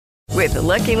With the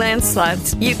Lucky Land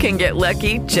Slots, you can get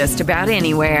lucky just about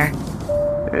anywhere.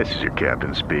 This is your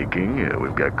captain speaking.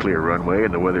 We've got clear runway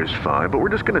and the weather's fine, but we're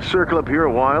just going to circle up here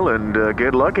a while and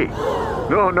get lucky.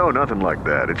 No, nothing like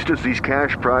that. It's just these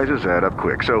cash prizes add up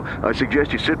quick. So I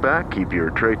suggest you sit back, keep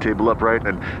your tray table upright,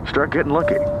 and start getting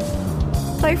lucky.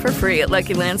 Play for free at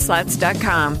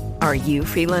LuckyLandSlots.com. Are you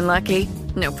feeling lucky?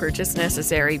 No purchase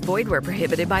necessary. Void where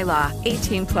prohibited by law.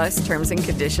 18+ terms and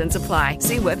conditions apply.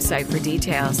 See website for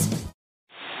details.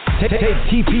 Take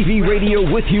TPV Radio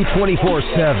with you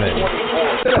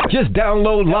 24/7. Just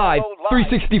download Live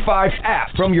 365's app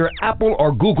from your Apple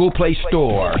or Google Play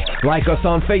Store. Like us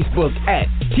on Facebook at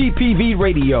TPV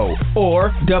Radio or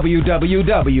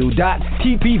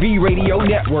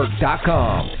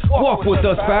www.tpvradionetwork.com. Walk with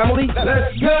us, family.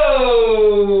 Let's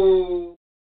go!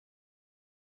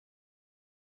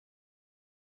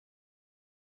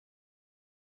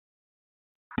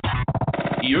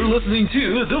 You're listening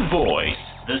to The Voice,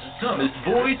 the Summit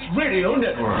Voice Radio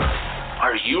Network.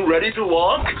 Are you ready to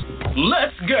walk?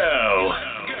 Let's go!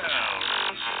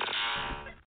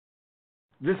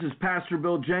 This is Pastor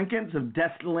Bill Jenkins of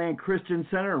Destiny Land Christian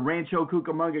Center in Rancho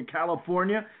Cucamonga,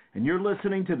 California, and you're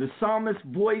listening to the Psalmist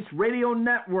Voice Radio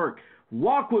Network.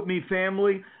 Walk with me,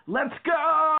 family. Let's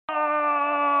go!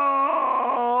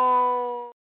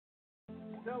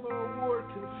 Stellar Award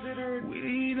considered,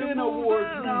 Spin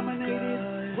Awards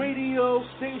nominated, radio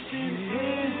station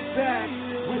is back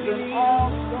with an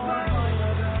all-star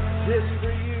lineup just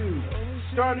for you.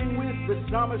 Starting with the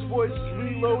Psalmist Voice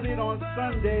Reloaded on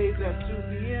Sundays at 2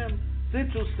 p.m.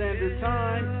 Central Standard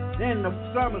Time. Then the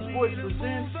Psalmist Voice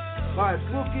presents by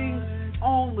booking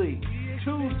only.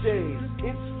 Tuesdays,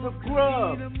 it's The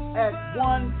Grub at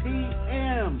 1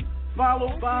 p.m.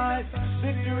 Followed by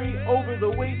Victory Over the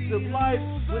Weights of Life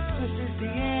with Sister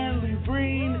Deanne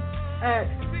Lubreen at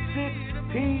 6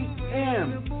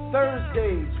 p.m.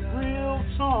 Thursdays, Real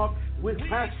Talk with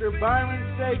Pastor Byron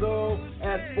Sago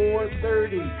at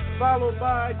 4:30. Followed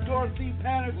by Dorothy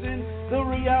Patterson, the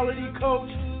Reality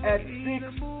Coach, at 6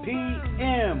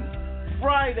 p.m.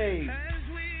 Fridays,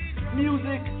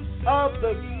 Music of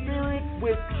the Spirit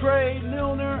with Trey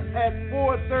Milner at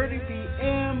 4:30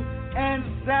 p.m. And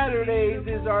Saturdays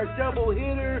is our double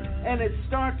hitter, and it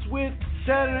starts with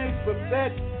Saturday's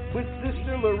Buffet with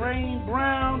Sister Lorraine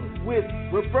Brown with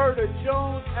Roberta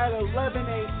Jones at 11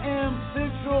 a.m.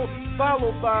 Central,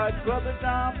 followed by Brother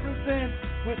Don Presents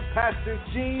with Pastor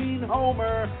Gene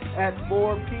Homer at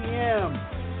 4 p.m.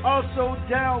 Also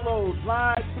download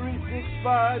Live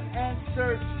 365 and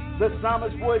search the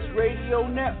Psalmist Voice Radio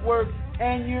Network,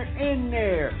 and you're in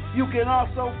there. You can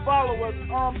also follow us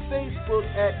on Facebook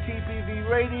at TPV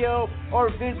Radio or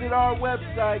visit our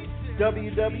website,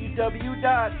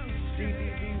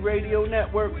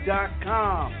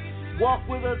 www.tpvradionetwork.com. Walk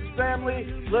with us, family.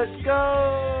 Let's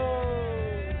go!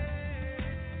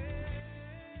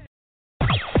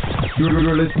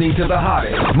 You're listening to the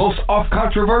hottest, most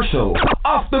off-controversial,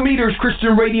 off-the-meters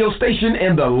Christian radio station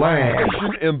in the land.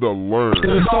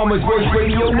 The Psalmist Voice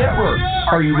Radio Network.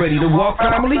 Are you ready to walk,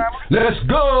 family? Let's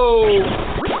go!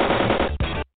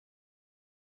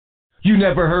 You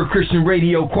never heard Christian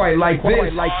radio quite like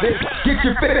this. Get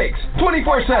your fix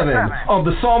 24/7 on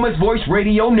the Psalmist Voice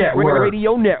Radio Network.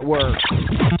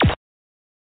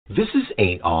 This is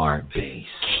AR Base.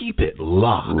 Keep it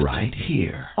locked right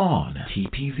here on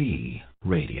TPV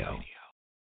Radio.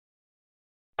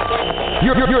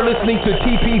 You're listening to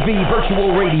TPV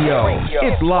Virtual Radio.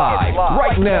 It's live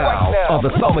right now on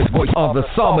the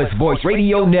Psalmist Voice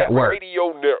Radio Network.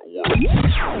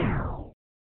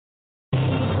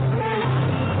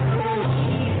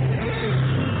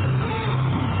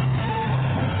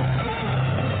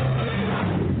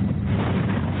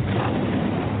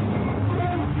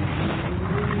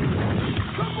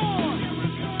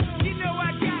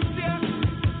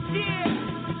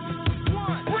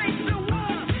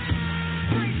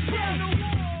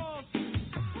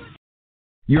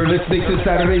 You're listening to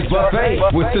Saturday's Buffet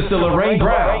with Sister Lorraine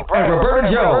Brown and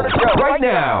Roberta Jones right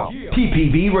now.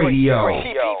 TPV Radio.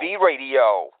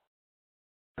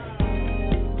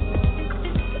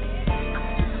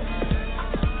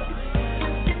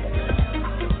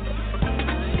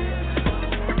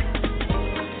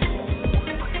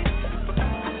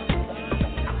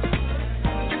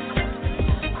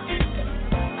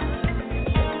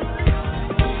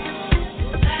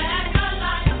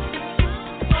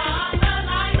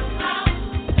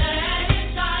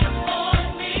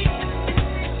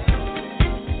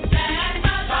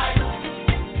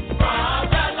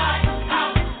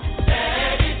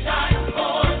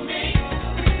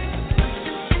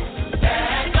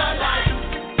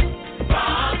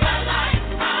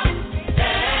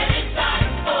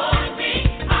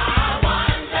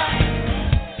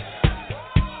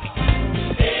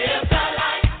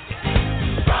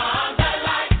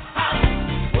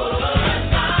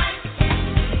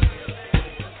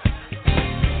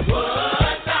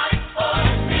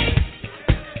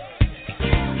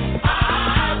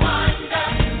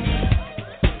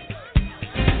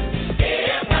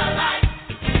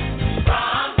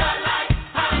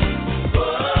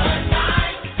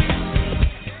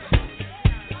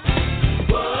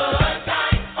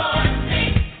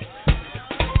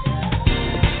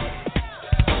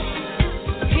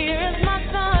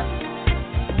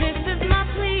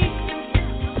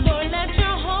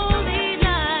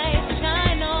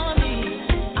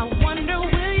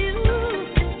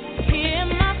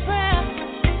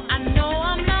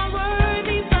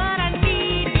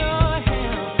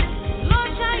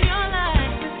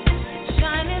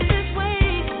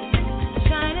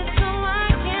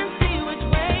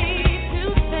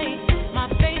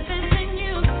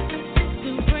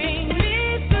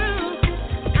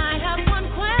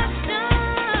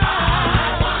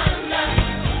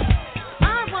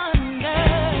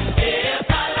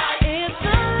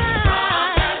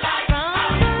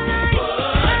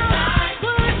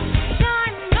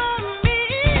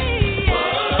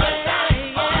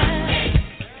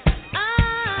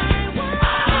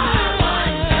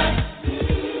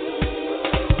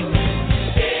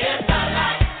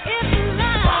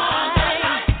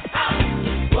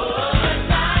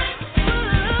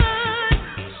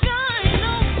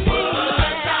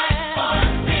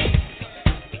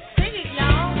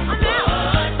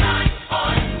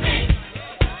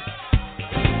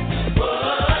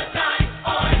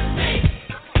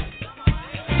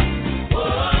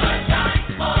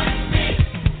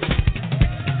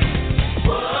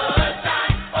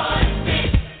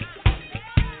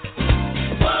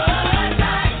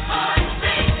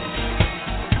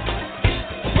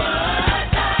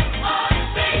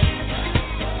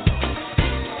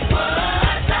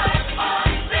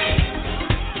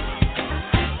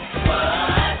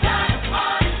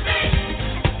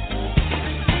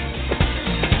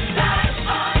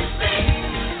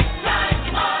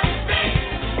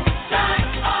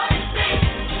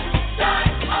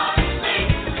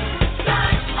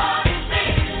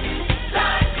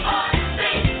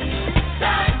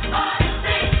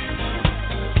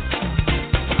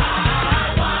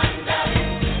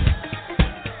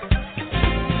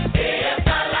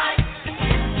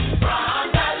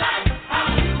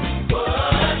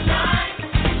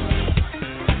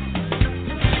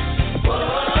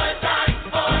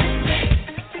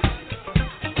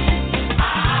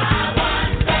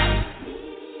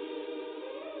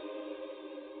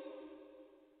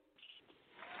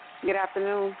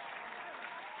 afternoon.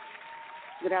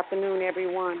 Good afternoon,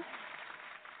 everyone.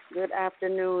 Good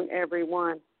afternoon,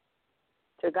 everyone.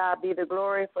 To God be the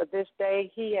glory for this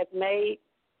day He has made.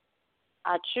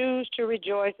 I choose to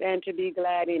rejoice and to be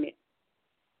glad in it.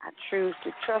 I choose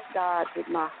to trust God with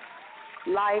my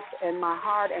life and my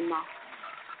heart and my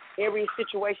every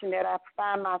situation that I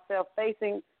find myself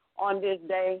facing on this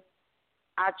day.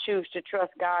 I choose to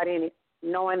trust God in it,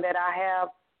 knowing that I have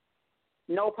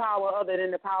no power other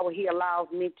than the power He allows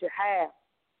me to have.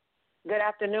 Good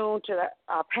afternoon to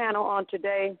the panel on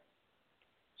today.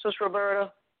 Sister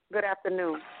Roberta, good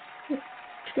afternoon.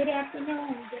 Good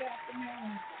afternoon. Good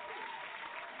afternoon.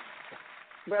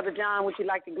 Brother John, would you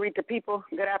like to greet the people?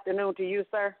 Good afternoon to you,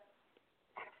 sir.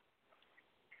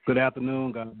 Good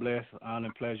afternoon. God bless. Honor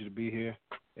and pleasure to be here.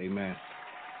 Amen.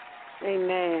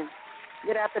 Amen.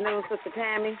 Good afternoon, Sister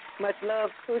Tammy. Much love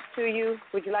to you.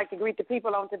 Would you like to greet the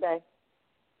people on today?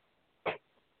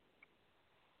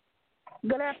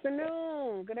 Good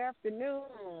afternoon. Good afternoon.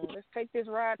 Let's take this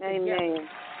ride together. Amen.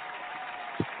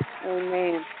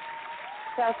 Amen.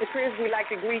 Pastor Chris, we'd like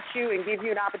to greet you and give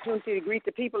you an opportunity to greet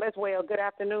the people as well. Good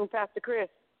afternoon, Pastor Chris.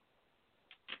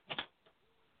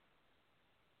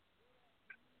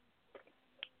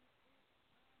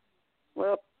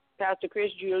 Well, Pastor Chris,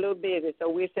 you're a little busy,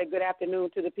 so we'll say good afternoon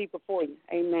to the people for you.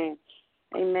 Amen.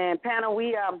 Amen. Panel,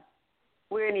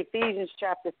 we're in Ephesians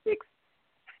chapter 6.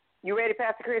 You ready,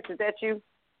 Pastor Chris? Is that you?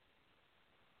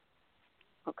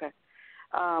 Okay.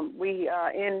 We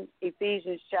are in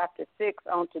Ephesians chapter 6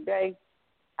 on today.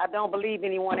 I don't believe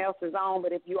anyone else is on,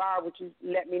 but if you are, would you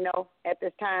let me know at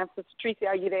this time? Sister Tracy,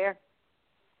 are you there?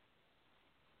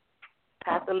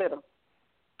 Pastor Little.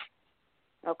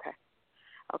 Okay.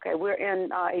 Okay, we're in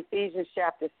Ephesians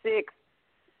chapter 6,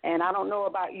 and I don't know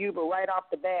about you, but right off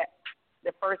the bat,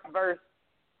 the first verse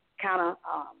kind of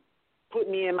put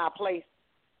me in my place.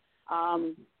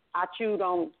 I chewed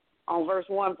on verse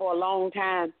 1 for a long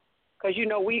time because, you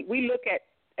know, we look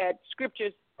at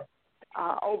scriptures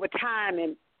over time,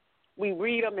 and we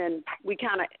read them, and we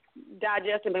kind of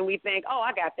digest them, and we think, oh,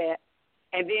 I got that.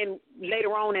 And then later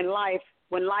on in life,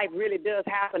 when life really does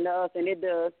happen to us, and it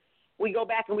does, we go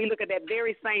back and we look at that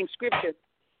very same scripture,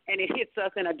 and it hits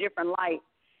us in a different light.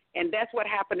 And that's what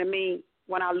happened to me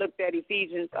when I looked at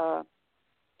Ephesians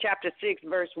chapter 6,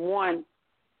 verse 1.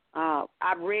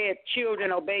 I've read,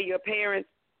 children, obey your parents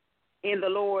in the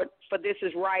Lord, for this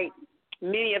is right,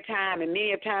 many a time, and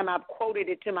many a time I've quoted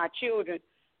it to my children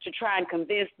to try and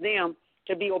convince them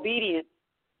to be obedient.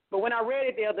 But when I read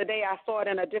it the other day, I saw it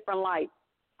in a different light.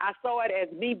 I saw it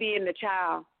as me being the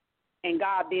child and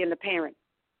God being the parent.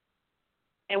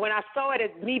 And when I saw it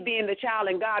as me being the child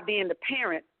and God being the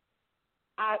parent,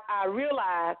 I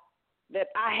realized that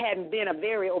I hadn't been a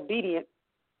very obedient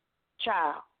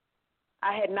child.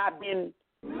 I had not been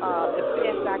the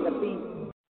best I could be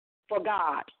for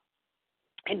God.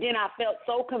 And then I felt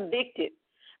so convicted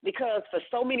because for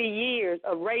so many years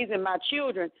of raising my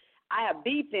children, I have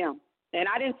beat them. And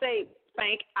I didn't say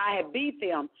spank, I have beat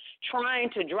them, trying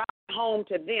to drive home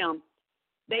to them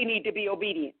they need to be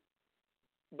obedient.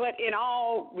 But in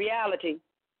all reality,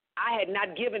 I had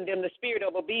not given them the spirit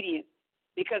of obedience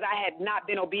because I had not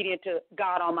been obedient to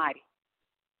God Almighty.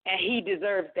 And He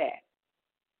deserves that.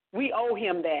 We owe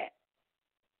Him that.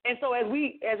 And so as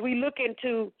we look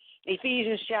into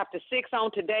Ephesians chapter 6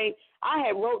 on today, I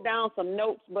had wrote down some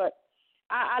notes, but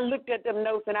I looked at them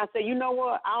notes and I said, you know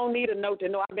what? I don't need a note to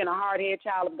know I've been a hard-headed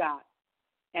child of God.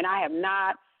 And I have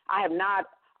not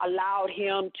allowed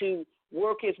Him to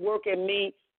work His work in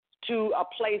me to a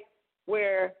place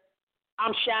where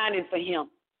I'm shining for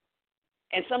Him.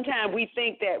 And sometimes we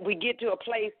think that we get to a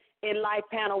place in life,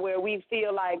 panel, where we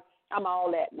feel like I'm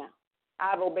all that now.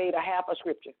 I've obeyed a half a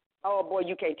scripture. Oh, boy,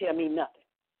 you can't tell me nothing.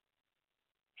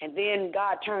 And then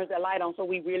God turns that light on so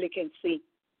we really can see.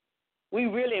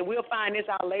 And we'll find this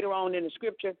out later on in the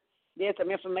scripture. There's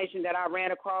some information that I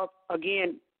ran across.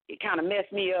 Again, it kind of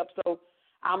messed me up, so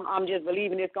I'm just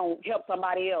believing it's going to help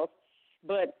somebody else.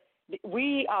 But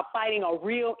we are fighting a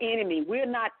real enemy. We're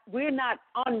not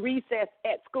on recess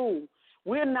at school.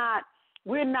 We're not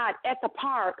at the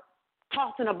park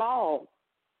tossing a ball.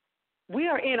 We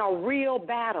are in a real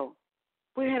battle.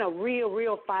 We're in a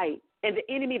real fight. And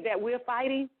the enemy that we're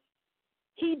fighting,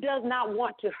 he does not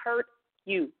want to hurt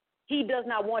you. He does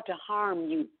not want to harm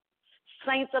you.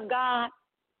 Saints of God,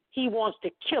 he wants to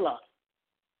kill us.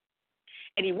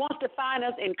 And he wants to find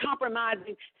us in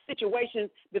compromising situations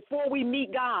before we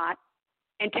meet God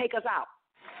and take us out.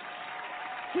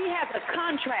 He has a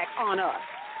contract on us.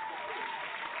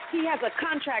 He has a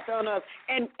contract on us.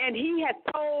 And he has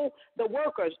told the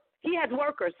workers, He has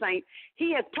workers, saints.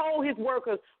 He has told his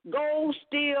workers, go,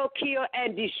 steal, kill,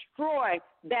 and destroy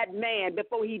that man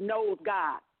before he knows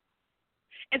God.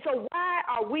 And so why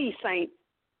are we, saints,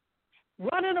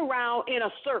 running around in a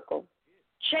circle,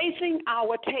 chasing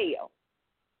our tail,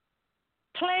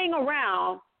 playing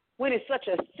around when it's such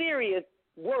a serious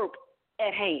work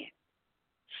at hand?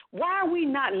 Why are we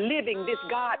not living this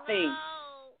God thing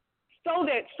so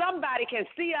that somebody can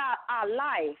see our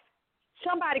life,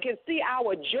 somebody can see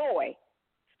our joy,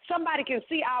 somebody can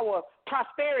see our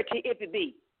prosperity if it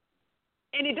be?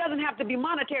 And it doesn't have to be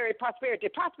monetary prosperity,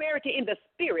 prosperity in the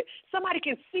spirit. Somebody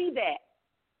can see that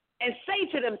and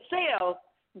say to themselves,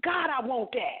 God, I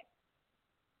want that.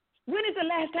 When is the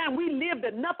last time we lived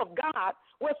enough of God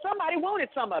where somebody wanted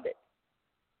some of it?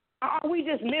 Or are we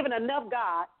just living enough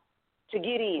God to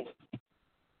get in?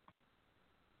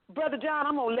 Brother John,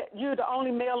 I'm going to let you're the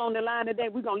only male on the line today.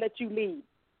 We're going to let you lead.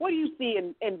 What do you see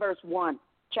in verse 1,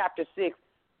 chapter 6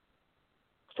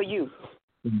 for you?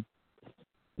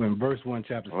 In verse 1,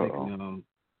 chapter 6,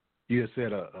 you have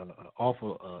said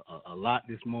a lot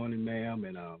this morning, ma'am,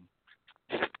 and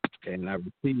I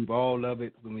receive all of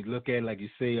it. When we look at it, like you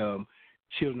say,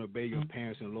 children obey your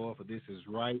parents and Lord, for this is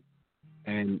right.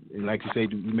 And like you say,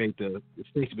 you make the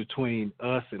distinction between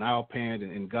us and our parents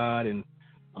and God, and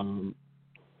a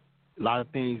lot of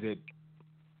things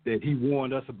that he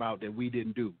warned us about that we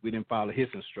didn't do. We didn't follow his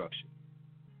instruction.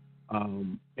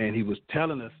 And he was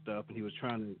telling us stuff, and he was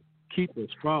trying to keep us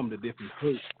from the different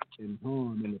hurt and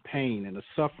harm and the pain and the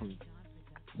suffering,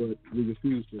 but we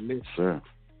refused to listen. Sure.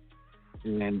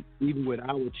 And even with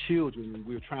our children,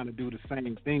 we're trying to do the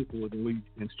same thing for them. We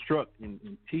instruct and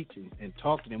teach and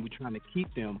talk to them. We're trying to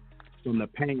keep them from the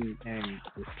pain and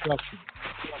destruction.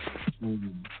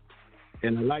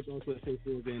 And I like also to say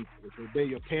for them, obey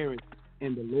your parents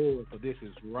in the Lord, for this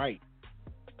is right.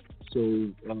 So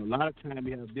a lot of times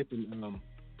we have different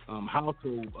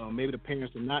households. Maybe the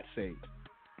parents are not saved.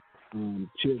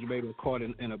 Children maybe are caught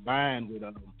in a bind with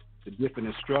the different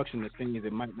instructions and things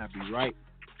that might not be right.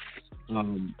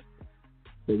 So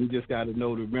we just got to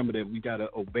know to remember that we got to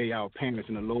obey our parents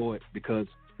in the Lord, because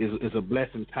it's a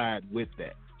blessing tied with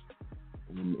that,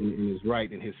 and it's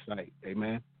right in His sight.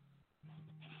 Amen.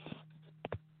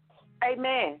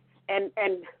 Amen. And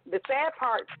the sad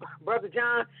part, Brother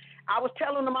John, I was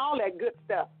telling them all that good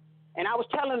stuff, and I was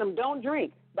telling them don't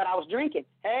drink, but I was drinking.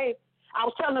 Hey, I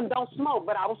was telling them don't smoke,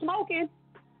 but I was smoking.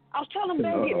 I was telling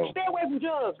them stay away from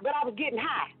drugs, but I was getting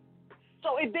high.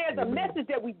 So if there's a message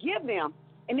that we give them,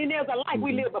 and then there's a life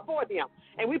we live before them,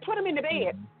 and we put them in the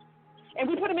bed, and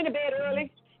we put them in the bed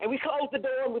early, and we close the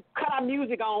door, and we cut our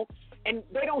music on, and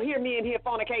they don't hear me in here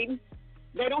fornicating.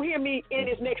 They don't hear me in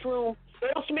this next room. They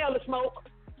don't smell the smoke.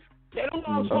 They don't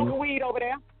know I'm smoking weed over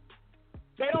there.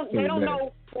 They don't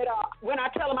know that when I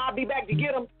tell them I'll be back to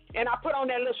get them, and I put on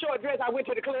that little short dress, I went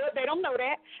to the club. They don't know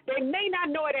that. They may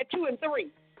not know it at 2 and 3,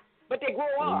 but they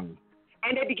grow up.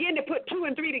 And they begin to put 2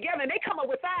 and 3 together, and they come up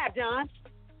with 5, John.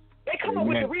 They come up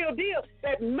with the real deal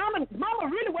that mama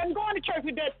really wasn't going to church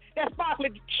with that sparkly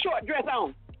short dress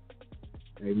on.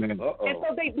 Amen. And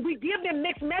so we give them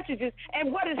mixed messages,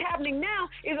 and what is happening now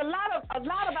is a lot of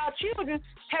our children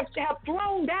have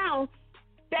thrown down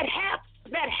that half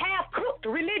cooked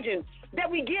religion that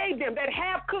we gave them, that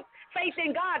half cooked faith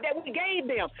in God that we gave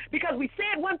them, because we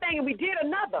said one thing and we did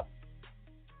another.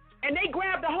 And they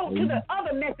grabbed the hold to the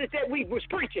other message that we was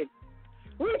preaching.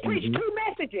 We preached 2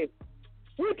 messages.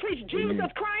 We preached Jesus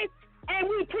Christ, and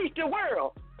we preached the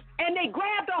world. And they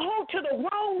grabbed the hold to the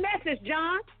wrong message,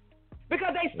 John,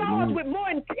 because they saw us with more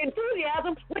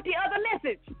enthusiasm with the other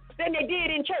message than they did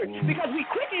in church, because we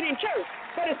quickened in church.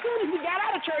 But as soon as we got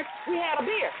out of church, we had a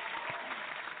beer.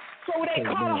 So they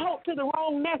caught a hold to the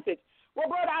wrong message. Well,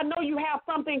 brother, I know you have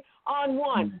something on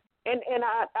one. And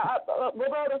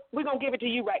Roberta, we're going to give it to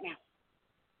you right now.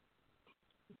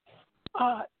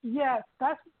 Yes,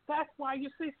 that's why you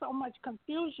see so much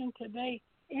confusion today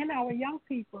in our young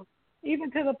people,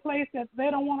 even to the place that they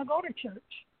don't want to go to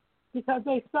church, because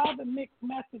they saw the mixed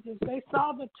messages. They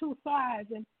saw the 2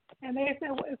 sides, and they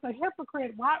said, well, it's a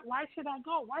hypocrite. Why should I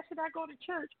go? Why should I go to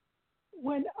church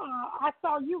when I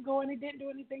saw you go and it didn't do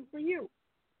anything for you?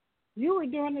 You were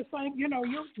doing the same,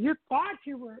 you thought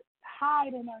you were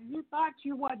hiding, or you thought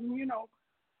you wasn't,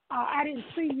 I didn't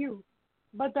see you.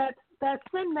 But that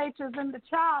sin nature is in the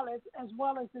child as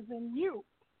well as is in you,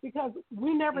 because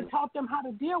we never taught them how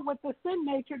to deal with the sin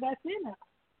nature that's in us.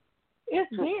 It's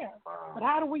there, but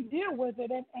how do we deal with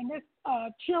it? And this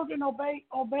children obey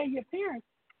your parents.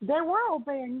 They were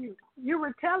obeying you. You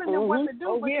were telling them what to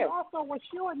do, but you also were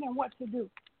showing them what to do.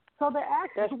 So their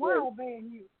actions were obeying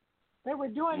you. They were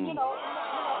doing,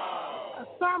 a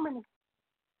sermon.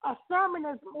 a sermon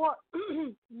is more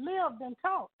lived than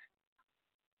taught.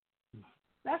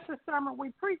 That's the sermon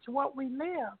we preach, what we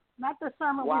live, not the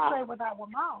sermon we say with our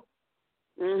mouth.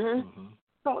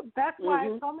 So that's why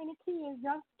so many kids,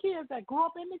 young kids that grew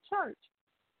up in the church,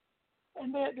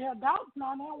 and they're adults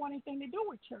now, they don't want anything to do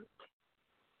with church.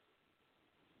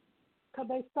 Because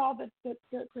they saw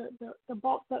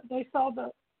they saw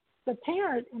the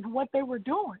parent and what they were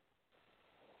doing.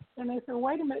 And they said,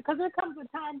 wait a minute, because there comes a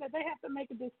time that they have to make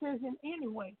a decision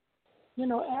anyway,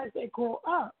 as they grow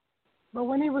up. But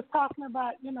when he was talking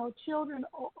about, children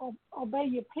obey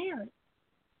your parents,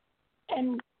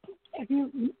 and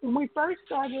when we first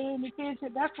started in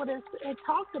Ephesians, that's what it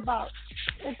talked about.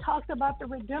 It talked about the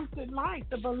redemptive life,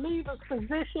 the believer's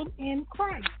position in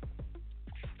Christ.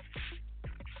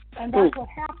 And that's what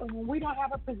happens when we don't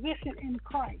have a position in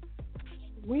Christ.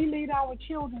 We lead our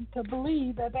children to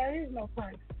believe that there is no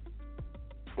Christ.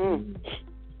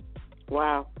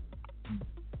 Wow.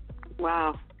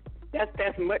 That's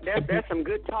some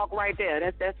good talk right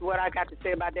there. That's what I got to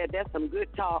say about that. That's some good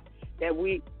talk that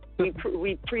we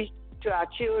preach to our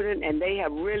children, and they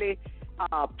have really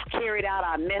carried out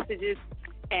our messages.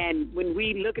 And when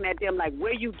we looking at them, like,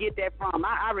 where you get that from?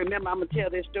 I remember, I'm gonna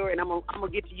tell this story, and I'm gonna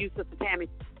get to you, Sister Tammy.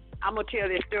 I'm gonna tell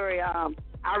this story.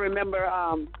 I remember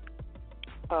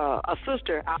a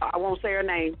sister. I won't say her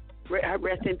name.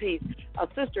 Rest in peace. A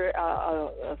sister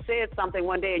said something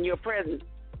one day in your presence,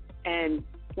 and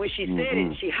when she said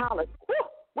it, she hollered,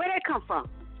 "Where'd that come from?"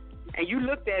 And you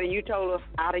looked at it and you told her,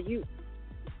 "Out of you."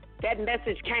 That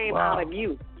message came out of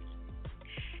you.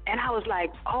 And I was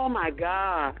like, oh, my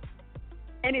God.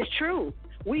 And it's true.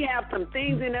 We have some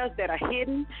things in us that are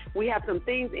hidden. We have some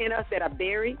things in us that are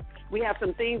buried. We have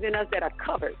some things in us that are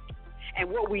covered.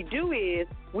 And what we do is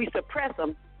we suppress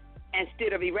them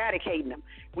instead of eradicating them.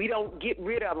 We don't get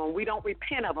rid of them. We don't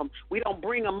repent of them. We don't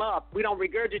bring them up. We don't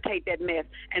regurgitate that mess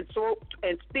and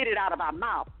spit it out of our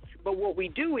mouth. But what we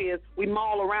do is we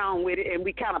maul around with it and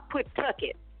we kind of tuck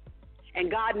it. And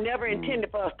God never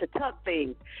intended for us to tuck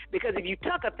things, because if you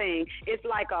tuck a thing, it's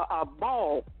like a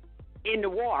ball in the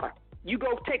water. You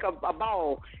go take a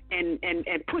ball and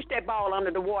push that ball under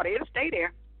the water. It'll stay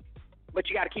there, but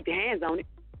you got to keep your hands on it.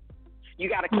 You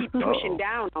got to keep pushing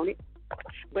down on it.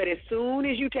 But as soon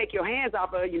as you take your hands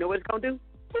off of it, you know what it's going to do?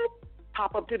 Boop,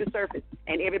 pop up to the surface,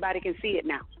 and everybody can see it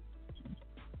now.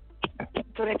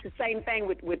 So that's the same thing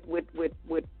with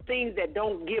things that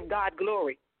don't give God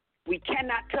glory. We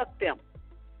cannot tuck them.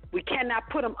 We cannot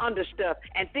put them under stuff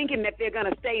and thinking that they're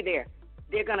going to stay there.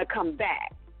 They're going to come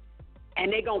back,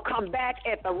 and they're going to come back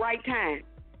at the right time.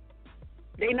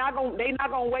 They're not going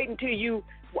to wait until you.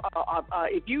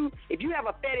 If you have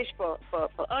a fetish for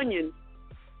onions,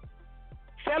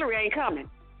 celery ain't coming.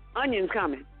 Onions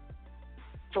coming.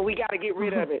 So we got to get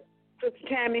rid of it. Sister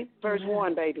Tammy, verse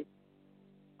 1, baby.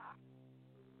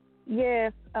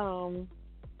 Yes.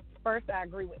 First, I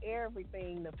agree with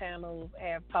everything the panels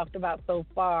have talked about so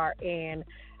far, and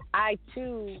I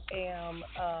too am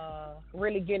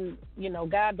really getting,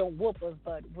 God don't whoop us,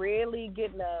 but really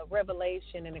getting a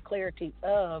revelation and a clarity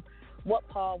of what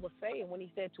Paul was saying when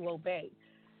he said to obey.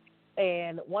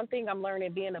 And one thing I'm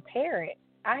learning being a parent,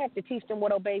 I have to teach them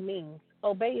what obey means.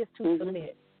 Obey is to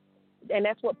submit. And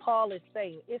that's what Paul is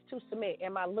saying. It's to submit.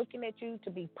 Am I looking at you to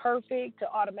be perfect, to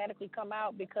automatically come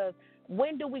out? Because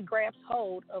when do we grasp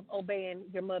hold of obeying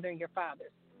your mother and your father?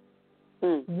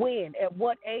 When? At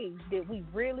what age did we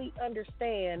really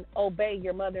understand obey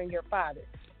your mother and your father?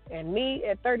 And me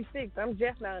at 36, I'm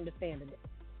just not understanding it.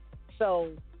 So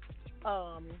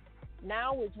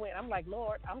now is when I'm like,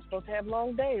 Lord, I'm supposed to have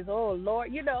long days. Oh, Lord,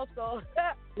 so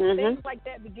things like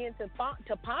that begin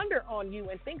to ponder on you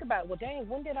and think about, well, dang,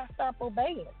 when did I start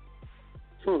obeying?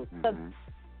 Because,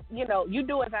 you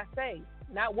do as I say,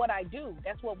 not what I do.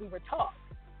 That's what we were taught.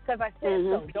 Because I said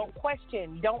so. Don't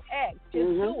question. Don't act. Just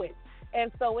do it.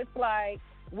 And so it's like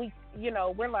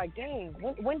we're like, dang,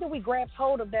 when do we grasp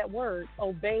hold of that word,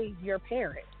 obey your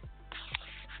parents?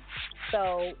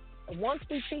 So once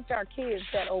we teach our kids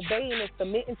that obeying is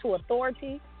submitting to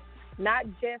authority, not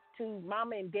just to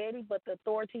mama and daddy, but the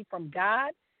authority from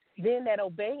God, then that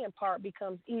obeying part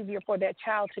becomes easier for that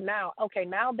child to now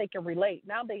they can relate.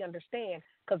 Now they understand,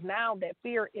 because now that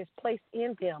fear is placed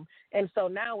in them. And so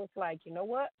now it's like, you know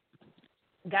what?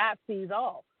 God sees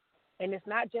all. And it's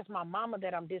not just my mama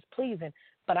that I'm displeasing,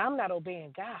 but I'm not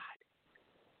obeying God.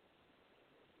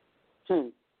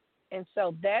 And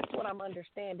so that's what I'm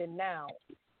understanding now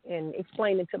and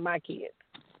explaining to my kids.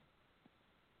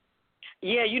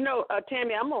 Yeah,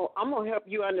 Tammy, I'm gonna help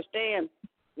you understand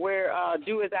where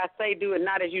do as I say, do it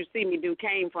not as you see me do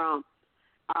came from.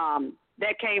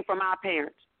 That came from our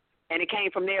parents, and it came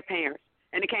from their parents.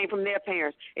 and it came from their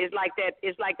parents. It's like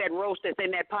that roast that's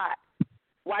in that pot.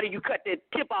 Why do you cut the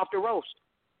tip off the roast?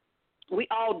 We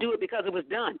all do it because it was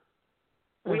done.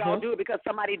 We all do it because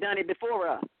somebody done it before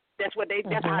us. That's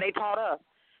how they taught us.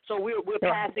 So we're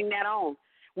passing that on.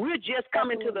 We're just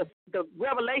coming to the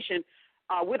revelation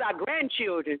with our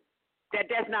grandchildren that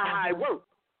that's not how it works.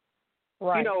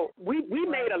 Right. You know, we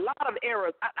made a lot of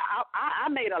errors. I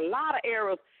made a lot of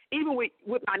errors, even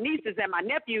with my nieces and my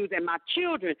nephews and my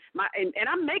children. And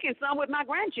I'm making some with my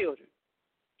grandchildren.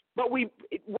 But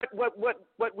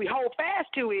what we hold fast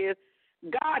to is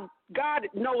God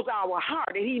knows our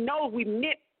heart, and He knows we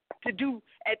meant to do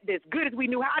as good as we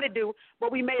knew how to do,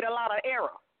 but we made a lot of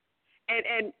error.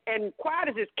 And quiet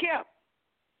as it's kept,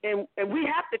 and we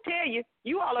have to tell you,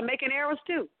 you all are making errors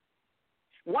too.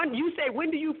 One, you say, when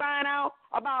do you find out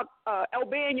about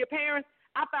obeying your parents?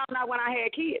 I found out when I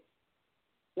had kids.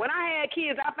 When I had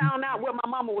kids, I found out what my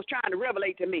mama was trying to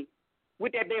revelate to me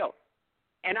with that belt.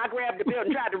 And I grabbed the belt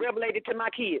and tried to revelate it to my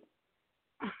kids.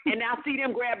 And now I see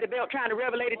them grab the belt trying to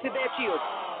revelate it to their children.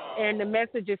 And the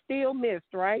message is still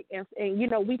missed, right? And you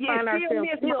know, we find ourselves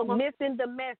still missing the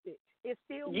message. It's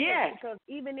still missed because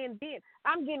even in then,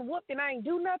 I'm getting whooped and I ain't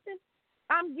do nothing.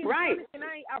 I'm getting punished and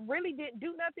I really didn't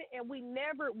do nothing. And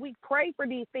we pray for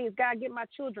these things. God, give my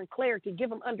children clarity, give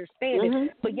them understanding.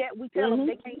 But yet we tell them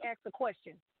they can't ask a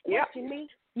question. Question me?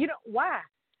 You know, why?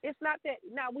 It's not that.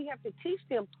 Now we have to teach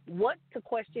them what to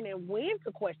question and when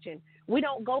to question. We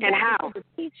don't go back to the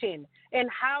teaching and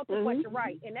how to question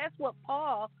right. And that's what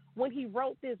Paul, when he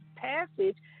wrote this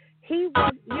passage, he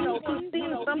was, you know, he's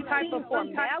seeing some type of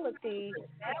formality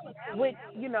with,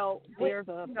 you know, there's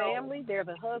a family, there's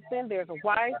a husband, there's a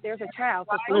wife, there's a child.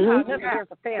 So sometimes there's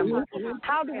a family.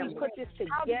 How do we put this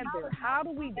together? How do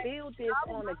we build this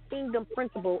on a kingdom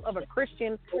principle of a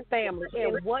Christian family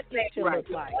and what it should look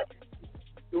like?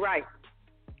 Right.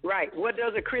 What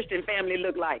does a Christian family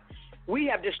look like? We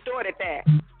have distorted that.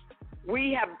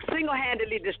 We have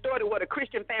single-handedly distorted what a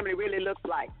Christian family really looks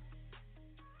like.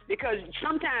 Because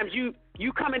sometimes you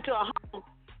come into a home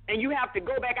and you have to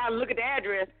go back out and look at the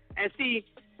address and see,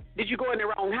 did you go in the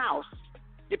wrong house?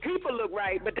 The people look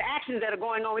right, but the actions that are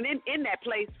going on in that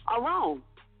place are wrong.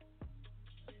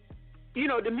 You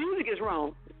know, the music is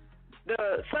wrong.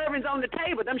 The servings on the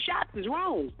table, them shots is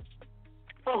wrong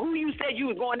for who you said you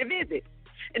was going to visit.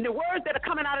 And the words that are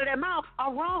coming out of their mouth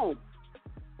are wrong.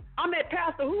 I'm at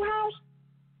Pastor who house?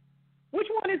 Which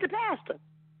one is the pastor?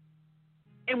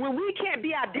 And when we can't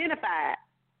be identified,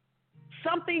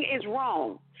 something is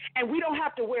wrong. And we don't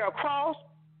have to wear a cross,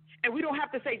 and we don't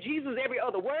have to say Jesus every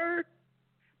other word.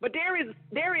 But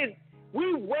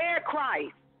we wear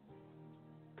Christ.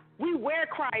 We wear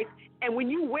Christ, and when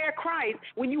you wear Christ,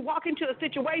 when you walk into a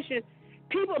situation,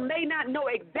 people may not know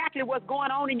exactly what's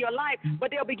going on in your life, but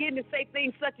they'll begin to say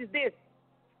things such as this.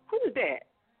 Who's that?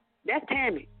 That's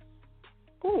Tammy.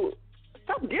 Ooh,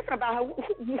 something different about her.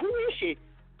 Who is she?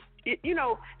 You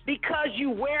know, because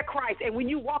you wear Christ, and when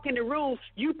you walk in the room,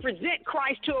 you present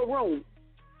Christ to a room.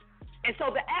 And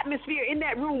so the atmosphere in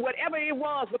that room, whatever it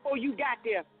was before you got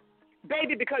there,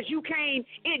 baby, because you came,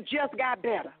 it just got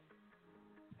better.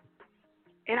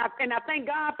 And I thank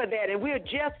God for that, and we're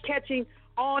just catching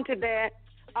on to that.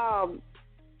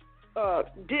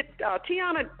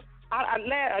 Tiana,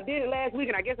 I did it last week,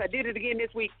 and I guess I did it again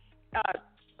this week.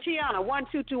 Tiana,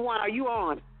 1221, are you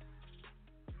on?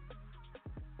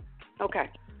 Okay.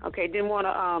 Didn't want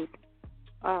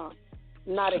to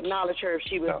not acknowledge her if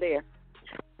she was there.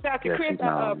 Pastor Chris,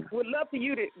 would love for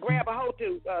you to grab a hold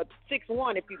to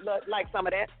 6-1 if you'd like some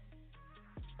of that.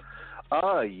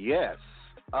 Yes.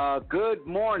 Good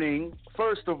morning.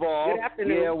 First of all, good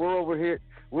afternoon. Yeah, we're over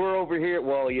here.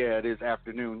 Well, yeah, it is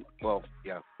afternoon. Well,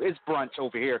 yeah, it's brunch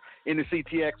over here in the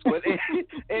CTX. But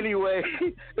anyway,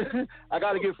 I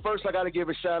got to give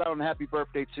a shout out and happy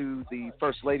birthday to the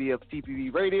First Lady of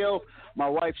TPV Radio, my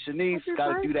wife Shanice.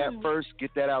 Got to do that first,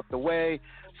 get that out the way.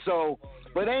 So,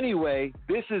 but anyway,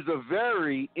 this is a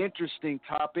very interesting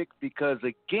topic because,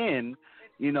 again,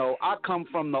 you know, I come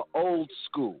from the old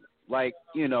school. Like,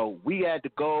 you know, we had to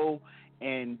go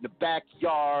in the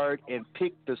backyard and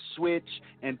pick the switch,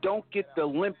 and don't get the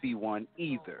limpy one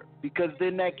either, because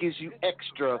then that gives you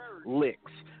extra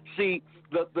licks. See,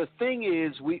 the thing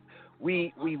is,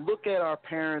 we look at our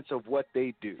parents of what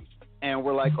they do, and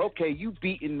we're like, okay, you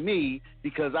beating me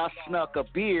because I snuck a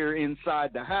beer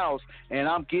inside the house and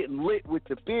I'm getting lit with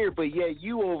the beer, but yet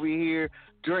you over here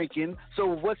drinking. So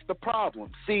what's the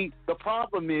problem? See, the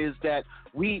problem is that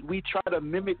we try to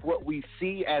mimic what we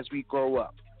see as we grow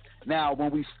up. Now,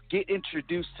 when we get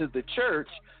introduced to the church,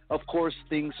 of course,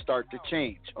 things start to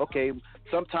change. Okay,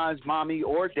 sometimes mommy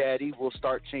or daddy will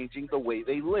start changing the way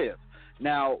they live.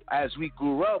 Now, as we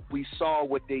grew up, we saw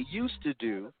what they used to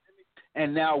do,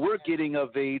 and now we're getting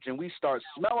of age and we start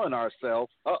smelling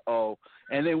ourselves,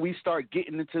 and then we start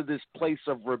getting into this place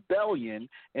of rebellion,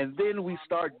 and then we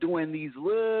start doing these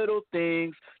little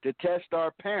things to test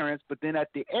our parents, but then at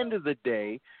the end of the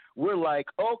day, we're like,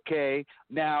 okay,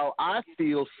 now I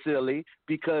feel silly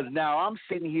because now I'm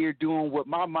sitting here doing what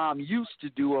my mom used to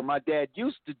do or my dad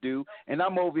used to do, and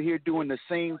I'm over here doing the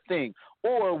same thing.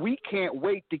 Or we can't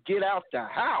wait to get out the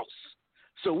house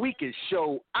so we can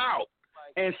show out.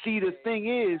 And see, the thing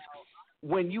is,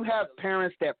 when you have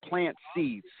parents that plant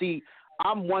seeds, see,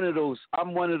 I'm one of those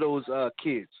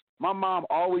kids. My mom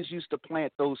always used to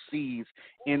plant those seeds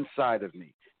inside of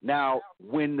me. Now,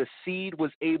 when the seed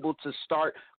was able to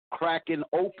start cracking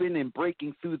open and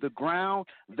breaking through the ground,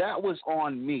 that was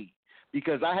on me,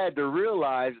 because I had to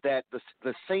realize that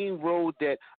the same road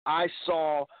that I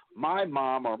saw my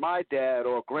mom or my dad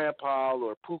or grandpa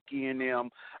or Pookie and them,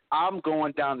 I'm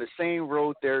going down the same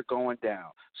road they're going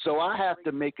down. So I have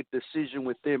to make a decision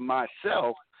within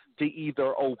myself to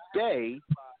either obey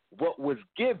what was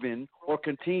given or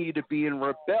continue to be in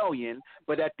rebellion.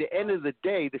 But at the end of the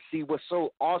day, to see what's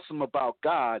so awesome about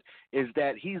God is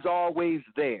that he's always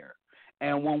there.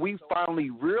 And when we finally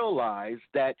realize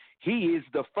that he is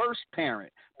the first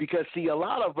parent, because, see, a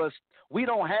lot of us, we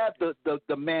don't have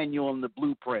the manual and the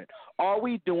blueprint. All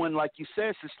we doing, like you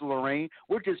said, Sister Lorraine,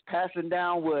 we're just passing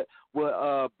down what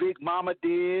Big Mama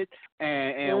did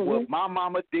and what my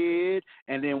mama did,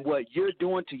 and then what you're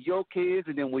doing to your kids,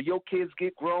 and then when your kids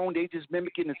get grown, they just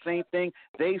mimicking the same thing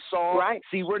they saw. Right.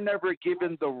 See, we're never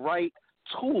given the right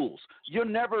tools. You're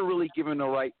never really given the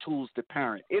right tools to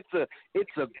parent. It's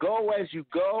a go as you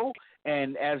go,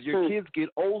 and as your kids get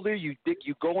older, you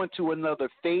go into another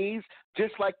phase,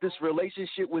 just like this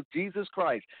relationship with Jesus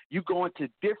Christ. You go into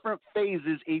different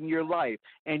phases in your life,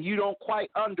 and you don't quite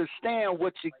understand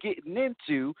what you're getting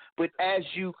into, but as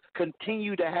you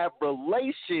continue to have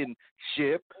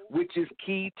relationship, which is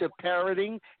key to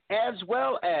parenting, as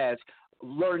well as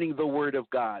learning the Word of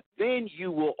God, then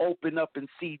you will open up and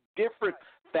see different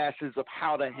facets of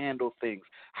how to handle things,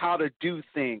 how to do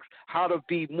things, how to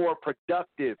be more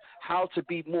productive, how to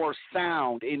be more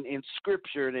sound in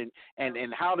Scripture,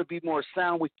 and how to be more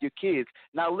sound with your kids.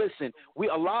 Now, listen,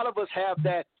 a lot of us have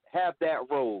that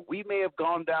role. We may have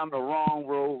gone down the wrong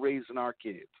road raising our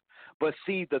kids, but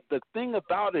see, the thing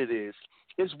about it is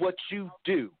what you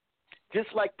do.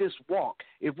 Just like this walk,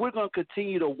 if we're going to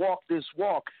continue to walk this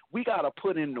walk, we got to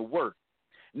put in the work.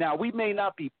 Now, we may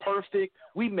not be perfect.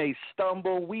 We may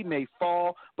stumble. We may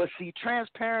fall. But see,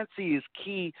 transparency is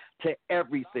key to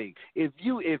everything. If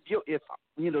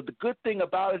the good thing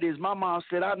about it is my mom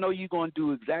said, I know you're going to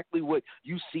do exactly what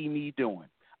you see me doing.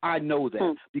 I know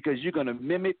that because you're going to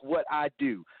mimic what I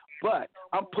do. But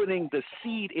I'm putting the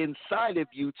seed inside of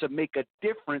you to make a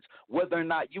difference whether or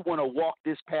not you want to walk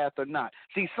this path or not.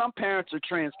 See, some parents are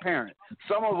transparent.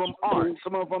 Some of them aren't.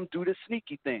 Some of them do the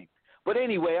sneaky thing. But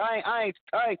anyway, I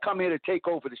ain't come here to take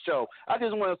over the show. I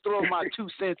just want to throw my 2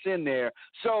 cents in there.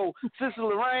 So, Sister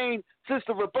Lorraine,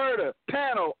 Sister Roberta,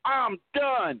 panel, I'm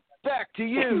done. Back to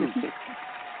you.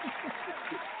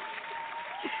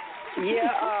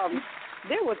 Yeah,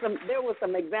 there was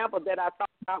some examples that I thought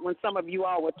about when some of you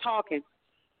all were talking,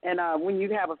 and when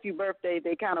you have a few birthdays,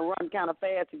 they kind of run kind of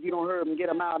fast if you don't hurry them, get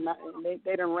them out. And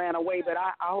they done ran away, but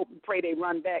I hope and pray they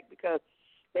run back because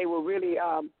they were really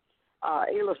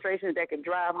illustrations that could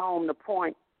drive home the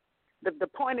point. The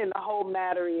point in the whole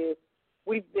matter is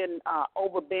we've been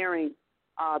overbearing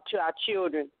to our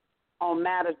children on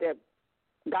matters that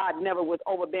God never was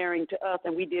overbearing to us,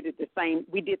 and we did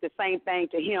the same thing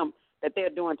to him that they're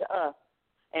doing to us.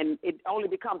 And it only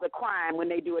becomes a crime when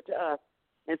they do it to us.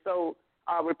 And so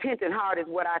repentant heart is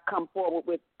what I come forward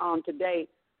with today,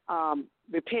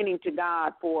 repenting to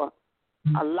God for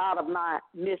a lot of my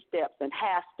missteps and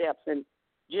half steps and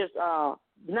just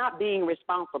not being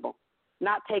responsible,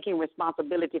 not taking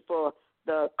responsibility for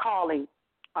the calling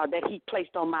that he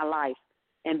placed on my life,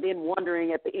 and then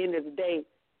wondering at the end of the day,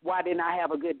 why didn't I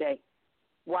have a good day?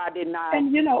 Why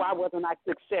wasn't I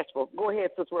successful? Go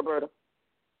ahead, Sister Roberta.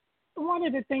 One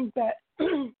of the things that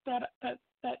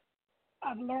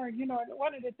I've learned,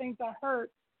 one of the things I heard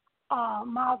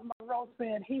Miles Monroe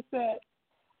said, he said,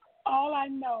 all I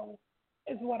know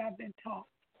is what I've been taught.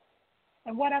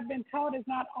 And what I've been taught is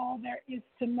not all there is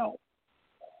to know.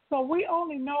 So we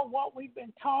only know what we've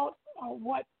been taught or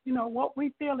what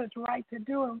we feel is right to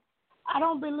do. And I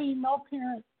don't believe no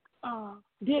parent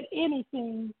did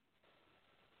anything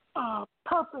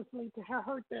purposely to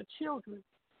hurt their children.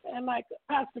 And like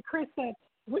Pastor Chris said,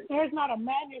 there's not a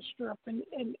manuscript.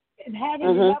 And having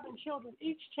 11 children,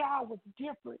 each child was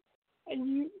different.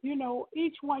 and you know,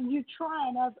 each one you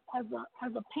trying as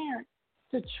a parent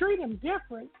to treat them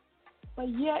different, but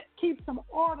yet keep some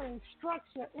order and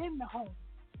structure in the home.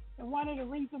 And one of the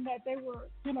reasons that they were,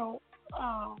 you know,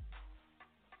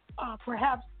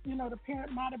 perhaps, you know, the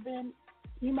parent might have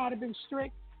been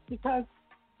strict because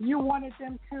you wanted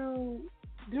them to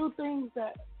do things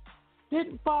that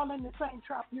didn't fall in the same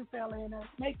trap you fell in or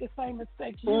make the same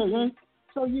mistakes you did.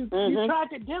 So you tried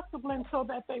to discipline so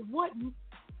that they wouldn't,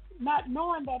 not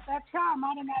knowing that child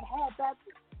might have not had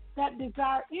that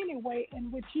desire anyway,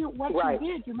 and what you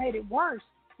did, you made it worse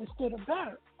instead of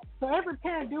better. So every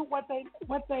parent do what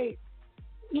they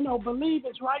you know, believe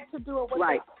is right to do, or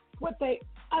what they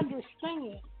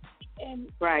understand.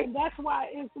 And that's why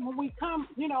when we come,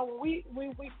 you know, we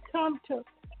come to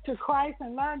Christ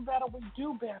and learn better, we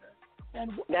do better.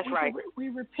 And that's we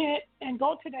repent and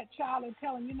go to that child and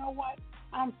tell him, you know what,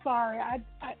 I'm sorry, I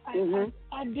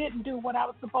didn't do what I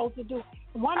was supposed to do.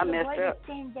 One of the greatest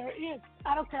things there is,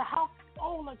 I don't care how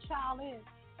old a child is,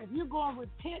 if you go and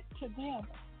repent to them,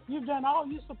 you've done all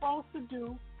you're supposed to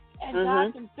do, and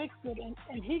God can fix it,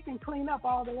 and He can clean up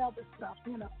all the other stuff,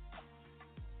 you know.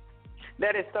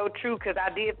 That is so true, because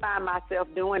I did find myself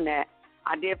doing that.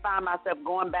 I did find myself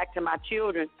going back to my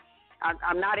children.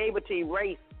 I'm not able to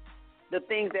erase the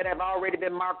things that have already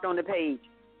been marked on the page,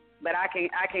 but I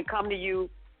can come to you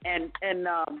and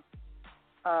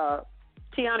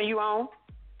Tiana, you on?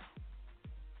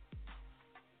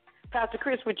 Pastor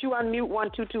Chris, would you unmute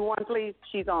 1221, please?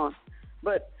 She's on.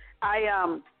 But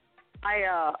I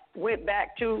went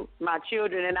back to my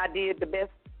children, and I did the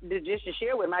best, just to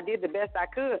share with them, I did the best I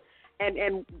could.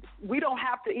 And we don't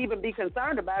have to even be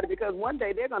concerned about it, because one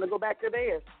day they're going to go back to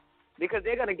theirs, because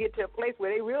they're going to get to a place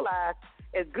where they realize,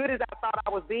 as good as I thought I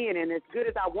was being and as good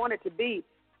as I wanted to be,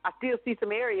 I still see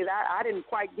some areas I didn't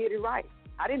quite get it right.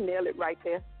 I didn't nail it right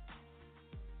there.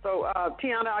 So,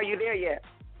 Tiana, are you there yet?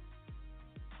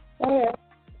 Yeah.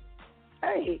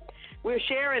 Hey, we're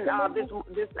sharing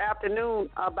this afternoon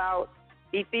about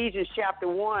Ephesians chapter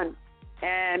 1,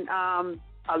 and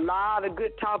a lot of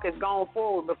good talk has gone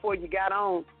forward before you got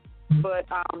on. But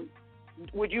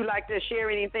would you like to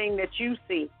share anything that you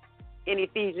see in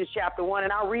Ephesians chapter 1?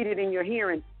 And I'll read it in your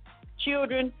hearing.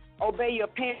 Children, obey your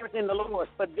parents in the Lord,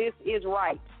 for this is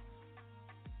right.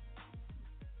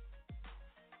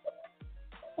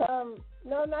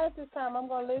 No, not at this time. I'm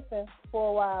going to listen for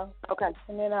a while. Okay.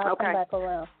 And then I'll come back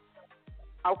around.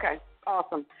 Okay,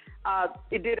 awesome.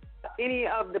 Did any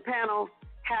of the panel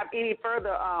have any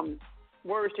further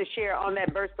words to share on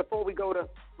that verse before we go to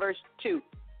verse 2?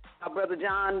 Brother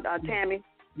John, Tammy?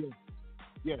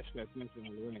 Yes, that's mentioned,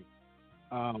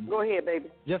 Lorraine. Go ahead, baby.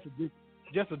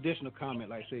 Just additional comment,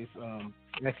 like I say, it's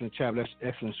excellent chapter,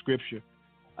 excellent scripture.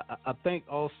 I think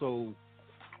also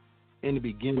in the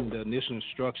beginning, the initial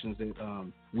instructions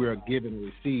that we are given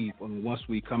and received once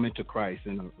we come into Christ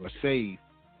and are saved,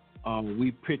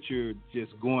 we picture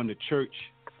just going to church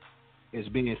as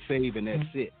being saved, and that's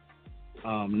it.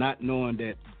 Not knowing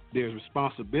that there's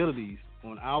responsibilities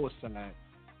on our side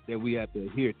that we have to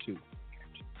adhere to.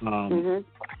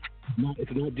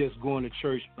 It's not just going to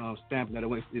church, stamping that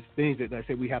away. It's things that I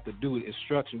say we have to do.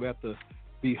 Instruction. We have to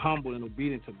be humble and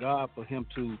obedient to God for Him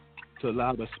to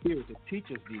allow the Spirit to teach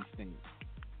us these things.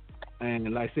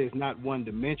 And like I said, it's not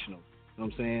one-dimensional. You know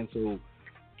what I'm saying? So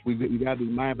we got to be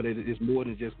mindful that it's more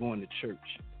than just going to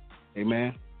church.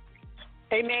 Amen?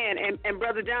 Amen. And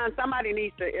Brother John, somebody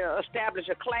needs to establish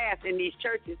a class in these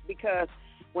churches, because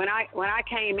when I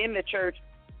came in the church,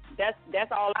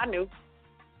 that's all I knew.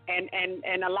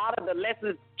 And a lot of the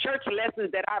lessons, church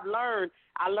lessons that I learned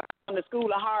from the school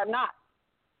of hard knocks.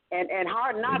 And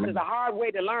hard knocks is a hard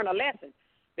way to learn a lesson,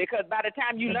 because by the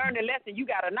time you learn the lesson, you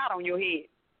got a knot on your head.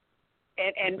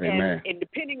 And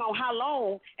depending on how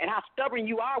long and how stubborn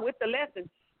you are with the lesson,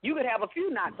 you could have a few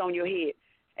knots on your head.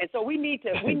 And so we need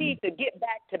to get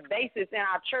back to basics in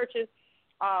our churches.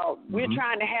 We're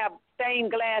trying to have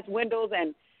stained glass windows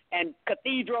and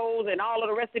cathedrals and all of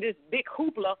the rest of this big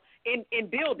hoopla in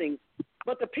buildings,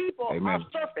 but the people are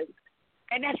surface,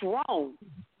 and that's wrong.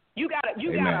 You got a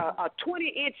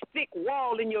 20-inch thick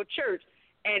wall in your church,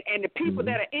 and the people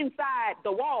that are inside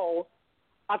the wall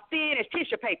are thin as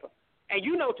tissue paper. And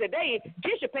you know today,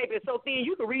 tissue paper is so thin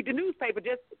you can read the newspaper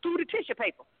just through the tissue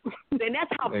paper. And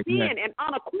that's how thin and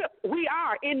unequipped we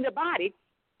are in the body,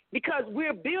 because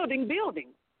we're building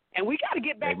buildings. And we got to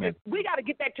get back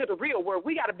to the real world.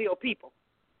 We got to build people.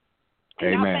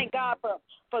 And I thank God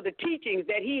for the teachings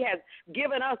that He has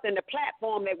given us and the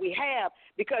platform that we have,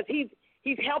 because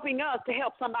He's helping us to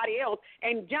help somebody else.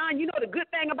 And John, you know the good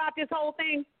thing about this whole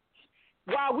thing?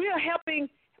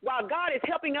 While God is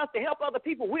helping us to help other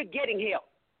people, we're getting help.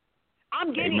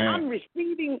 I'm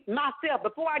receiving myself.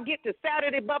 Before I get to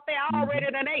Saturday buffet, I already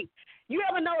done ate. You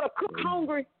ever know to cook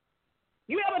hungry?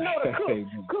 You ever know to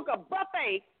cook a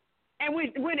buffet, and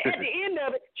when at the end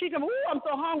of it, she said, "Ooh, I'm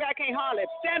so hungry I can't hardly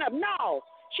stand up." No,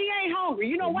 she ain't hungry.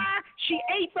 You know why? She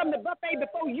ate from the buffet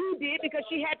before you did because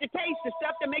she had to taste the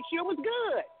stuff to make sure it was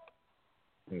good.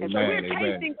 Amen, and so we're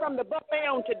tasting from the buffet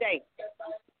on today.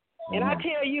 And I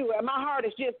tell you, my heart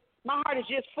is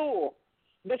just full.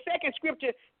 The second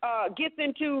scripture gets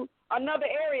into another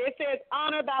area. It says,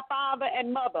 "Honor thy father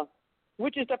and mother,"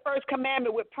 which is the first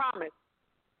commandment with promise.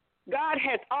 God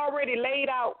has already laid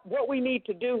out what we need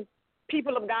to do,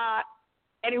 people of God.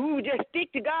 And if we would just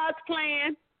stick to God's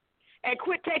plan and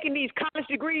quit taking these college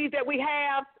degrees that we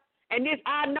have and this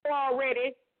I know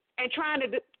already and trying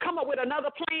to come up with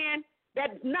another plan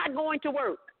that's not going to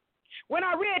work. When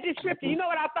I read this scripture, you know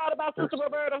what I thought about, Sister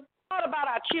Roberta? I thought about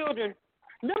our children.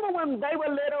 Remember when they were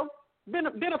little?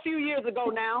 Been a few years ago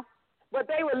now, but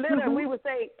they were little and we would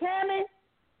say, "Tammy,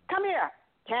 come here."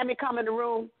 Tammy come in the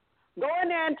room. Go in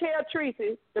there and tell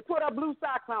Tracy to put her blue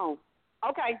socks on.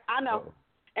 Okay, I know.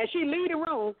 And she leave the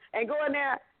room and go in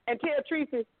there and tell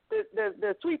Tracy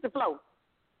the sweep the floor.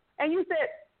 And you said,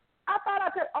 I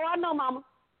said, "Oh, I know, Mama."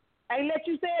 Ain't let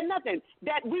you say nothing.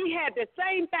 That we had the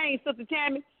same thing, Sister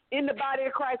Tammy, in the body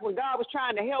of Christ when God was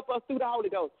trying to help us through the Holy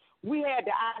Ghost. We had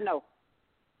the I know.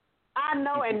 I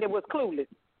know, and it was clueless.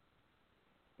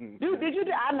 Did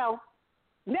you? I know.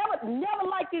 Never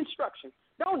liked instructions.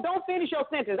 Don't finish your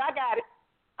sentence. I got it.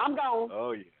 I'm gone.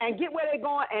 Oh, yeah. And get where they're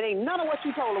going, and ain't none of what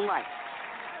you told them right.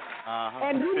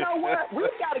 And you know what?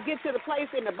 We've got to get to the place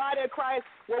in the body of Christ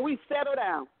where we settle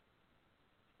down.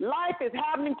 Life is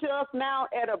happening to us now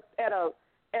in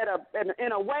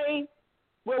a way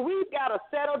where we've got to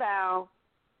settle down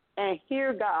and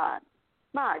hear God.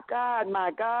 My God,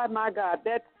 my God, my God.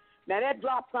 That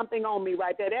dropped something on me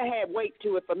right there. That had weight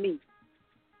to it for me.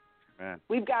 Man.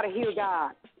 We've got to hear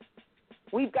God.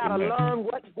 We've got to learn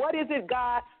what is it,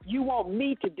 God, you want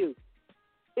me to do.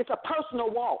 It's a personal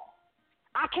walk.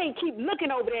 I can't keep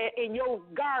looking over there in your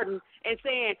garden and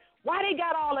saying, "Why they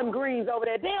got all them greens over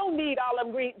there? They don't need all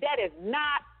them greens." That is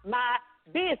not my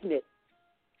business.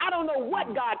 I don't know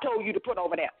what God told you to put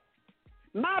over there.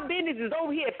 My business is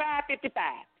over here at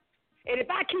 555. And if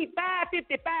I keep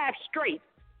 555 straight,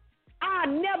 I'll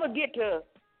never get to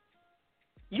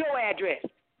your address.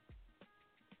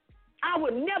 I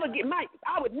would never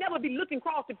be looking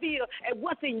across the field at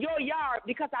what's in your yard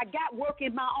because I got work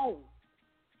in my own.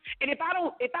 And if I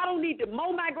don't need to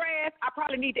mow my grass, I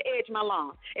probably need to edge my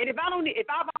lawn. And if I've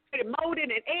already mowed it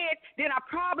and edged, then I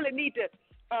probably need to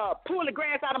pull the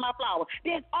grass out of my flower.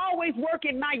 There's always work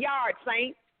in my yard,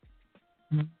 saints.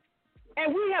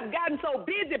 And we have gotten so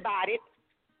busy about it,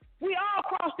 we all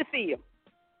cross the field.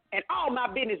 And all my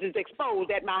business is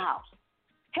exposed at my house.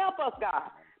 Help us,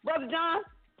 God. Brother John,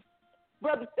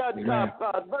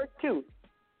 verse 2.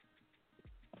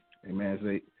 Amen.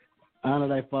 Say, honor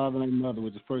thy father and thy mother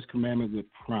was the first commandment with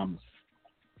promise.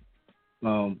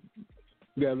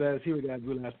 Let us hear what God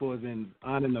realized for us in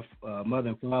honoring the mother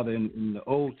and father in the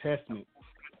Old Testament.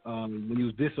 When you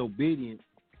was disobedient,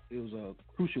 it was a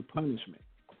crucial punishment.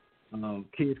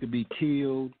 Kids could be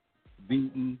killed,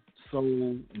 beaten,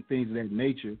 sold, and things of that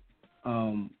nature.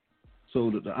 So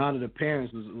the honor of the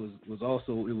parents was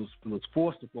also it was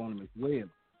forced upon them as well.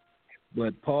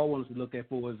 But Paul wants to look at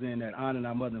for us in that honoring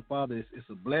our mother and father is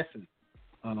a blessing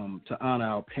to honor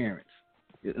our parents.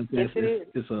 Yes, it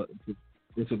is.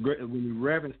 It's a great when we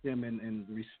reverence them and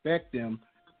respect them.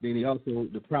 Then he also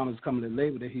the promise coming to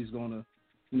later that he's going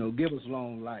to give us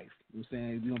long life. I'm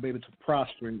saying you're gonna be able to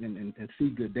prosper and see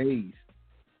good days.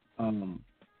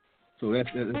 So that's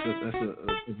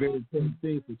a very important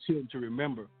thing for children to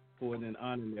remember for and then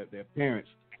honoring their parents.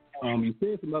 You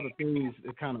said some other things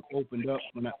that kind of opened up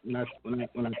when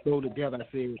I throw together.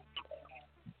 I said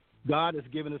God has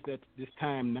given us this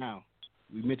time now.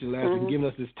 We mentioned last week, giving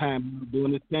us this time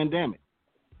during this pandemic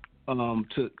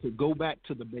to go back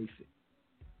to the basics,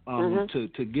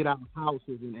 to get our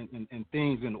houses and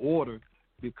things in order,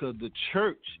 because the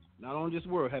church, not only this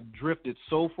world, have drifted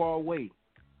so far away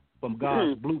from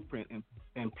God's blueprint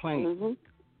and plan.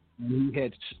 He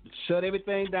had shut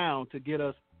everything down to get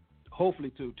us,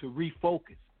 hopefully, to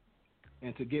refocus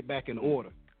and to get back in order.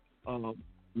 A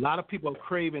lot of people are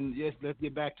craving, yes, let's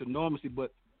get back to normalcy,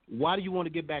 but why do you want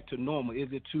to get back to normal? Is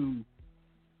it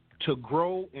to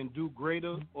grow and do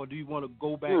greater, or do you want to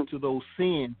go back to those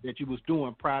sins that you was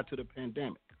doing prior to the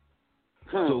pandemic?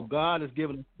 So God has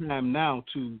given us time now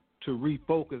to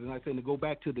refocus, and I said to go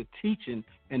back to the teaching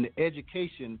and the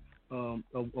education of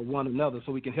one another,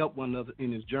 so we can help one another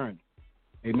in this journey.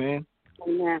 Amen.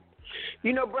 Amen.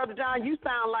 You know, Brother John, you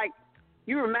sound like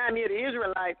you remind me of the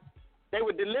Israelites. They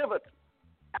were delivered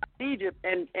out of Egypt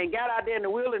and got out there in the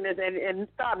wilderness and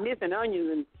started missing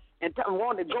onions and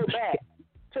wanted to go back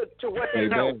to what they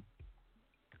know.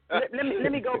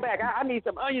 Let me go back. I need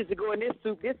some onions to go in this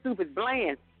soup. This soup is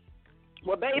bland.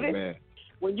 Well, baby,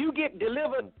 when you get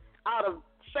delivered out of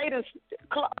Satan's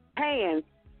hands,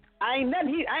 I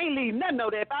ain't leaving nothing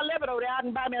over there. If I left it over there, I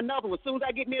can buy me another one as soon as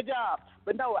I get me a job.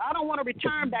 But no, I don't want to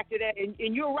return back to that.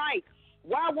 And you're right.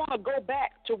 Why want to go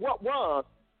back to what was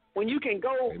when you can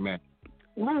go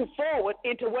move forward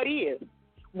into what is?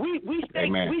 We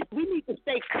need to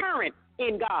stay current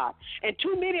in God. And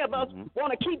too many of us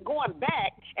want to keep going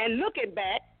back and looking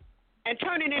back and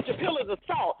turning into pillars of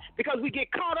salt because we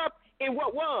get caught up in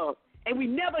what was. And we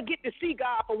never get to see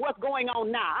God for what's going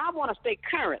on now. I want to stay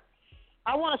current.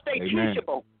 I want to stay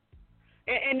teachable.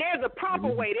 And there's a proper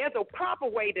way. There's a proper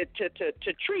way to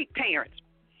treat parents.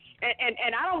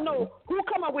 And I don't know who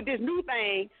come up with this new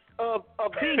thing of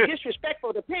being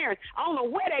disrespectful to parents. I don't know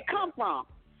where they come from.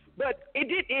 But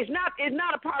it's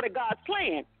not a part of God's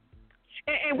plan.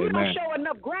 And we don't show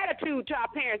enough gratitude to our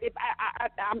parents.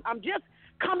 I'm just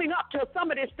coming up to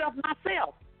some of this stuff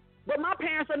myself. But my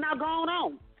parents are now gone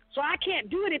on. So I can't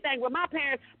do anything with my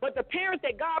parents, but the parents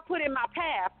that God put in my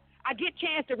path, I get a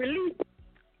chance to release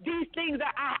these things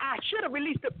that I should have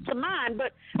released to mine,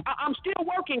 but I'm still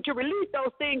working to release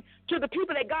those things to the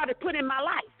people that God has put in my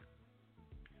life.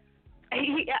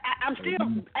 I'm still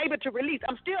able to release.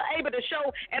 I'm still able to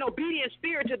show an obedient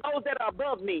spirit to those that are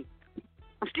above me.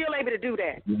 I'm still able to do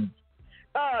that.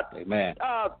 Amen.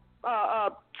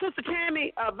 Sister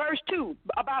Tammy, verse 2,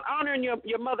 about honoring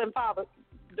your mother and father,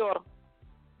 daughter.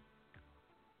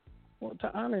 Well,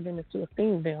 to honor them is to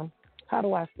esteem them. How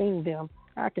do I esteem them?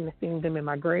 I can esteem them in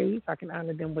my grave. I can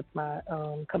honor them with my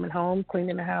coming home,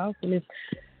 cleaning the house. And it's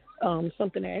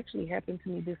something that actually happened to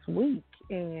me this week.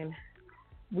 And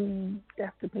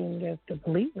that's the thing as the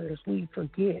believers, we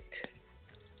forget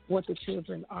what the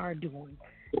children are doing.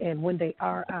 And when they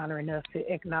are honoring us,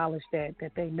 to acknowledge that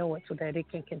they know it so that it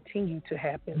can continue to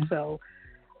happen. So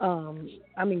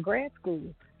I'm in grad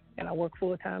school. And I work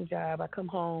full-time job. I come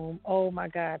home. Oh, my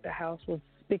God, the house was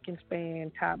spick and span,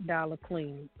 top dollar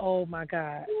clean. Oh, my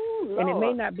God. Ooh, and it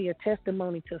may not be a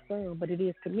testimony to some, but it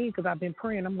is to me because I've been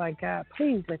praying. I'm like, God,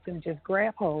 please let them just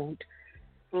grab hold.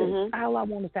 All I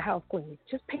want is the house clean.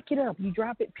 Just pick it up. You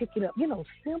drop it, pick it up.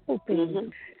 Simple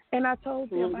things. And I told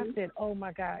them, I said, oh,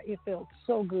 my God, it felt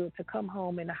so good to come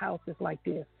home and the house is like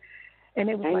this. And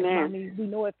it was like, Mommy, we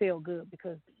know it felt good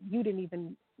because you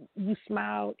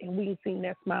smiled, and we ain't seen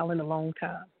that smile in a long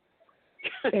time.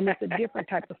 And it's a different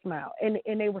type of smile.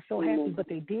 And they were so happy, but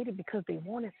they did it because they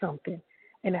wanted something.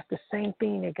 And that's the same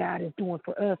thing that God is doing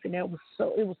for us. And it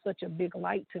was such a big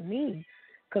light to me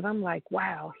because I'm like,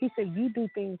 wow. He said, you do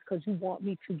things because you want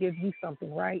me to give you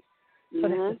something, right? So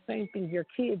that's the same thing your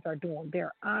kids are doing.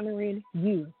 They're honoring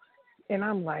you. And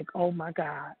I'm like, oh, my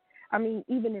God. I mean,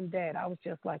 even in that, I was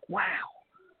just like, wow.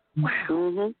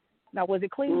 Now, was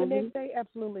it clean the next day?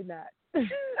 Absolutely not.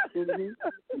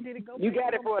 Did it go? You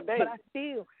got it for a day. But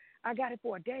I got it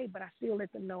for a day, but I still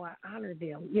let them know I honor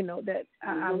them. That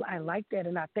I like that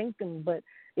and I thank them. But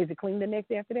is it clean the next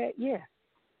day after that? Yes.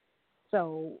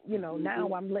 So,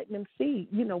 now I'm letting them see,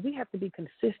 we have to be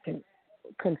consistent,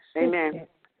 Amen.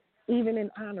 Even in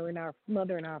honoring our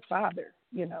mother and our father,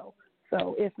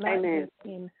 So it's not just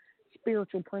in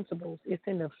spiritual principles. It's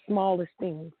in the smallest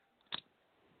things.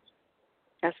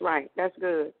 That's right. That's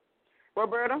good.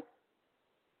 Roberta?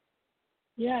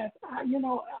 Yes,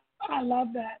 I love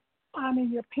that. Honor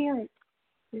your parents.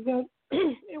 Because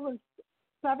it was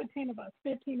 17 of us,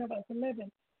 15 of us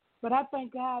living. But I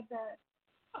thank God that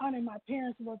honoring my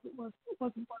parents was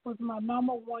my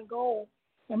number one goal.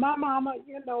 And my mama,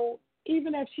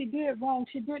 even if she did wrong,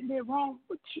 she didn't do wrong.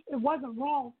 But it wasn't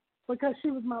wrong because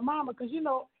she was my mama. Because,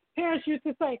 parents used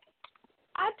to say,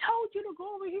 I told you to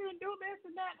go over here and do this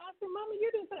and that. And I said, Mama, you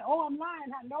didn't say, oh, I'm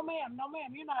lying. No, ma'am,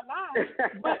 you're not lying.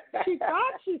 But she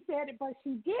thought she said it, but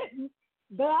she didn't.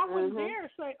 But I wouldn't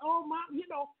dare say, oh, Mom,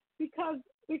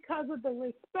 because of the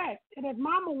respect. And if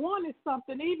Mama wanted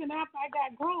something, even after I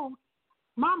got grown,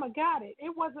 Mama got it.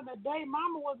 It wasn't a day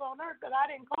Mama was on earth that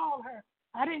I didn't call her.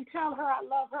 I didn't tell her I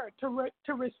love her, to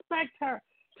respect her,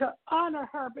 to honor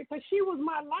her, because she was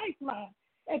my lifeline.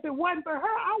 If it wasn't for her,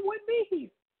 I wouldn't be here.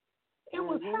 It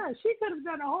was her. She could have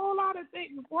done a whole lot of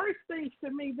things, worse things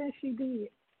to me than she did,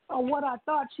 or what I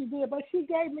thought she did. But she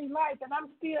gave me life, and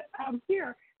I'm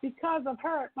here because of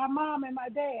her, my mom and my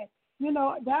dad.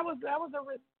 That was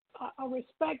a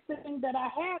respect thing that I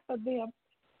had for them,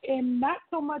 and not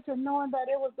so much of knowing that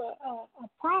it was a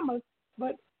promise,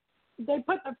 but they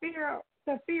put the fear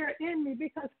in me,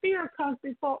 because fear comes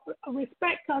before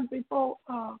respect comes before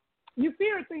you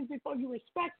fear things before you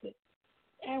respect it.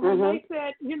 And when they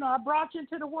said, I brought you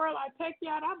into the world, I take you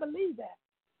out, I believe that.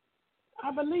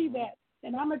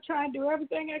 And I'm gonna try and do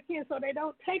everything I can so they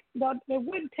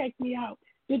wouldn't take me out.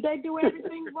 Did they do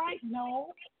everything right?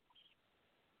 No.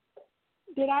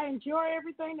 Did I enjoy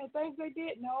everything, the things they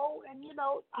did? No. And,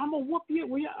 I'm going to whoop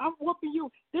you. I'm whooping you.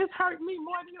 This hurt me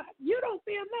more than you. You don't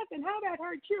feel nothing. How that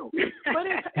hurt you? But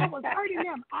it was hurting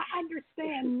them. I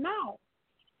understand now.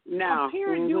 Now. A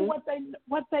parent do what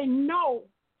they know,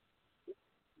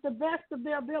 the best of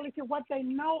their ability, what they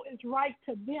know is right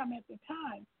to them at the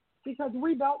time. Because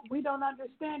we don't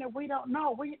understand it. We don't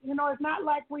know. It's not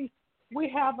like we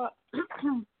have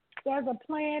there's a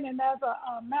plan and there's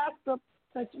a master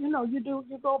that you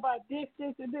go by this,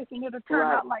 and this, and it'll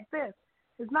turn out like this.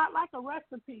 It's not like a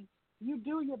recipe. You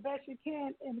do your best you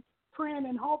can in praying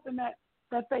and hoping that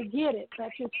they get it,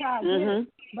 that your child gets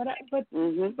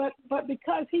it. But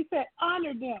because he said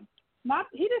honor them,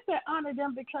 he didn't say honor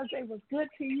them because they was good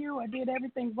to you or did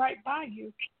everything right by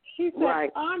you. He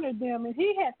said honor them, and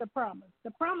he had the promise.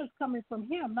 The promise coming from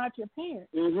him, not your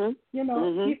parents.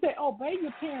 He said obey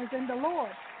your parents in the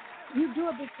Lord. You do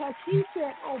it because he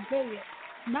said obey it.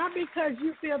 Not because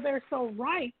you feel they're so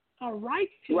right or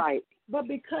righteous, but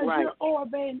because you're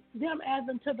obeying them as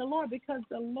unto the Lord, because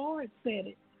the Lord said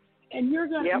it. And you're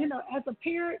going to, as a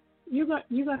parent, you're going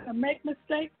to make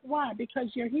mistakes. Why?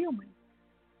 Because you're human.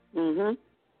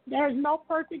 There's no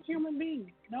perfect human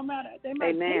being. No matter, they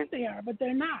might think they are, but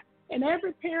they're not. And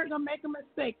every parent going to make a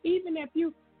mistake. Even if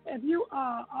you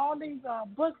all these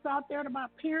books out there about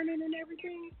parenting and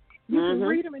everything, you can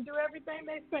read them and do everything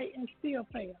they say and still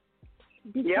fail.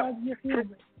 Because you're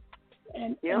human.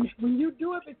 And when you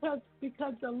do it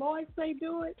because the Lord say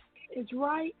do it, it's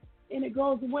right and it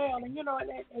goes well. And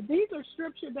and these are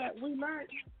scripture that we learned.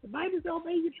 The Bible says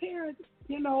obey your parents.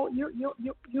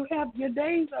 You have your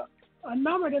days are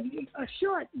numbered, are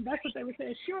short. That's what they would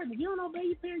say, short. If you don't obey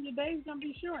your parents, your days gonna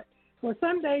be short. Well,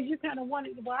 some days you kind of want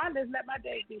it. Well, I just let my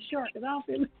days be short because I don't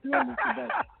feel like doing it today.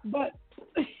 But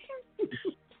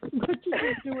you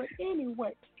just do it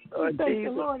anyway. Thank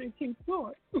the Lord and keep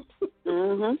going.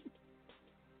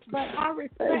 But our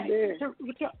respect,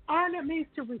 to honor means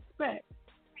to respect.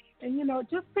 And,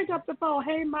 just pick up the phone.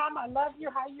 Hey, Mom, I love you.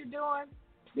 How you doing?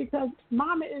 Because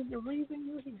Mama is the reason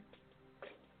you're here.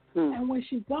 And when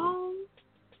she's gone,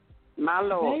 my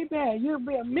Lord, baby, you'll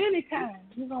be many times.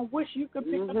 You're going to wish you could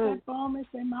pick up that phone and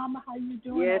say, Mama, how you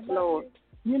doing? Yes, Lord.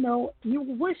 You. You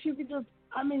wish you could just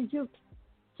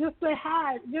say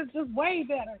hi, just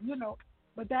wave at her,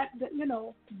 But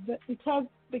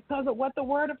because of what the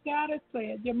Word of God has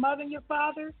said, your mother and your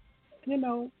father,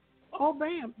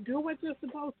 obey them. Do what you're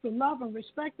supposed to, love and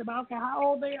respect them. I don't care how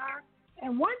old they are.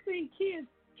 And one thing kids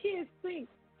think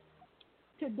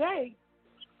today,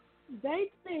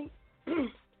 they think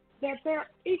that they're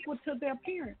equal to their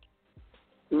parents.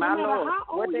 My Lord,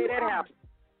 what day that happen?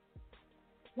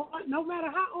 Well, no matter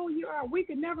how old you are, we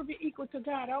can never be equal to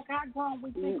God. I don't care how grown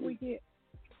we think we get.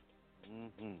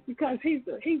 Because he's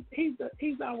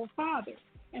our Father,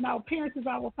 and our parents is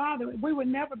our Father. We would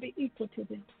never be equal to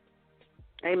them.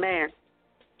 Amen.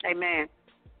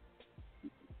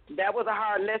 That was a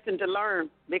hard lesson to learn,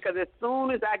 because as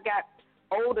soon as I got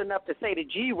old enough to say the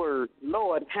G word,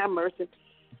 Lord have mercy,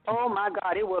 oh my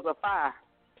God, it was a fire.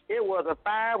 It was a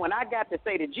fire when I got to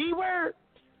say the G word.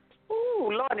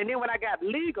 Ooh, Lord, and then when I got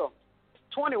legal,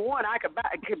 21, I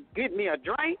could get me a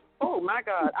drink. Oh my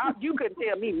God, you couldn't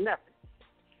tell me nothing.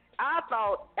 I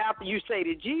thought after you say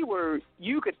the G word,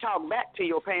 you could talk back to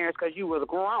your parents because you was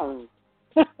grown.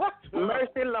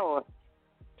 Mercy, Lord.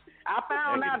 I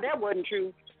found out that wasn't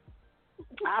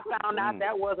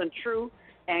true.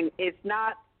 And it's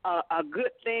not a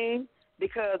good thing,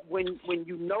 because when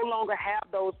you no longer have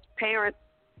those parents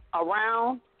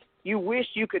around, you wish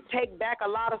you could take back a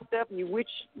lot of stuff, and you wish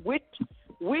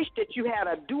that you had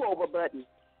a do-over button.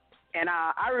 And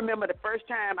I remember the first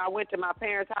time I went to my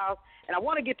parents' house, and I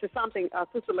want to get to something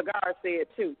Sister Lagarde said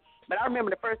too, but I remember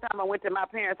the first time I went to my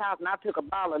parents' house and I took a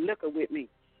bottle of liquor with me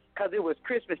because it was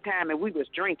Christmas time and we was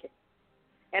drinking.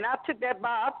 And I took that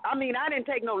bottle. I didn't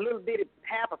take no little bitty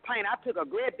half a pint. I took a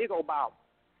great big old bottle.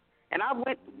 And I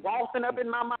went waltzing up in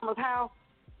my mama's house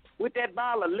with that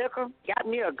bottle of liquor, got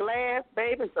me a glass,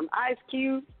 baby, and some ice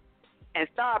cubes, and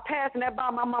started passing that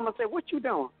bottle. My mama said, "What you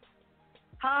doing?"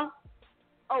 Huh?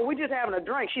 "Oh, we just having a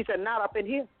drink." She said, "Not up in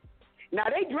here." Now,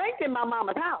 they drank in my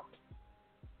mama's house.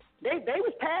 They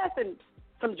was passing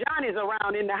some Johnnies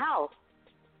around in the house,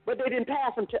 but they didn't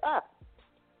pass them to us.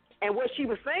 And what she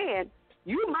was saying,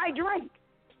 you might drink,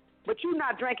 but you're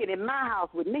not drinking in my house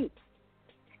with me.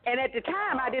 And at the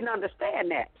time, I didn't understand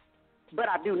that, but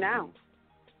I do now,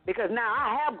 because now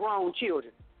I have grown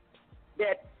children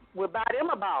that will buy them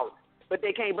a bottle, but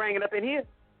they can't bring it up in here.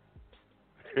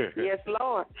 Yes,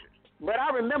 Lord. But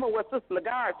I remember what Sister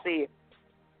Lagarde said.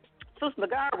 Sister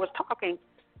Lagarde was talking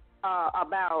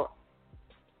about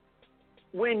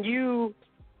when you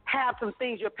have some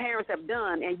things your parents have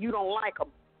done and you don't like them,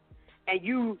 and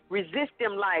you resist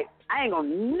them like, I ain't going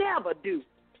to never do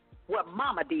what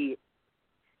Mama did.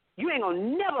 You ain't going to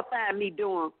never find me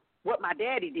doing what my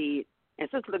daddy did. And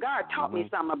Sister Lagarde taught me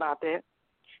something about that.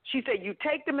 She said, you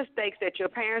take the mistakes that your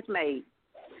parents made,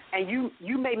 and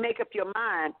you may make up your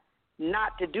mind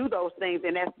not to do those things,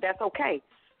 and that's okay.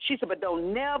 She said, but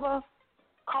don't never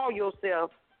call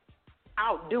yourself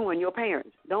outdoing your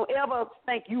parents. Don't ever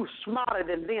think you smarter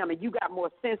than them and you got more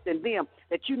sense than them,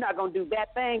 that you're not going to do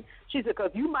that thing. She said,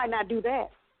 because you might not do that,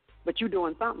 but you're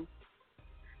doing something.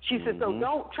 She said, so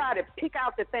don't try to pick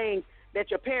out the things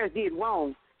that your parents did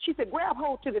wrong. She said, grab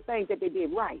hold to the things that they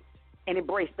did right and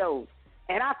embrace those.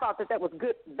 And I thought that was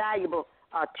good, valuable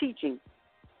teaching.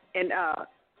 And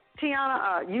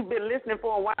Tiana, you've been listening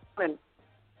for a while, and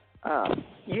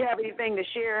you have anything to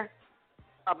share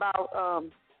about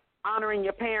honoring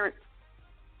your parents?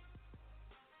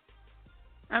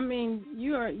 I mean,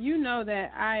 you know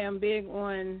that I am big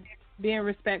on being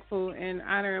respectful and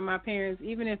honoring my parents.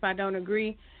 Even if I don't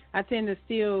agree, I tend to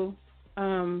still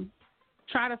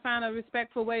try to find a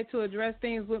respectful way to address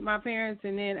things with my parents,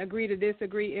 and then agree to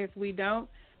disagree if we don't.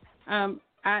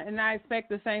 I expect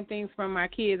the same things from my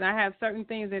kids. I have certain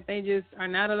things that they just are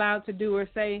not allowed to do or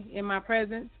say in my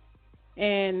presence,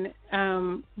 and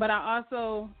but I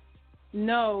also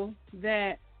know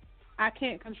that I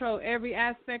can't control every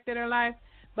aspect of their life,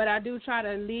 but I do try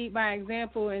to lead by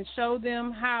example and show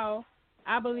them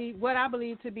what I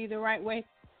believe to be the right way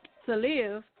to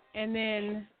live. And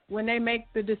then when they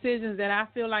make the decisions that I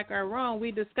feel like are wrong,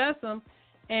 we discuss them.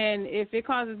 And if it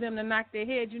causes them to knock their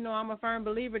head, I'm a firm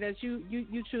believer that you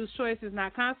choose choices,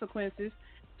 not consequences.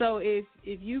 So if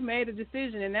you made a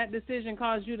decision and that decision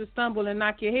caused you to stumble and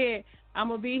knock your head, I'm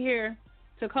going to be here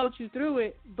to coach you through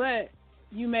it, but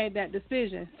you made that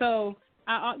decision. So,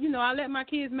 I let my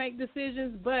kids make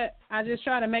decisions, but I just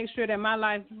try to make sure that my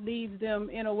life leads them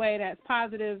in a way that's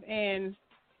positive and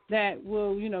that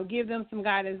will, give them some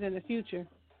guidance in the future.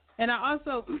 And I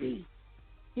also,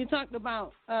 you talked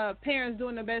about parents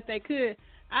doing the best they could.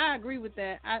 I agree with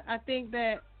that. I think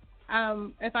that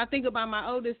if I think about my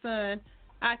oldest son,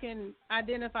 I can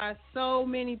identify so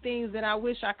many things that I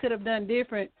wish I could have done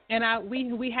different, and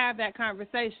we have that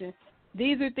conversation.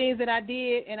 These are things that I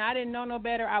did, and I didn't know no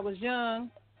better. I was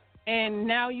young, and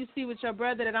now you see with your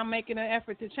brother that I'm making an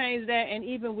effort to change that, and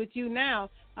even with you now,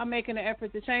 I'm making an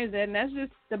effort to change that, and that's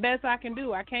just the best I can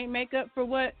do. I can't make up for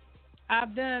what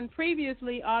I've done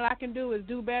previously. All I can do is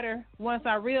do better once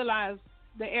I realize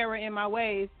the error in my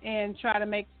ways and try to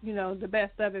make, the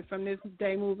best of it from this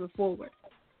day moving forward.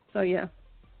 So, yeah.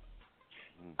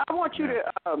 I want you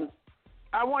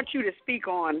to speak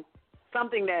on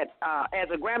something that, as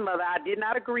a grandmother, I did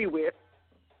not agree with.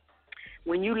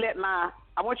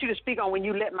 I want you to speak on when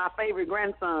you let my favorite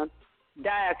grandson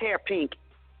dye his hair pink,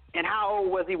 and how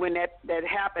old was he when that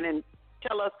happened, and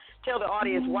tell the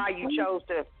audience why you chose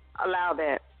to allow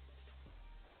that.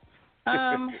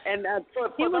 And for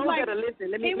those that are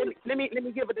listening, let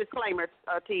me give a disclaimer,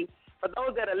 T. For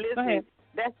those that are listening,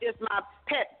 that's just my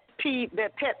pet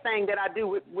thing that I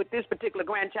do with this particular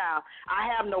grandchild. I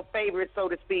have no favorite, so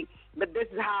to speak, but this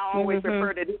is how I always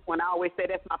refer to this one. I always say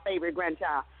that's my favorite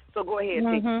grandchild. So go ahead,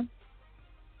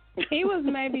 T. He was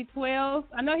maybe 12.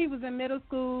 I know he was in middle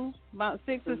school, about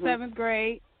 6th or 7th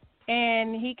grade,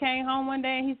 and he came home one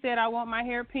day and he said, I want my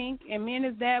hair pink, and me and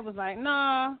his dad was like,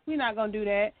 nah, we're not going to do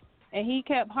that. And he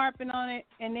kept harping on it,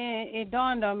 and then it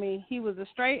dawned on me. He was a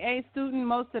straight A student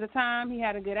most of the time. He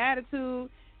had a good attitude.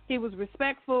 He was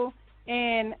respectful,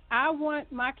 and I want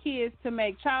my kids to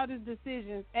make childish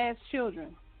decisions as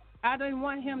children. I didn't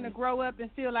want him to grow up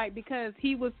and feel like because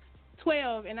he was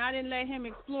 12 and I didn't let him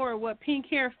explore what pink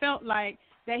hair felt like,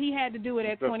 that he had to do it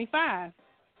at 25.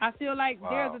 I feel like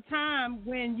there's a time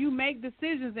when you make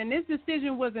decisions, and this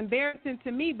decision was embarrassing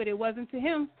to me, but it wasn't to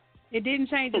him. It didn't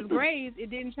change his grades. It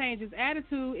didn't change his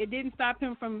attitude. It didn't stop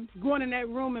him from going in that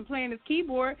room and playing his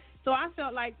keyboard. So I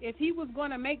felt like if he was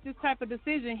going to make this type of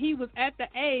decision, he was at the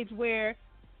age where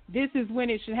this is when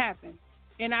it should happen,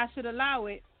 and I should allow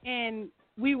it, and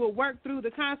we would work through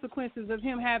the consequences of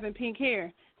him having pink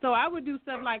hair. So I would do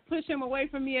stuff like push him away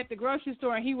from me at the grocery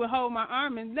store, and he would hold my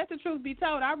arm, and let the truth be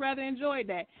told, I rather enjoyed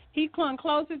that. He clung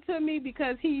closer to me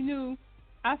because he knew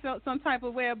I felt some type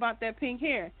of way about that pink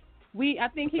hair. I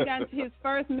think he got into his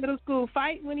first middle school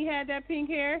fight when he had that pink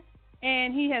hair,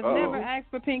 and he has never asked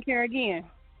for pink hair again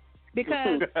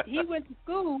because he went to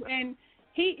school and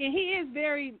he is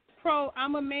very pro.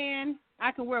 I'm a man.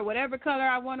 I can wear whatever color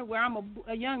I want to wear. I'm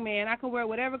a young man. I can wear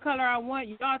whatever color I want.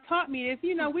 Y'all taught me this.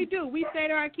 You know, we do. We say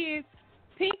to our kids,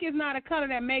 pink is not a color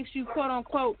that makes you, quote,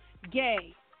 unquote,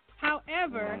 gay.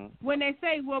 However, when they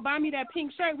say, well, buy me that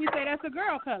pink shirt, we say that's a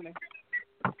girl color.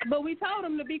 But we told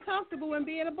him to be comfortable in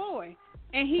being a boy.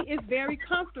 And he is very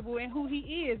comfortable in who he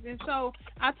is. And so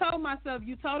I told myself,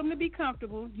 you told him to be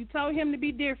comfortable. You told him to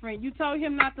be different. You told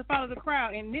him not to follow the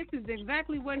crowd. And this is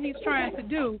exactly what he's trying to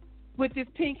do with this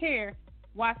pink hair.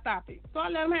 Why stop it? So I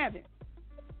let him have it.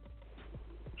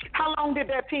 How long did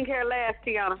that pink hair last,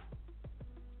 Tiana?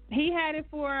 He had it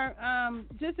for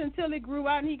just until it grew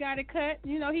out and he got it cut.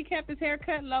 You know, he kept his hair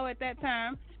cut low at that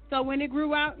time. So when it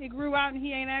grew out and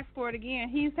he ain't asked for it again.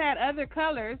 He's had other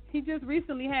colors. He just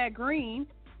recently had green.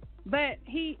 But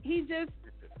he's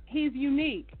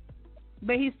unique.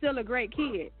 But he's still a great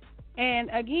kid. And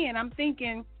again, I'm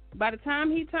thinking by the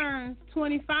time he turns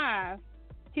 25,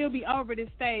 he'll be over this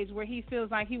stage where he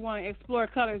feels like he want to explore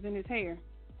colors in his hair.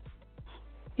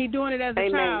 He's doing it as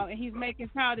a child, and he's making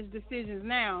childish decisions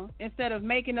now instead of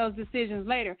making those decisions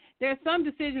later. There's some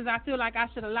decisions I feel like I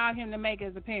should allow him to make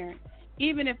as a parent.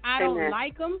 Even if I don't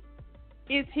like them,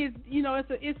 it's his. You know,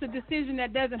 it's a decision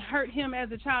that doesn't hurt him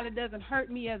as a child. It doesn't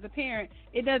hurt me as a parent.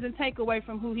 It doesn't take away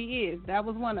from who he is. That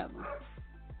was one of them.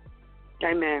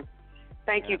 Amen.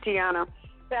 Thank you, Tiana.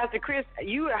 Pastor Chris,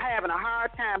 you are having a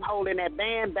hard time holding that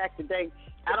band back today.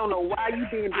 I don't know why you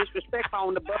being disrespectful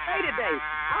on the buffet today.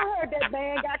 I heard that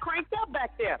band got cranked up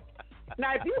back there.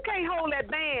 Now, if you can't hold that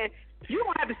band, you're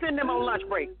going to have to send them on lunch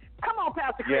break. Come on,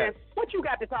 Pastor Chris. Yes. What you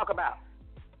got to talk about?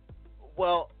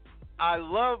 Well, I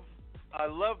love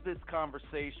this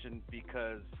conversation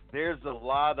because there's a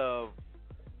lot of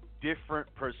different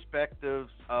perspectives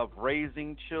of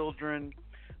raising children.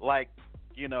 Like,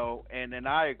 you know, and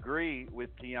I agree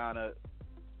with Tiana.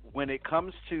 When it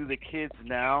comes to the kids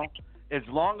now, as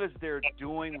long as they're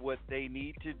doing what they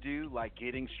need to do, like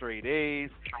getting straight A's,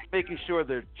 making sure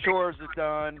their chores are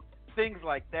done, things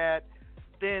like that,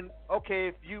 then, okay,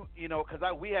 if you know, because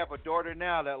we have a daughter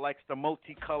now that likes the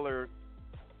multicolored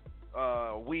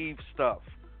weave stuff.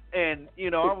 And, you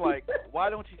know, I'm like, why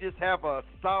don't you just have a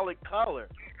solid color?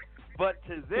 But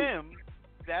to them,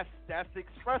 that's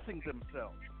expressing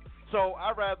themselves. So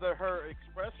I'd rather her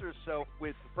express herself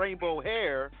with rainbow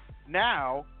hair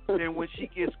now than when she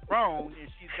gets grown and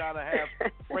she's got to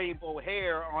have rainbow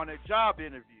hair on a job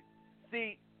interview.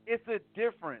 See, it's a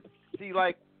difference. See,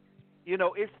 like, you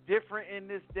know, it's different in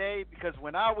this day because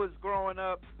when I was growing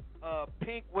up,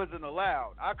 pink wasn't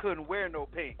allowed. I couldn't wear no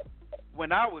pink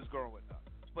when I was growing up.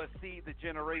 But see, the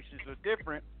generations are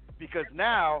different because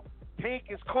now pink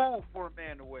is cool for a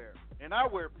man to wear. And I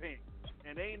wear pink.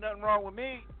 And there ain't nothing wrong with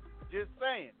me. Just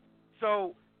saying.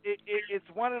 So it's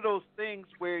one of those things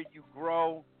where you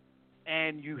grow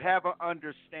and you have an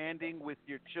understanding with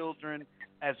your children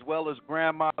as well as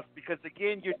grandmas because,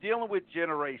 again, you're dealing with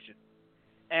generations.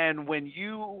 And when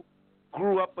you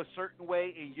grew up a certain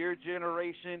way in your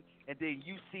generation and then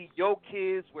you see your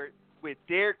kids with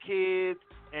their kids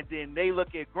and then they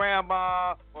look at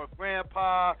grandma or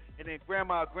grandpa and then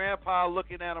grandma or grandpa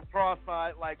looking at them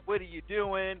cross-eyed like, what are you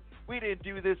doing? We didn't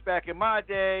do this back in my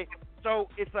day. So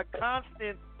it's a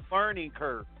constant learning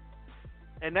curve.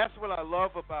 And that's what I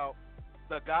love about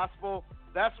the gospel.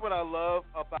 That's what I love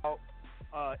about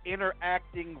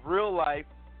interacting real life,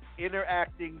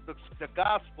 interacting the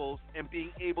gospels and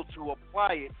being able to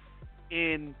apply it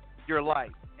in your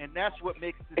life. And that's what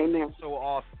makes this so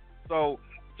awesome. So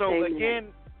again,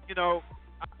 you know,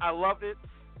 I love it.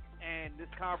 And this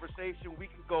conversation, we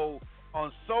can go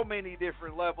on so many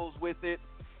different levels with it.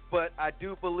 But I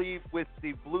do believe with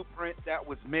the blueprint that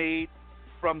was made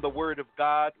from the Word of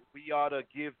God, we ought to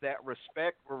give that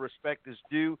respect where respect is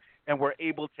due, and we're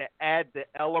able to add the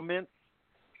elements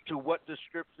to what the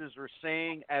Scriptures are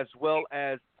saying, as well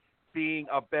as being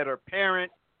a better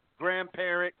parent,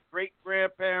 grandparent,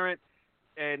 great-grandparent,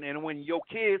 and when your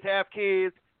kids have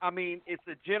kids, I mean, it's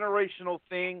a generational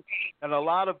thing, and a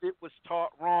lot of it was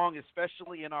taught wrong,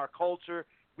 especially in our culture.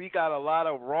 We got a lot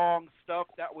of wrong stuff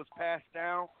that was passed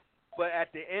down. But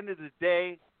at the end of the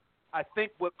day, I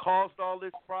think what caused all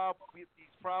these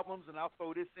problems, and I'll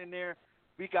throw this in there,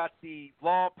 we got the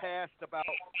law passed about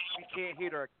we can't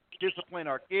hit or discipline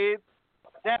our kids.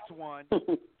 That's one.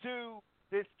 Two,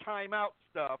 this timeout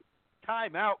stuff.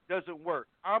 Timeout doesn't work.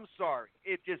 I'm sorry.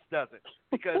 It just doesn't.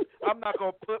 Because I'm not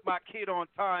going to put my kid on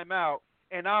timeout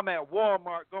and I'm at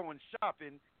Walmart going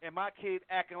shopping, and my kid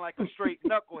acting like a straight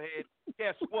knucklehead,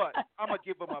 guess what? I'm going to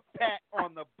give him a pat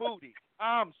on the booty.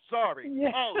 I'm sorry.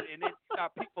 Yeah. Oh, and then you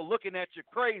got people looking at you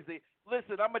crazy.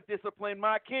 Listen, I'm going to discipline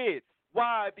my kids.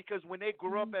 Why? Because when they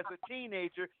grow up as a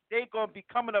teenager, they're going to be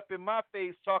coming up in my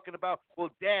face talking about, well,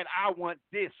 Dad, I want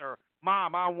this, or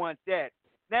Mom, I want that.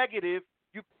 Negative.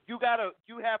 You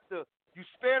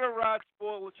spare the rod,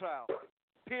 spoil the child.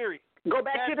 Period. Go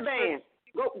back to the band.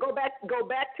 Go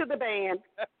back to the band.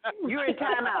 You're in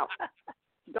timeout.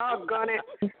 Doggone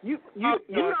it. You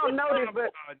don't know this,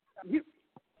 but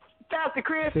Pastor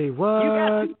Chris, say what? You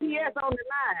got CPS on the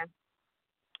line.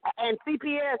 And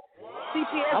CPS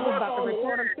I was about to work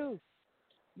report on him too.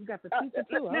 You got the teacher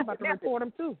too. I was about to report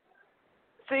him too.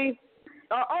 See?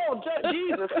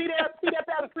 Jesus. See that,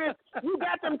 Pastor Chris? You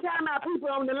got them timeout people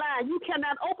on the line. You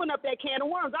cannot open up that can of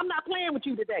worms. I'm not playing with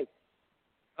you today.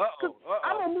 I'm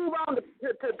going to move on to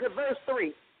verse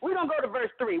 3. We're going to go to verse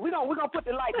 3. We're going to put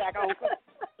the light back on.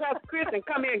 Pastor Chris and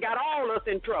come in and got all of us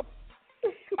in trouble.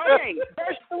 Okay,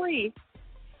 verse 3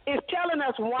 is telling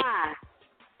us why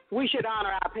we should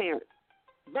honor our parents.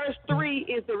 Verse 3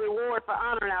 is the reward for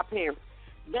honoring our parents.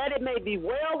 That it may be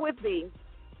well with thee,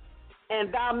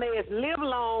 and thou mayest live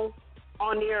long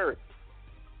on the earth.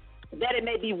 That it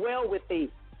may be well with thee.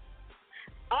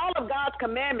 All of God's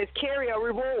commandments carry a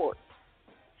reward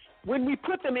when we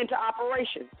put them into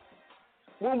operation.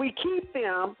 When we keep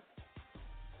them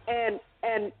and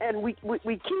we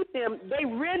keep them, they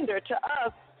render to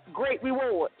us great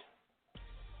rewards.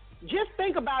 Just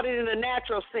think about it in a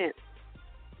natural sense.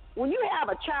 When you have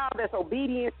a child that's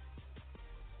obedient,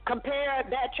 compare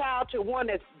that child to one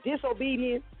that's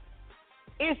disobedient,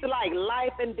 it's like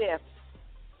life and death.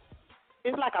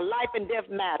 It's like a life and death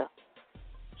matter.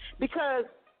 Because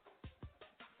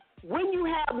when you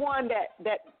have one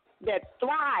that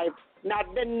thrives, now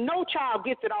then no child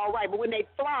gets it all right, but when they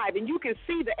thrive and you can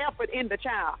see the effort in the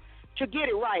child to get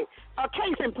it right. A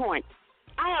case in point,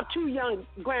 I have 2 young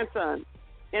grandsons,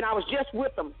 and I was just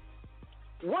with them.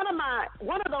 One of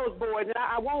those boys, and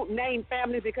I won't name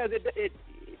families because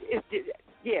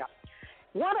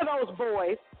one of those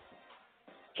boys,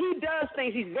 he does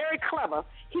things. He's very clever.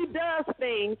 He does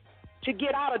things to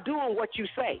get out of doing what you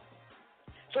say.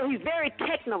 So he's very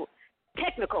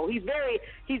technical. He's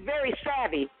very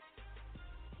savvy.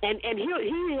 And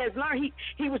he has learned.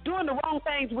 He was doing the wrong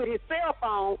things with his cell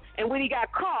phone, and when he got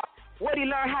caught, what he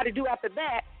learned how to do after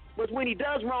that was when he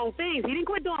does wrong things, he didn't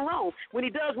quit doing wrong. When he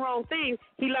does wrong things,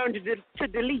 he learned to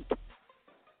delete.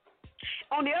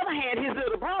 On the other hand, his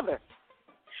little brother,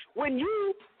 when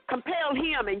you compel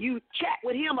him and you chat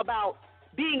with him about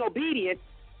being obedient,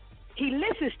 he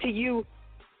listens to you,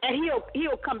 and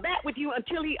he'll come back with you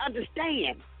until he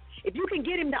understands. If you can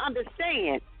get him to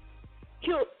understand,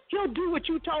 he'll do what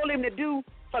you told him to do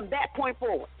from that point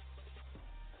forward.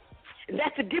 And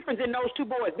that's the difference in those 2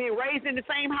 boys, being raised in the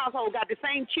same household, got the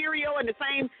same Cheerio and the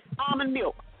same almond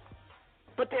milk.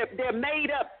 But they're made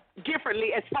up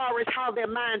differently as far as how their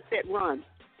mindset runs.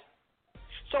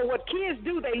 So what kids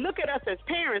do, they look at us as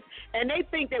parents, and they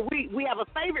think that we have a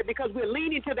favorite because we're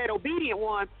leaning to that obedient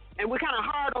one, and we're kind of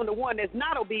hard on the one that's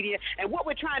not obedient. And what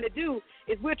we're trying to do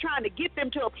is we're trying to get them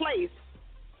to a place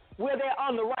where they're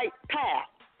on the right path.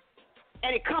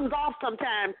 And it comes off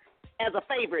sometimes as a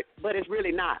favorite, but it's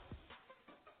really not.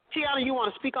 Tiana, you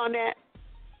want to speak on that?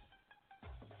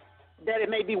 That it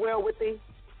may be well with thee,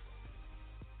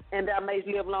 and thou mayst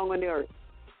live long on the earth.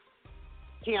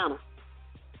 Tiana.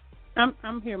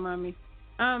 I'm here, Mommy.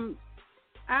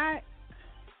 I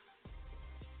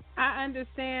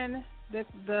understand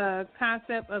the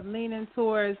concept of leaning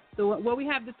towards we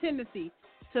have the tendency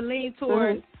to lean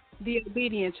towards the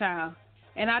obedient child,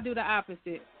 and I do the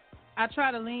opposite. I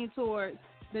try to lean towards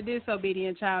the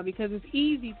disobedient child because it's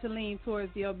easy to lean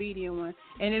towards the obedient one,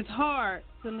 and it's hard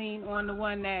to lean on the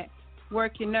one that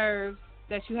work your nerves,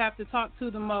 that you have to talk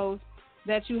to the most,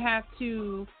 that you have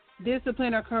to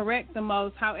discipline or correct the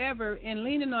most. However, in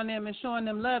leaning on them and showing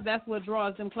them love, that's what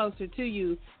draws them closer to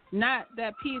you, not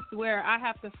that piece where I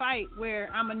have to fight, where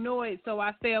I'm annoyed, so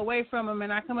I stay away from them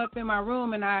and I come up in my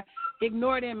room and I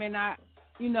ignore them and I,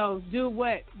 do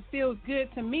what feels good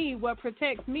to me, what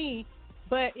protects me,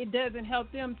 but it doesn't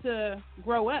help them to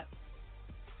grow up.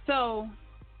 So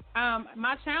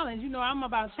my challenge, I'm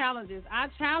about challenges. I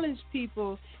challenge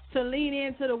people to lean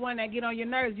into the one that get on your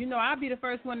nerves. I'll be the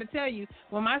first one to tell you,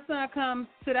 when my son comes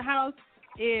to the house,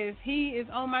 if he is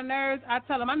on my nerves, I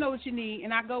tell him, I know what you need,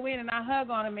 and I go in and I hug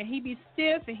on him, and he be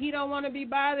stiff, and he don't want to be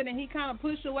bothered, and he kind of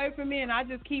push away from me, and I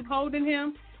just keep holding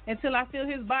him until I feel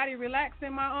his body relax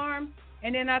in my arms,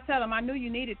 and then I tell him, I knew you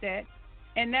needed that.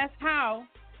 And that's how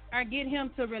I get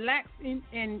him to relax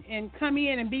and come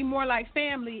in and be more like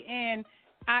family, and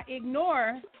I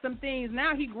ignore some things.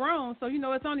 Now he grown, so,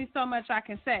 it's only so much I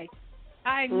can say.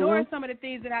 I ignore some of the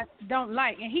things that I don't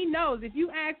like, and he knows if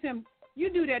you ask him,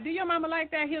 you do that, do your mama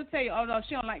like that? He'll tell you, oh, no,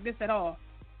 she don't like this at all.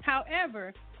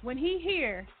 However, when he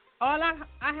here, I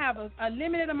have a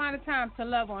limited amount of time to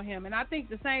love on him, and I think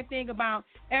the same thing about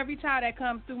every child that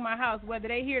comes through my house, whether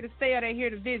they're here to stay or they're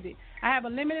here to visit. I have a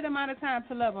limited amount of time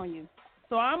to love on you.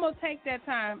 So I'm going to take that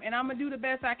time, and I'm going to do the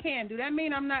best I can. Do that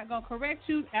mean I'm not going to correct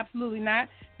you? Absolutely not.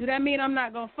 Do that mean I'm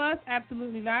not going to fuss?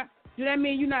 Absolutely not. Do that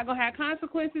mean you're not going to have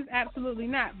consequences? Absolutely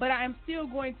not. But I am still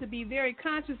going to be very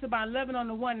conscious about loving on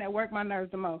the one that worked my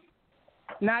nerves the most.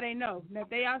 Now they know. If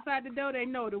they outside the door, they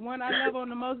know. The one I love on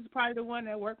the most is probably the one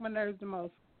that worked my nerves the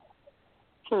most.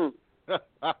 Well,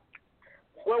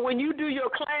 when you do your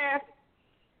class,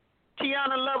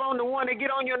 Tiana, love on the one that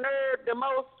get on your nerve the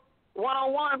most,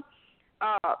 one-on-one,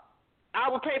 I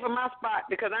will pay for my spot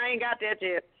because I ain't got that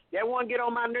yet. That one get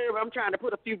on my nerve. I'm trying to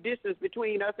put a few distance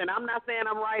between us, and I'm not saying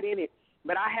I'm right in it,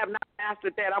 but I have not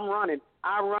mastered that. I'm running.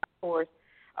 I run for it.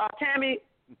 Tammy,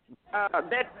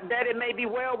 that it may be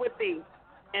well with thee,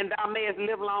 and thou mayest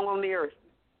live long on the earth.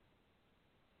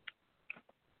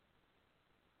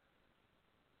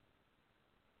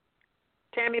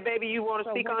 Tammy, baby, you want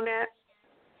to speak on that?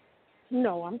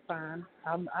 No, I'm fine.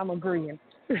 I'm agreeing.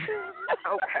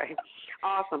 Okay.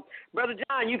 Awesome. Brother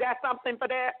John, you got something for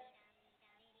that?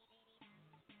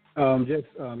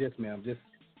 Yes, ma'am. Just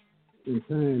in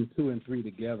tying 2 and 3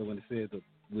 together when it says,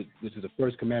 which is the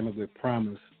first commandment with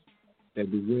promise,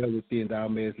 that be well with thee and thou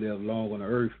mayest live long on the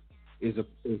earth, is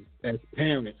as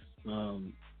parents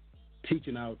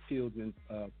teaching our children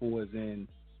for us in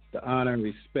the honor and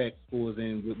respect for us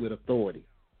in with authority,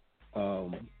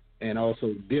 and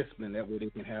also discipline, that way they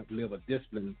can live a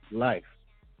disciplined life.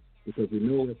 Because we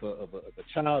know if a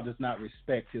child does not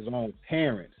respect his own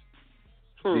parents,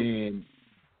 then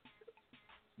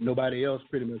nobody else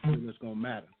pretty much going to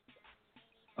matter.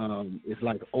 It's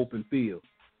like an open field.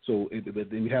 So but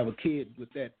then you have a kid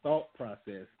with that thought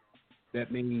process,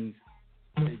 that means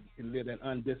they can live that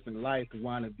undisciplined life and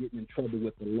wind up getting in trouble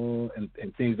with the law and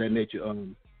things of that nature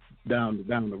down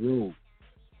the road.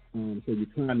 So you're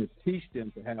trying to teach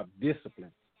them to have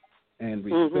discipline and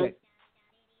respect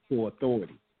for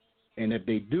authority. And if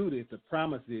they do this, the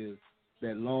promise is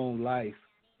that long life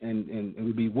and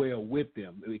will be well with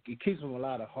them. It keeps them a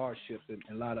lot of hardships and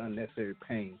a lot of unnecessary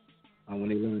pain when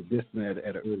they learn discipline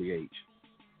at an early age.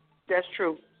 That's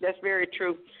true. That's very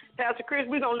true. Pastor Chris,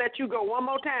 we're going to let you go one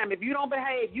more time. If you don't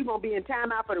behave, you're going to be in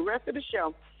timeout for the rest of the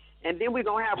show. And then we're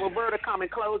going to have Roberta come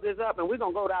and close this up, and we're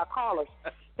going to go to our callers.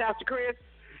 Pastor Chris,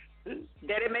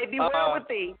 that it may be well with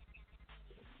thee,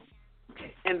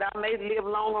 and thou may live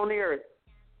long on the earth.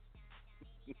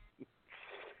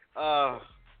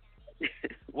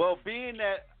 Well, being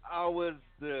that I was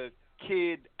the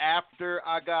kid after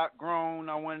I got grown,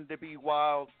 I wanted to be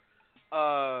wild.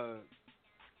 I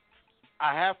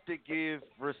have to give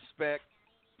respect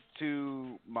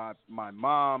to my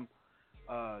mom.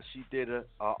 She did an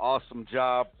awesome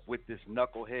job with this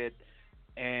knucklehead.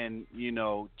 And,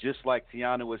 just like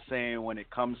Tiana was saying, when it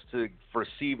comes to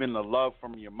receiving the love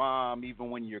from your mom,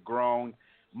 even when you're grown,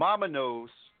 mama knows.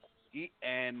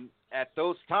 And at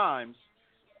those times,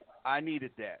 I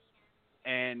needed that.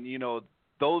 And,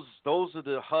 those are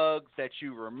the hugs that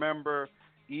you remember,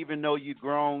 even though you're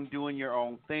grown doing your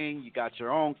own thing. You got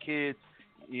your own kids,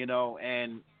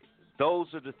 and those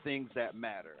are the things that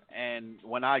matter. And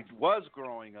when I was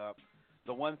growing up,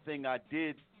 the one thing I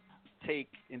did take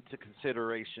into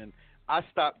consideration, I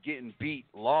stopped getting beat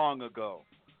long ago.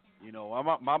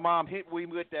 My mom hit me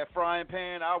with that frying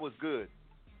pan, I was good.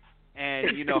 And,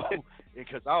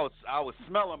 because I was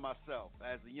smelling myself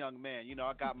as a young man.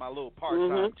 I got my little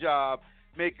part-time job,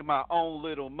 making my own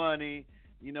little money.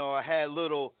 I had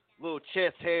little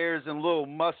chest hairs and little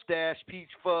mustache, peach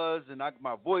fuzz, and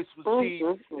my voice was deep,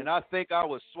 and I think I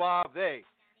was suave.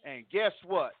 And guess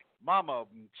what? Mama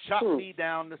chopped me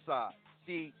down the side.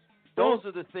 See, those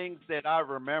are the things that I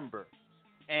remember.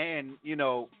 And,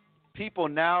 people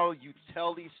now, you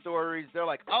tell these stories, they're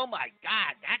like, oh, my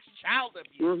God, that's child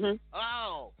abuse.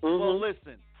 Oh, well,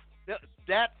 listen,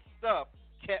 that stuff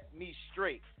kept me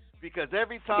straight. Because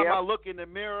every time I look in the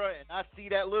mirror and I see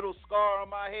that little scar on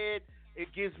my head, it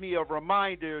gives me a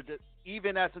reminder that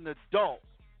even as an adult,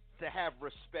 to have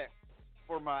respect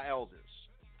for my elders,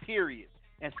 period.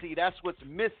 And see, that's what's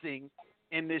missing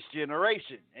in this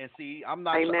generation. And see, I'm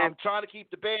trying to keep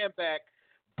the band back,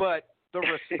 but the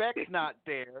respect's not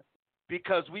there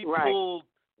because we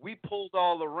pulled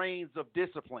all the reins of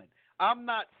discipline. I'm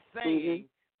not saying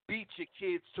beat your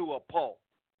kids to a pulp.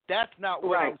 That's not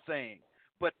what Right. I'm saying.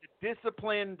 But the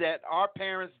discipline that our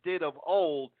parents did of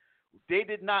old, they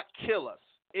did not kill us.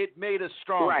 It made us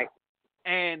stronger. Right.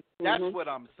 And that's what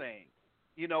I'm saying.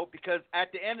 You know, because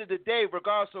at the end of the day,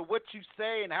 regardless of what you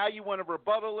say and how you want to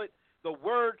rebuttal it, the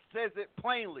word says it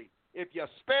plainly. If you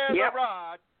spare the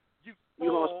rod, you're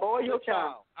going to spoil your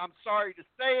child. I'm sorry to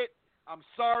say it. I'm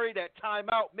sorry that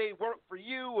timeout may work for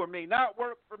you or may not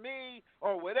work for me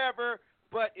or whatever,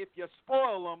 but if you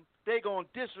spoil them, they're going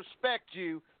to disrespect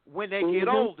you when they get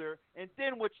older, and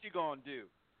then what you going to do?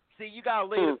 See, you got to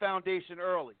lay the foundation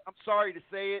early. I'm sorry to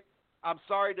say it. I'm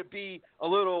sorry to be a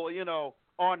little,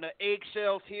 on the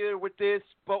eggshells here with this,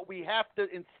 but we have to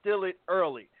instill it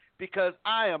early because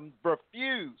I am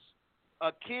refused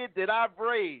a kid that I've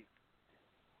raised,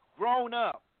 grown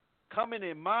up, coming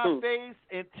in my face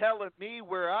and telling me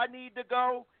where I need to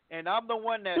go, and I'm the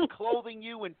one that's clothing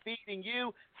you and feeding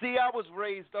you. See, I was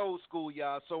raised old school,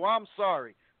 y'all, so I'm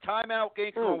sorry. Timeout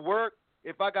ain't going to work.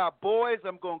 If I got boys,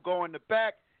 I'm going to go in the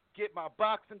back, get my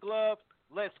boxing gloves,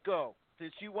 let's go.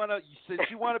 Since you want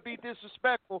to be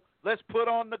disrespectful, let's put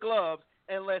on the gloves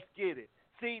and let's get it.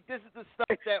 See, this is the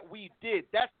stuff that we did.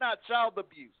 That's not child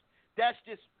abuse. That's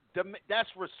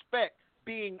respect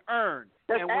being earned.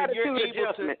 That's and when you're able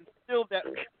adjustment. to instill that,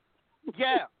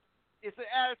 it's an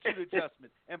attitude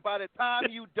adjustment. And by the time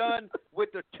you done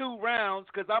with the 2 rounds,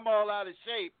 because I'm all out of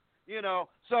shape,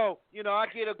 I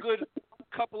get a good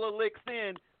couple of licks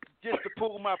in just to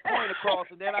pull my point across,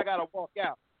 and then I got to walk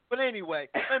out. But anyway,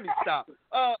 let me stop.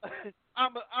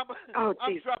 I'm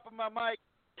dropping my mic.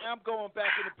 I'm going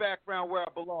back in the background where I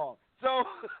belong. So,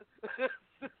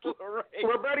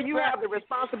 Roberta, you have the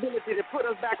responsibility to put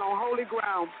us back on holy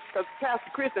ground because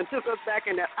Pastor Christian took us back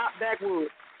in the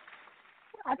backwoods.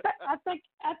 I think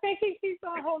he keeps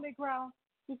on holy ground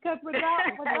because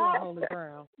without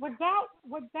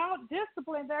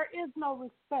discipline, there is no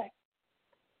respect.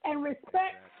 And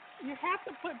respect, you have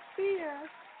to put fear.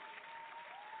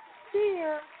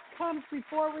 Fear comes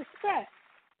before respect.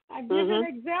 I give you an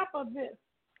example of this.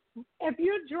 If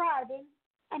you're driving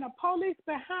and a police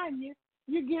behind you,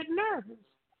 you get nervous,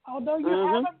 although you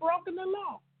haven't broken the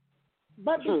law.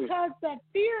 But because that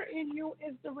fear in you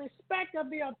is the respect of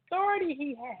the authority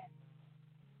he has.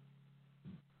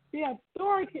 The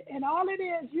authority, and all it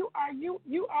is, you are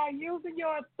using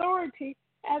your authority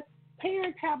as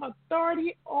parents have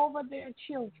authority over their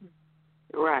children.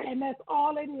 Right. And that's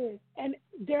all it is. And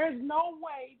there's no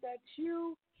way,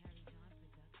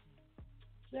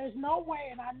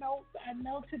 and I know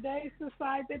today's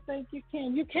society think you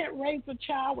can. You can't raise a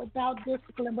child without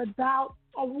discipline, without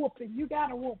a whooping. You got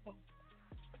to whoop them.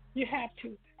 You have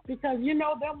to. Because,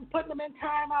 them putting them in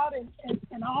timeout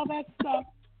and all that stuff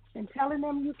and telling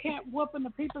them you can't whoop them. The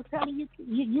people telling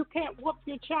you can't whoop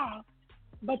your child,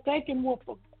 but they can whoop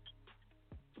them.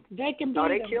 They can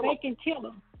beat them. They can kill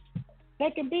them. They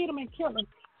can beat them and kill them.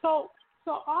 So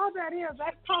all that is,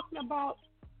 that's talking about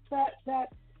that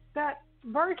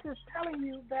verse is telling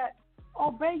you that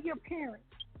obey your parents.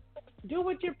 Do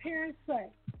what your parents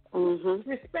say.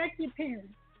 Respect your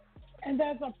parents. And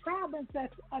there's a promise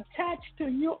that's attached to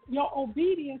your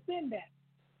obedience in that.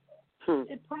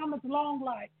 It promised long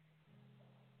life.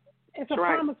 It's a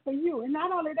promise for you. And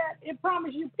not only that, it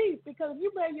promised you peace because if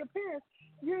you obey your parents,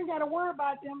 you ain't got to worry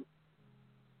about them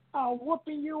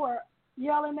whooping you or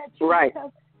yelling at you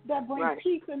because that brings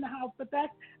peace in the house. But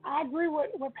I agree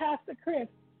with Pastor Chris.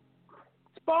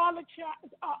 Spoil the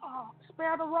child,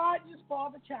 spare the rod, you spoil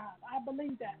the child. I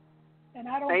believe that, and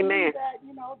I don't believe that.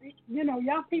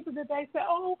 Young people today say,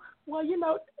 "Oh, well,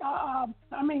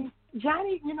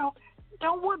 Johnny,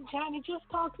 don't whoop Johnny. Just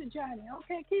talk to Johnny.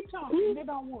 Okay, keep talking. They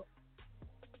don't whoop.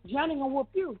 Johnny gonna whoop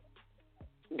you.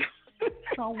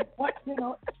 So what,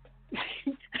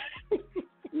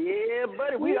 Yeah,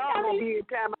 buddy, we all gonna be in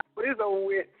time out for this over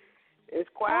with. It's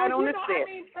quiet on the set.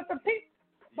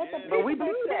 But we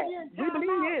believe that. We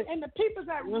believe it. And the people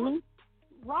that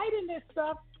writing this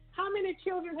stuff, how many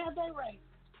children have they raised?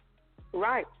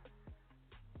 Right.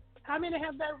 How many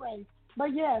have they raised?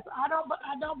 But yes, I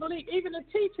don't believe even a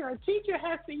teacher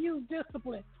has to use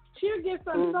discipline. She'll get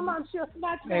some of them she'll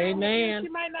snatch. Amen. She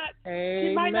might not.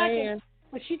 Amen.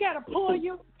 But she got to pull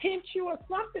you, pinch you, or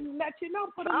something to let you know,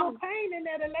 put a little pain in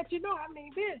there to let you know I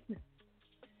mean business.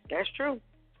 That's true.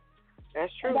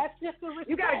 That's true. And that's just the respect.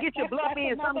 You got to get your bluff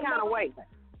in some kind of way.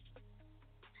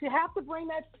 You have to bring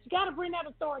that. You got to bring that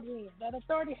authority in. That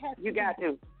authority has to. You got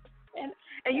to. And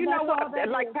you know what?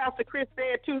 Like Pastor Chris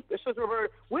said too, Sister Roberta,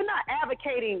 we're not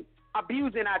advocating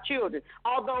abusing our children.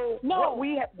 Although what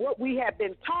we have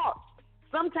been taught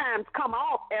sometimes come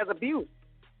off as abuse.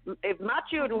 If my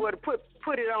children were to put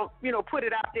it on, put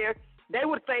it out there, they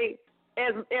would say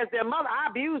as their mother, I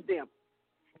abused them.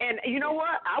 And you know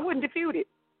what? I wouldn't dispute it.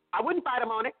 I wouldn't fight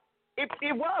them on it.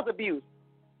 It was abuse.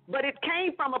 But it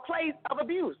came from a place of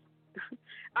abuse.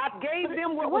 I gave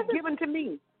them what was given to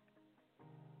me.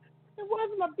 It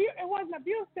wasn't abuse. It wasn't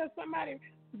abuse because somebody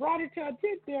brought it to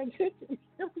their attention. It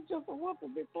was just a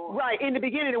whooping before. Right. In the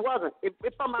beginning, it wasn't.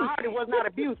 From my heart, it was not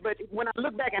abuse. But when I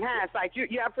look back in hindsight,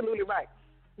 you're absolutely right.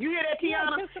 You hear that,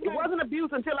 Tiana? It wasn't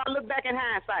abuse until I look back in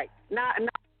hindsight. Not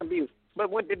abuse.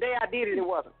 But the day I did it, it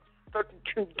wasn't. So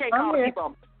you can't call people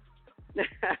on me.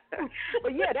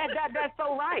 But yeah, that's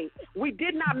so right. We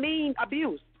did not mean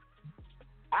abuse.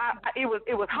 It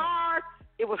was hard.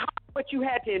 It was hard what you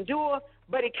had to endure,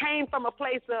 but it came from a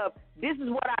place of this is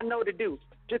what I know to do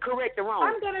to correct the wrong.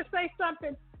 I'm gonna say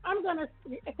something.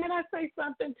 Can I say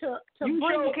something to you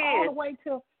bring sure it can. all the way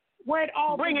to where it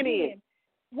all bring began? it in.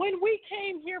 When we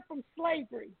came here from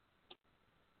slavery,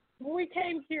 when we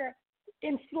came here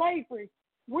in slavery,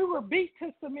 we were beat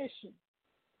to submission.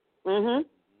 Mhm.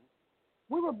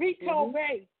 We were beat to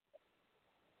obey.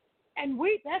 And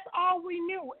that's all we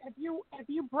knew. If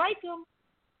you break them,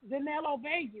 then they'll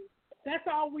obey you. That's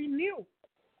all we knew.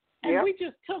 And we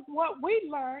just took what we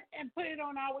learned and put it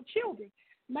on our children.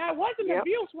 Now, it wasn't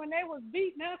abuse when they was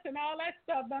beating us and all that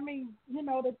stuff. I mean,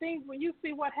 the things when you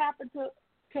see what happened to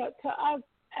us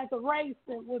as a race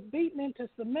that was beaten into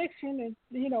submission and,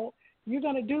 you're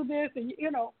going to do this and,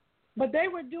 but they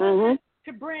were doing it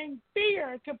to bring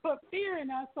fear, to put fear in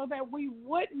us so that we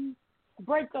wouldn't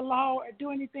break the law or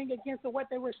do anything against what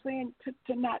they were saying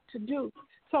to not to do.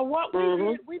 So what we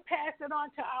did, we passed it on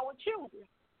to our children.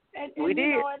 And we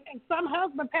did. And some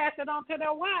husbands pass it on to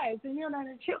their wives, and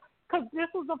because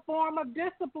this was a form of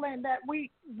discipline that we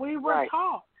were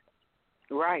taught.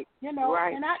 Right.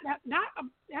 Right. And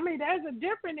I mean, there's a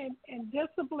difference in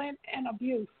discipline and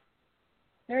abuse.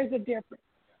 There's a difference.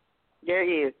 There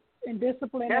is. In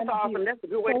discipline That's and awesome. abuse. That's a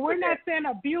good way to put we're not that. saying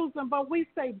abuse them, but we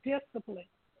say discipline.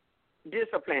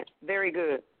 Discipline. Very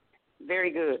good.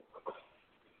 Very good.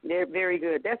 Very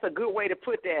good. That's a good way to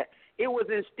put that. It was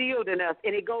instilled in us,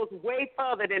 and it goes way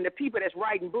further than the people that's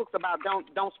writing books about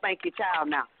don't spank your child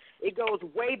now. It goes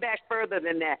way back further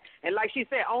than that. And like she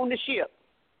said, on the ship,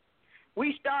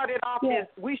 we started off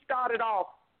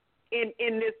in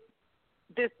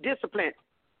this discipline.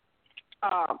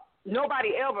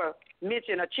 Nobody ever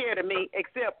mentioned a chair to me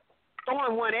except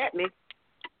throwing one at me.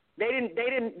 They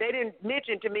didn't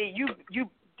mention to me you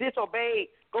disobeyed.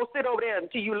 Go sit over there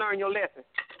until you learn your lesson.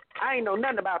 I ain't know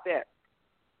nothing about that,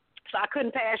 so I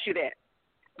couldn't pass you that.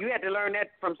 You had to learn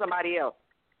that from somebody else.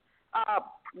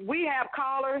 We have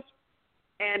callers,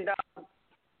 and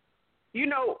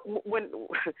when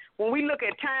we look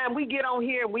at time, we get on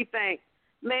here and we think,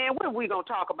 man, what are we gonna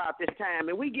talk about this time?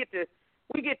 And we get to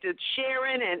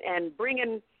sharing and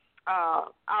bringing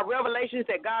our revelations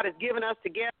that God has given us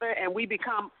together, and we get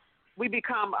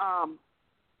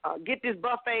this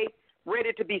buffet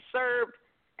ready to be served,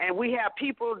 and we have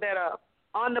people that are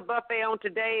on the buffet on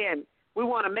today, and we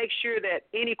want to make sure that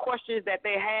any questions that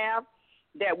they have,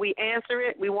 that we answer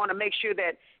it. We want to make sure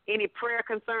that any prayer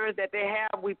concerns that they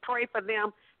have, we pray for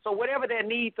them. So whatever their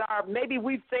needs are, maybe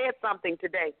we've said something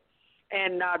today,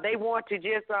 and they want to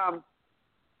just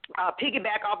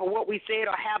piggyback off of what we said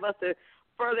or have us to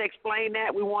further explain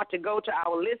that. We want to go to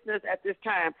our listeners at this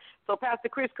time. So, Pastor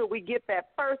Chris, could we get that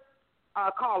first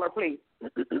caller, please?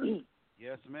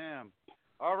 Yes, ma'am.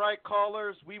 All right,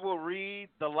 callers, we will read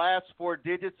the last 4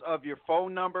 digits of your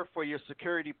phone number for your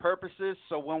security purposes.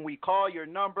 So when we call your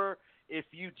number, if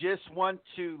you just want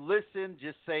to listen,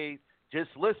 just say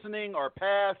just listening or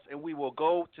pass, and we will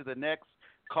go to the next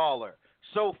caller.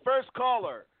 So first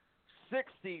caller,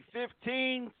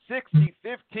 6015,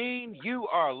 you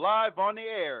are live on the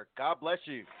air. God bless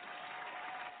you.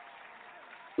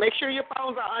 Make sure your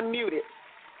phones are unmuted.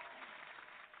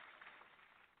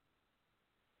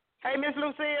 Hey, Miss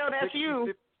Lucille, that's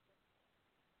you.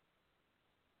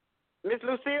 Miss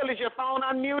Lucille, is your phone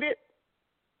unmuted?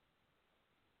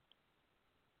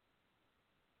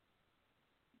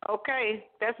 Okay,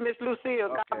 that's Miss Lucille.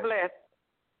 God bless.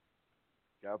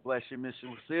 God bless you, Miss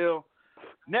Lucille.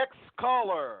 Next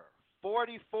caller,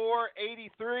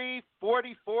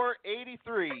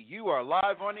 4483. You are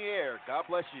live on the air. God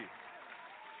bless you.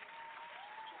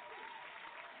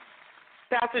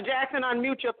 Pastor Jackson,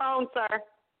 unmute your phone, sir.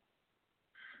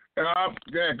 God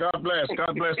bless. God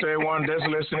bless everyone that's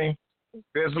listening.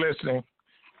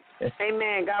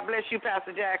 Amen. God bless you,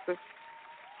 Pastor Jackson.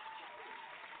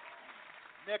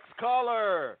 Next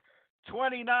caller,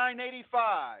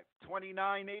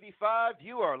 2985.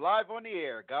 You are live on the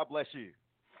air. God bless you.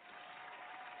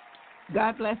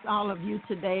 God bless all of you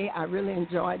today. I really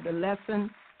enjoyed the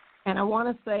lesson. And I want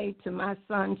to say to my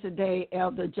son today,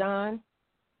 Elder John,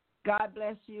 God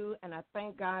bless you, and I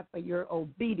thank God for your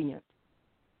obedience.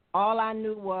 All I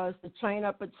knew was to train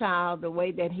up a child the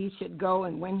way that he should go,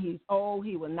 and when he's old,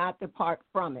 he will not depart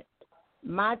from it.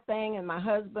 My thing and my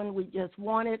husband, we just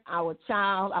wanted our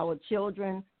child, our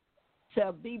children,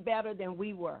 to be better than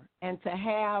we were and to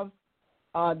have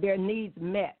their needs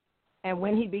met. And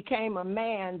when he became a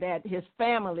man, that his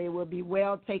family will be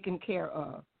well taken care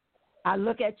of. I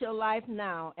look at your life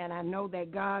now, and I know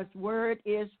that God's word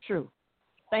is true.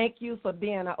 Thank you for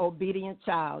being an obedient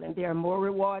child, and there are more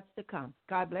rewards to come.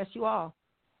 God bless you all.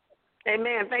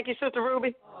 Amen. Thank you, Sister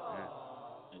Ruby.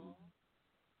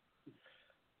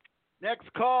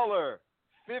 Next caller,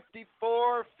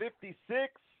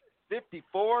 5456,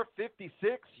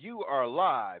 5456. You are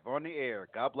live on the air.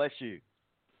 God bless you.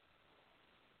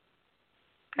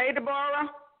 Hey, Deborah.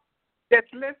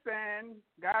 Just listen.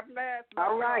 God bless.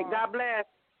 All right. God bless.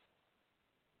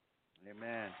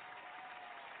 Amen.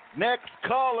 Next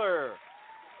caller,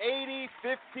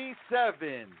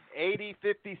 8057.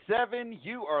 8057,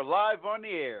 you are live on the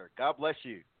air. God bless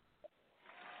you.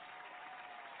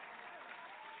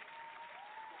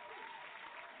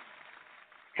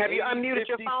 Have you unmuted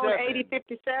your phone,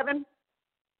 8057?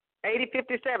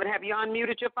 8057, have you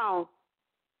unmuted your phone?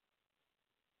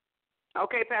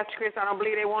 Okay, Pastor Chris, I don't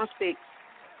believe they want to speak.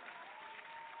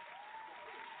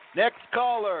 Next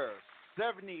caller,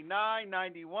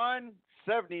 7991.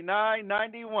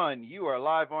 7991, you are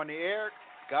live on the air.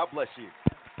 God bless you.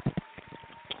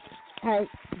 Hi,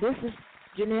 this is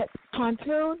Jeanette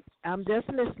Pontoon. I'm just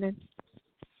listening.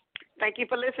 Thank you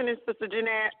for listening, Sister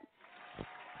Jeanette.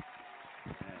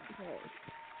 Okay.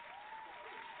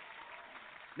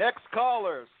 Next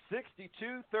caller,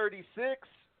 6236.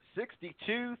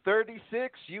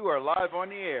 6236, you are live on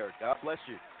the air. God bless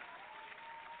you.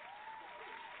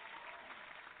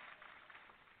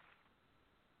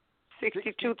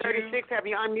 $62.36. Have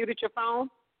you unmuted your phone?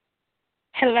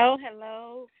 Hello.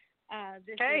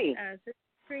 This hey. is Sister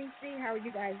Tracy. How are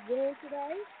you guys doing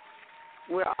today?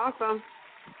 We're awesome.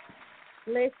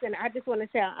 Listen, I just want to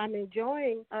say I'm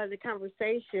enjoying the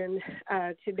conversation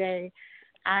today.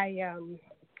 I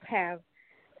have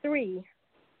 3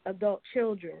 adult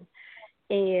children,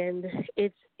 and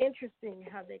it's interesting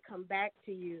how they come back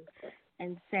to you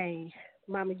and say,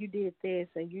 Mama, you did this,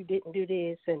 and you didn't do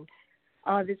this, and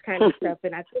all this kind of stuff.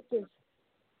 And I think it's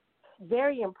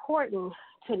very important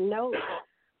to note,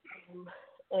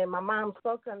 and my mom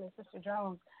spoke on it, Sister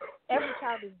Jones, every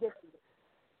child is different,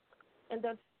 and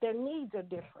their needs are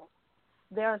different.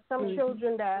 There are some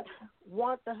children that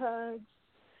want the hugs,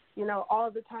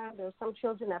 all the time. There are some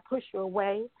children that push you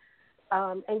away.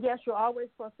 And yes, you're always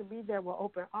supposed to be there with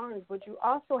open arms, but you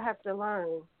also have to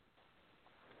learn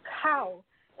how,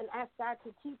 and ask God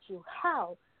to teach you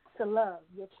how to love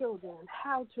your children,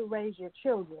 how to raise your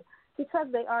children, because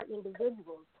they are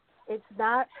individuals. It's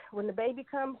not, when the baby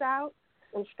comes out,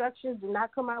 instructions do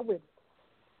not come out with it.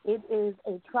 It is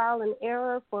a trial and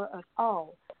error for us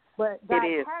all. But God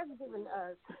has given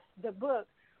us the book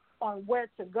on where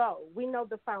to go. We know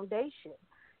the foundation.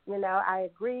 I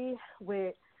agree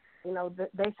with,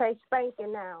 they say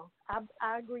spanking now.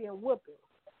 I agree in whooping.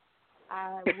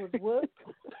 I was whooped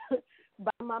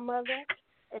by my mother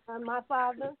and my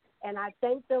father, and I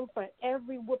thank them for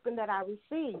every whooping that I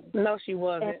received. No, she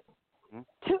wasn't.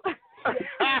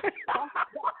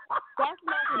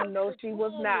 No, she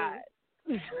was not.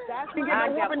 That's she I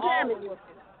got whooping all Tammy. the whooping.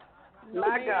 No,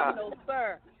 My God. no,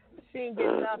 sir. She didn't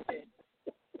get nothing.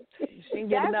 She didn't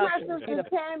get nothing. That's my sister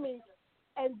Tammy,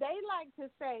 and they like to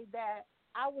say that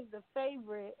I was the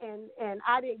favorite and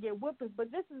I didn't get whoopings,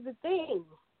 but this is the thing.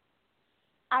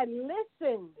 I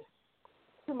listened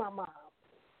to my mom.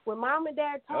 When Mom and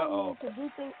Dad told me to do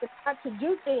things, not to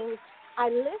do things, I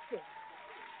listened.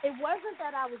 It wasn't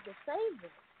that I was the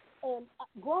favorite. And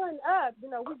growing up,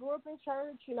 we grew up in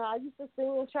church. I used to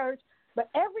sing in church. But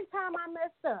every time I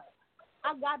messed up,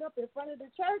 I got up in front of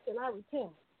the church and I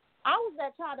repented. I was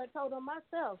that child that told on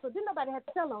myself. So didn't nobody have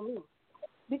to tell on me.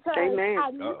 Because Amen.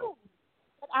 I knew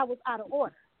that I was out of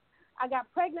order. I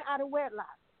got pregnant out of wedlock.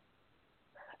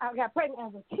 I got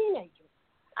pregnant as a teenager.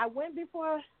 I went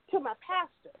to my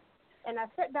pastor, and I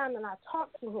sat down and I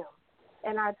talked to him,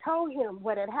 and I told him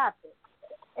what had happened.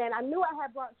 And I knew I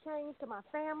had brought shame to my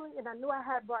family, and I knew I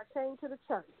had brought shame to the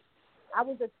church. I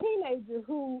was a teenager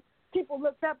who people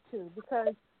looked up to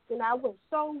because, I went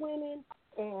soul winning,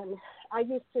 and I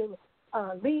used to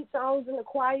lead songs in the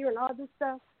choir and all this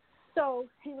stuff. So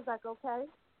he was like, okay.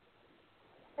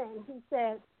 And he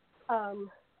said,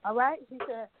 all right. He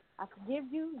said, I forgive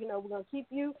you. We're going to keep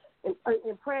you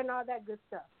in prayer and all that good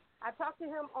stuff. I talked to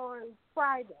him on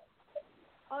Friday,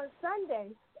 on Sunday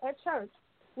at church,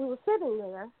 we were sitting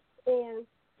there, and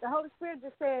the Holy Spirit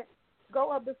just said,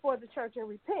 go up before the church and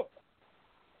repent.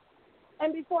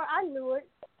 And before I knew it,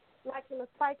 like in a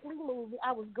Spike Lee movie,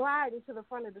 I was gliding to the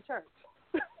front of the church.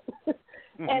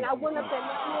 And I went up there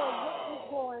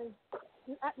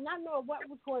not knowing what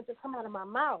was going to come out of my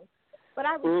mouth. But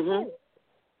I repented.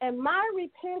 And my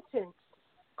repentance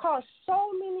caused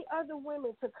so many other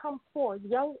women to come forth,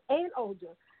 young and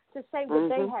older, to say what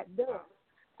they had done.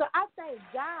 So I thank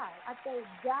God. I thank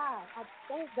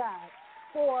God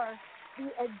for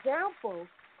the example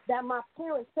that my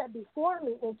parents set before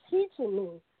me in teaching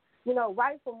me, you know,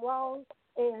 right from wrong,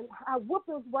 and how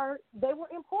whoopings were, they were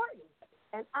important.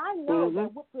 And I know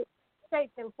that whoopings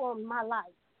shaped and formed my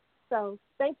life. So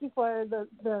thank you for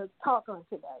the talk on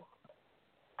today.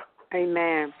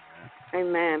 Amen.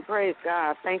 Amen. Praise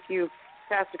God. Thank you,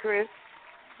 Pastor Chris.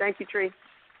 Thank you, Tree.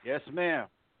 Yes, ma'am.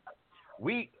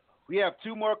 We have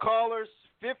two more callers,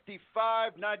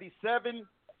 5597.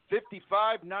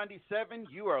 5597,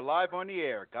 you are live on the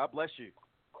air. God bless you.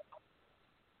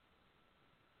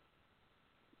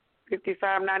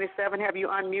 5597, have you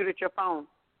unmuted your phone?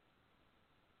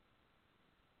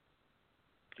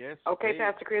 Yes. Okay,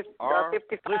 Pastor Chris,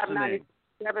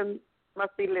 5597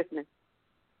 must be listening.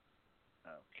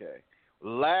 Okay.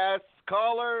 Last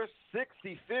caller,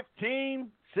 6015.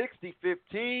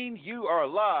 6015, you are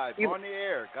live on the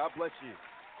air. God bless you.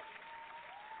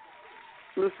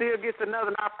 Lucille gets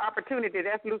another opportunity.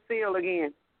 That's Lucille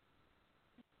again.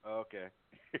 Okay.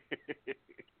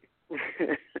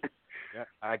 Yeah,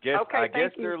 I guess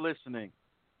they're listening.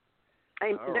 All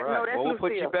right. No, that's we'll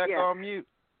put you back yeah. on mute.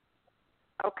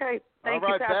 Okay. Thank All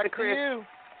right, you, Pastor back Chris. to you.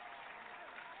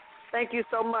 Thank you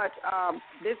so much.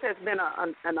 This has been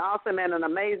an awesome and an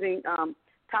amazing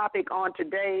topic on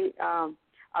today.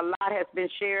 A lot has been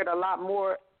shared. A lot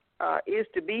more is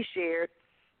to be shared.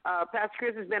 Pastor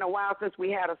Chris, it's been a while since we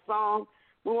had a song.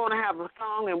 We want to have a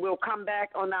song, and we'll come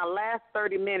back on our last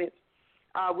 30 minutes.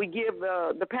 We give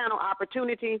the panel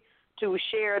opportunity to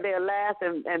share their last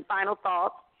and final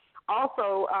thoughts.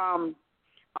 Also,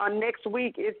 on next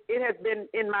week, it has been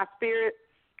in my spirit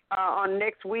on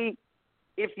next week,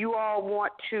 if you all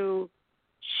want to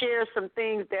share some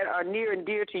things that are near and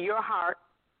dear to your heart,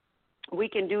 we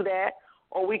can do that,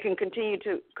 or we can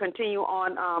continue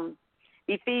on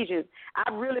Ephesians.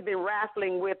 I've really been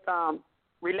wrestling with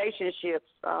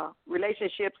relationships.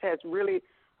 Relationships has really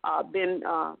been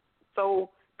so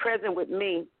present with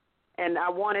me, and I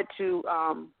wanted to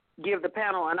give the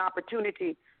panel an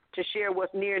opportunity to share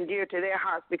what's near and dear to their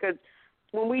hearts, because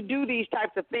when we do these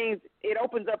types of things, it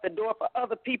opens up the door for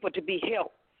other people to be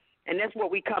helped, and that's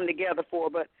what we come together for.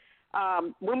 But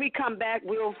when we come back,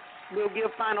 we'll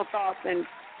give final thoughts and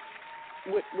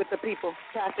with the people.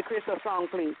 Pastor Chris, a song,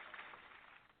 please.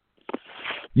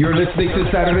 You're listening to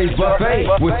Saturday's Buffet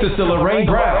with Sister Lorraine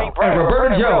Brown and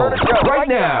Roberta Jones right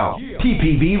now.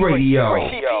 TPV Radio.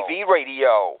 TPV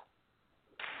Radio.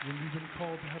 When you've been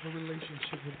called to have a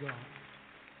relationship with God,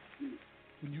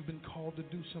 when you've been called to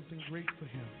do something great for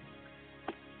Him,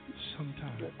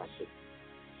 sometimes,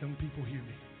 young people hear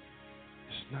me,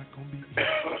 it's not going to be easy.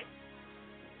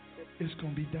 It's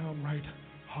going to be downright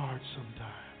hard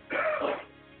sometimes.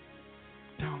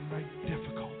 Downright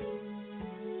difficult.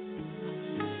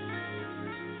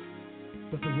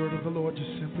 But the word of the Lord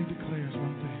just simply declares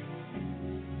one thing.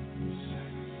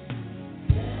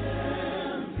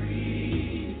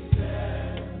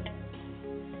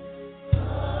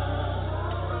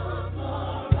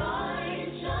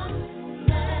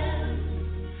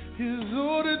 Is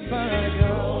ordered by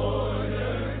God.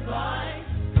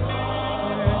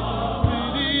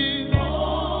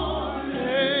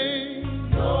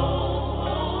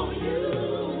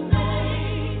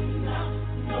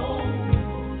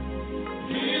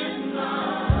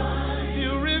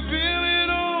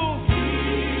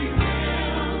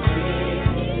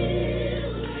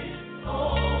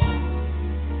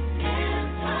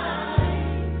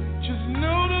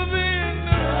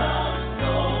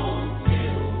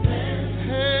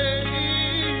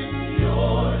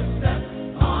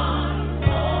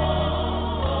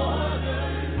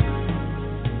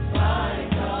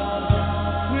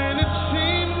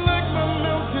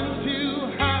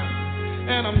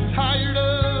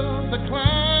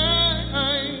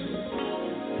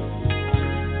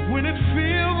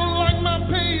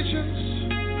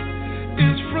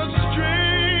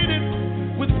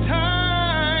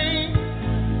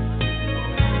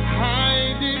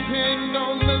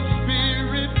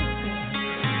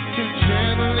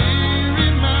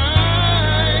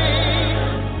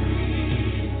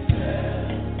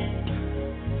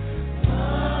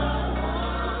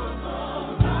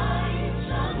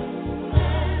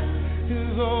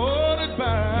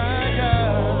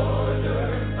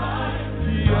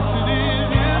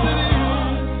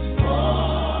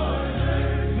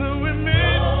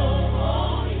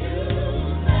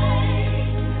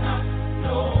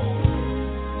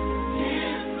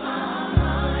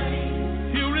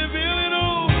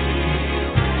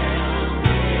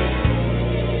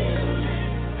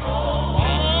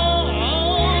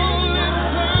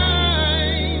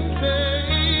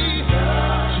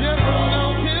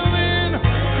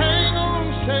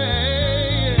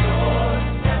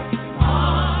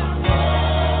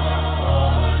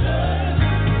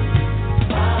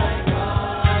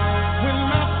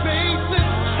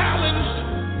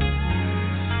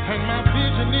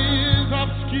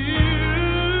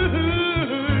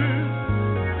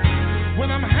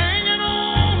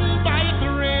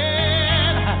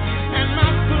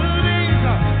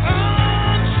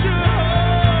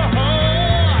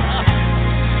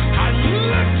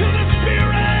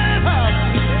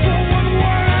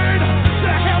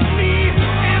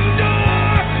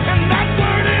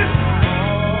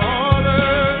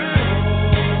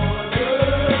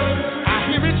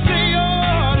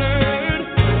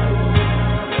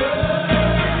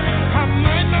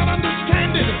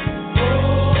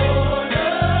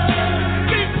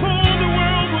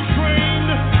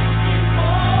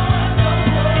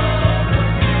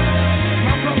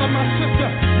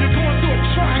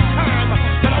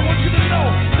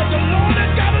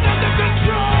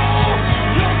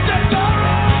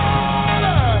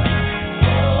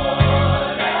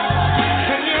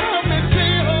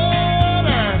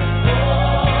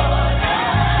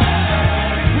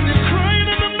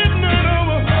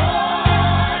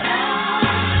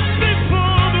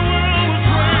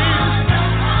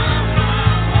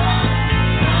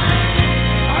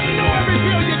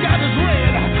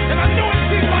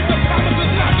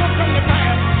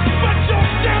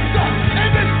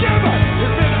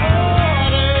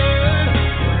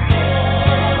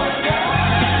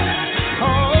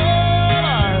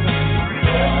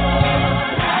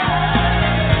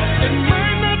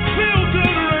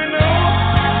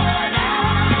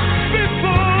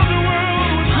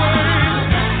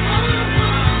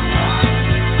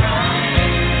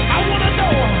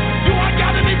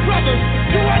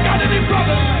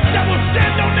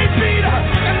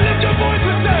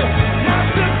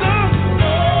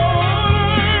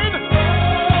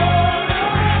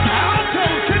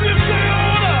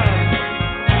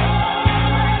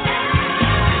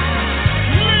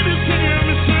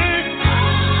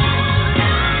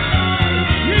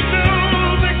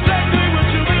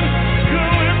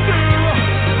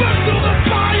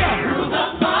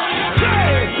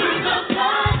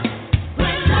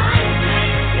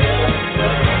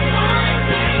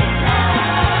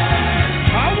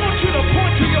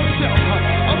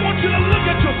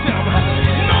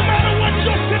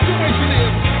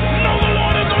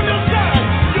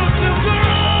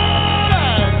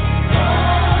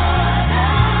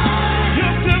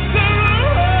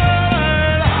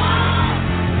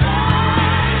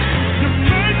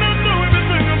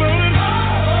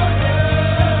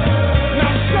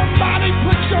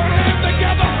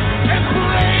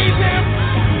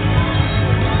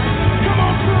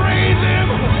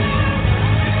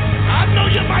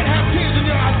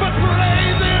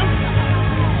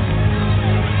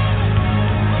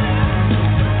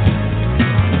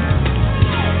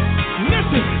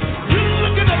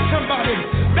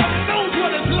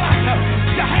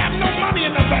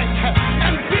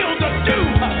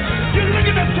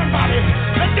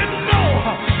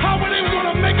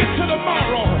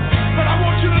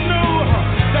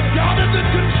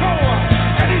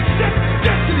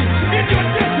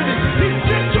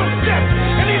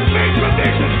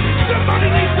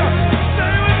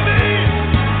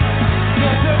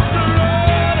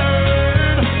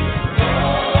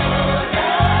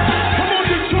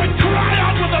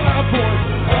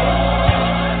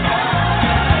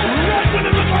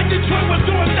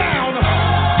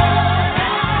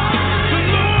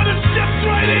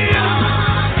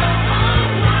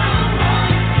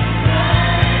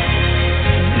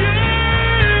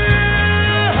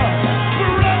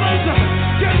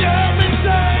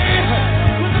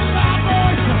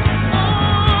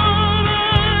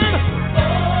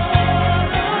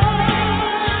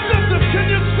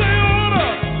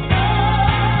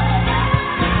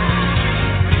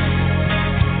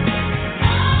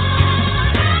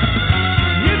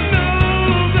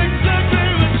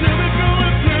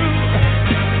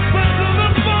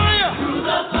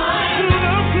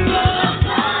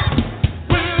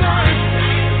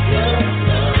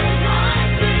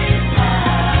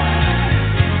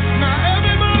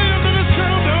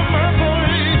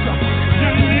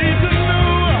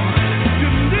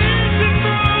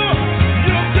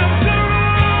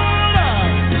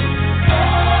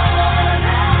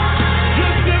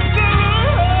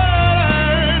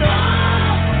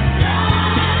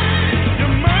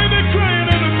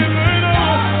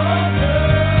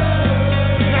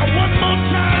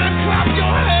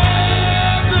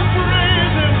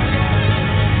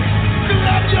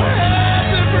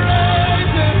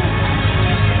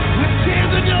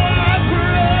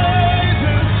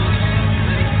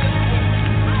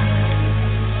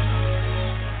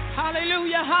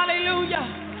 Hallelujah, hallelujah.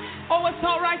 Oh, it's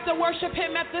all right to worship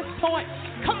him at this point.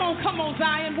 Come on,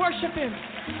 Zion, worship him.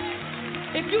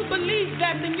 If you believe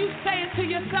that, then you say it to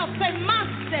yourself. Say, my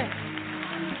steps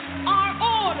are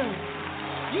ordered.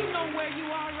 You know where you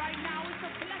are right now. It's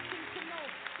a blessing to know.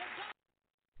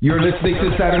 You're listening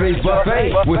to Saturday's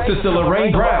Buffet with Sister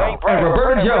Lorraine Brown and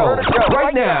Roberta Jones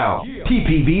right now.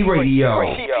 TPV Radio.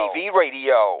 TPV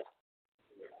Radio.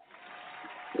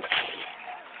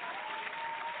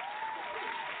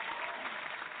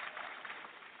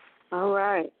 All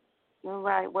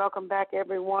right. Welcome back,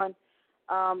 everyone.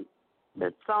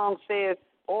 The song says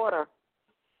order.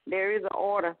 There is an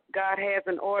order. God has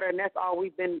an order, and that's all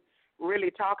we've been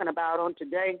really talking about on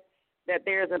today, that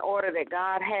there's an order that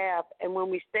God has. And when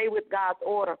we stay with God's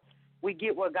order, we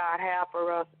get what God has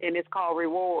for us, and it's called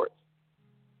rewards.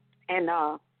 And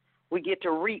we get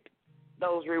to reap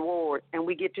those rewards, and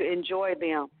we get to enjoy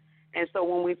them. And so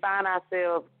when we find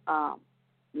ourselves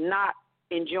not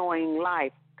enjoying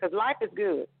life, because life is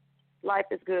good. Life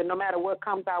is good no matter what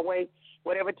comes our way,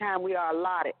 whatever time we are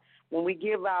allotted. When we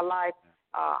give our life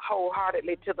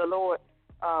wholeheartedly to the Lord,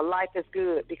 life is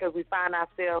good because we find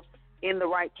ourselves in the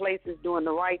right places, doing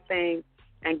the right thing,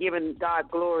 and giving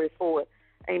God glory for it.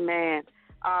 Amen.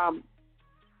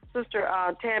 Sister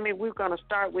Tammy, we're going to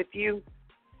start with you.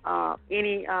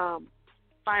 Any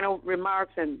final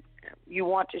remarks and you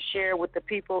want to share with the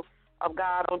people of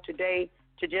God on today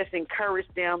to just encourage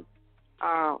them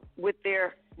with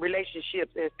their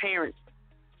relationships as parents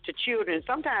to children.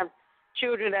 Sometimes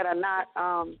children that are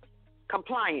not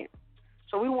compliant.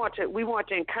 So we want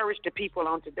to encourage the people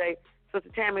on today. Sister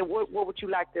Tammy, what would you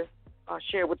like to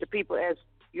share with the people as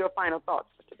your final thoughts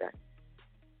for today?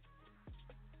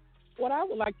 What I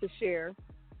would like to share,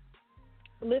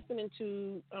 listening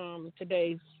to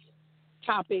today's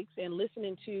topics and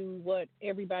listening to what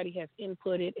everybody has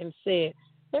inputted and said,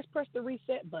 let's press the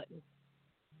reset button.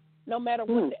 No matter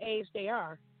what the age they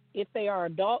are, if they are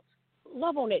adults,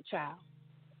 love on that child.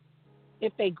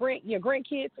 If they your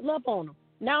grandkids, love on them.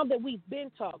 Now that we've been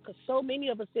taught, because so many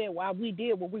of us said, well, we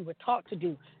did what we were taught to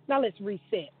do. Now let's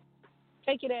reset.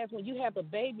 Take it as when you have a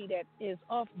baby that is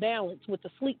off balance with the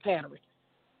sleep pattern.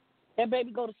 That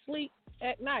baby go to sleep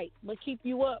at night, but keep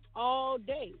you up all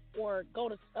day, or go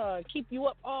to keep you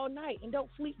up all night and don't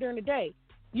sleep during the day.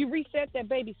 You reset that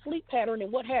baby's sleep pattern,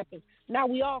 and what happens? Now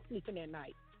we all sleeping at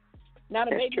night. Now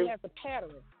the baby has a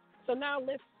pattern. So now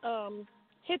let's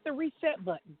hit the reset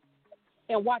button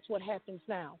and watch what happens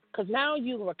now. Because now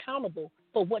you are accountable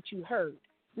for what you heard.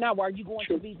 Now are you going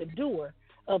to be the doer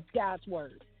of God's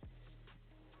word?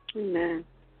 Amen.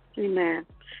 Amen.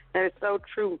 That is so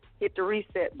true. Hit the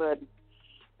reset button.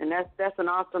 And that's an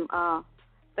awesome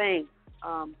thing.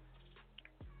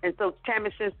 And so, Tammy,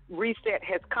 since reset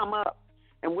has come up,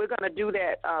 and we're going to do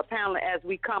that panel as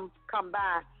we come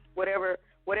by,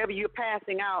 whatever you're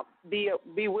passing out, be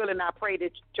willing, I pray, to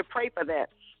pray for that.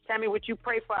 Tammy, would you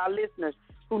pray for our listeners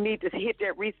who need to hit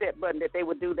that reset button, that they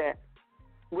would do that?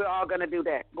 We're all going to do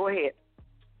that. Go ahead.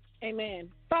 Amen.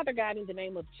 Father God, in the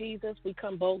name of Jesus, we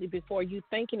come boldly before you,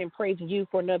 thanking and praising you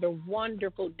for another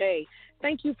wonderful day.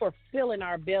 Thank you for filling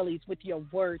our bellies with your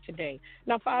word today.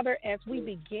 Now, Father, as we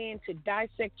begin to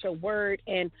dissect your word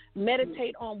and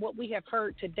meditate on what we have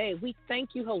heard today, we thank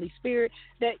you, Holy Spirit,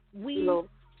 that we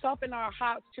soften our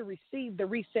hearts to receive the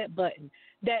reset button,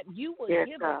 that you will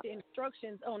give us the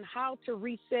instructions on how to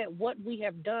reset what we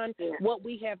have done, what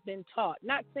we have been taught.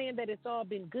 Not saying that it's all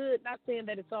been good, not saying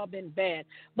that it's all been bad,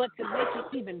 but to make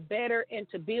it even better and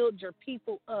to build your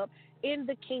people up in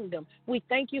the kingdom. We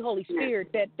thank you, Holy Spirit,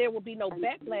 that there will be no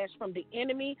backlash from the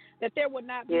enemy, that there will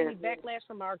not be any backlash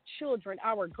from our children,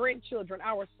 our grandchildren,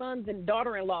 our sons and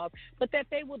daughter-in-laws, but that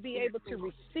they will be able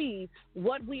to receive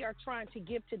what we are trying to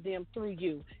give to them through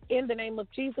you. In the name of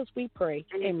Jesus, we pray.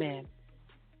 Amen.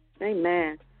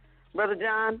 Amen. Brother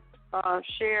John,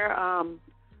 share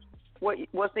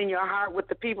what's in your heart with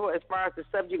the people as far as the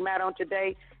subject matter on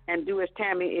today, and do as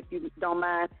Tammy, if you don't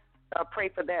mind, pray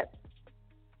for that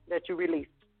you released.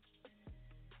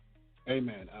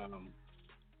 Amen.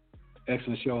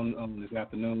 Excellent show this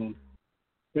afternoon.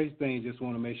 First thing, just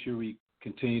want to make sure we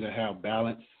continue to have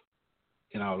balance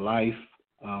in our life,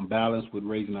 balance with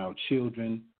raising our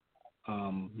children,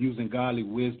 using godly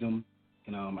wisdom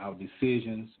in our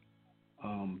decisions,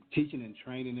 teaching and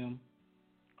training them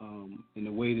in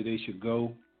the way that they should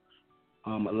go,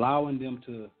 allowing them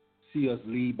to see us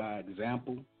lead by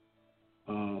example,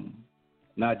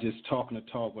 not just talking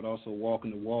the talk, but also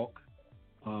walking the walk,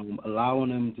 allowing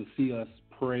them to see us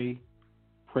pray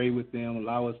with them,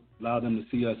 allow them to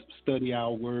see us study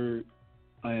our word,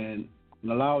 and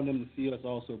allowing them to see us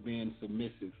also being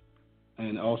submissive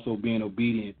and also being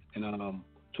obedient and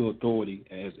to authority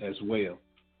as well.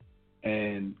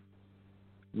 And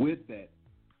with that,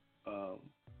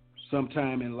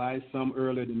 sometime in life, some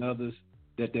earlier than others,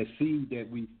 that seed that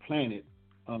we planted,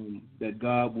 that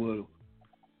God will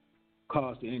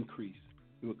cause to increase.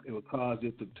 It will cause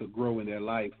it to grow in their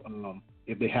life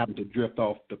if they happen to drift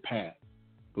off the path.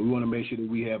 But we want to make sure that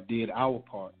we have did our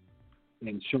part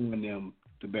in showing them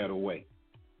the better way.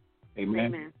 Amen.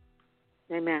 Amen.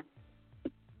 Amen.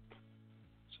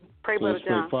 Pray, So Brother let's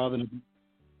pray. John.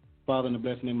 Father, in the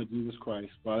blessed name of Jesus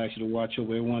Christ, Father, I ask you to watch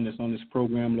over everyone that's on this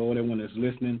program, Lord, everyone that's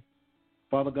listening.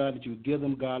 Father God, that you would give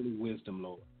them godly wisdom,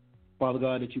 Lord. Father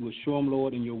God, that you would show them,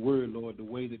 Lord, in your word, Lord, the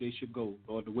way that they should go,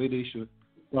 Lord, the way they should,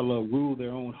 Lord, rule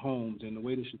their own homes and the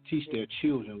way they should teach their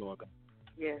children, Lord God.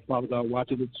 Yes. Father God,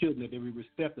 watch over the children that they be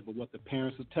receptive of what the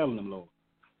parents are telling them, Lord.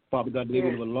 Father God, that they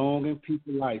will live a long and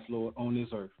peaceful life, Lord, on this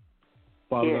earth.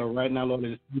 Father God, right now, Lord,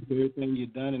 let us do everything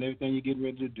you've done and everything you're getting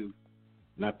ready to do.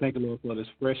 And I thank you, Lord, for this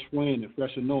fresh wind and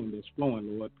fresh anointing that's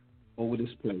flowing, Lord, over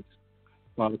this place.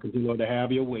 Father, continue, Lord, to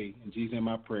have your way. In Jesus' name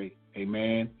I pray.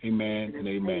 Amen, amen, and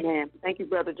amen. Amen. Thank you,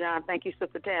 Brother John. Thank you,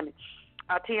 Sister Tammy.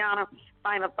 Tiana,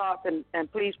 final thoughts,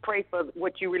 and please pray for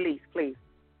what you release, please.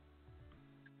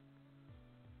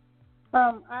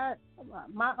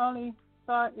 My only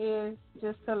thought is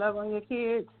just to love on your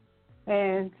kids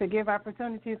and to give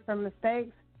opportunities for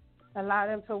mistakes. Allow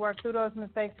them to work through those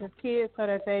mistakes as kids so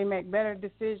that they make better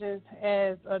decisions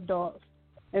as adults.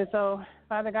 And so,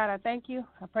 Father God, I thank you.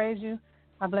 I praise you.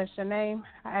 I bless your name.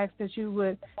 I ask that you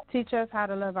would teach us how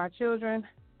to love our children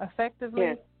effectively.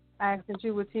 Yes. I ask that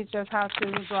you would teach us how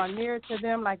to draw near to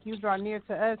them like you draw near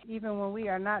to us, even when we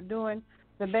are not doing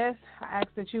the best. I ask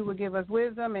that you would give us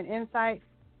wisdom and insight,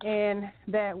 and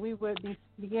that we would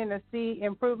begin to see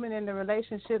improvement in the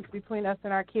relationships between us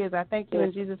and our kids. I thank you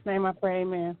in Jesus' name. I pray,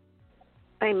 amen.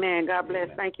 Amen. God bless.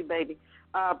 Thank you, baby.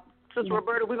 Sister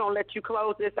Roberta, we're going to let you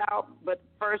close this out, but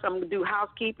first I'm going to do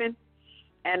housekeeping,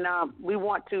 and we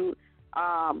want to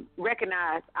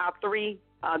recognize our three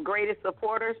greatest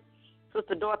supporters,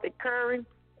 Sister Dorothy Curry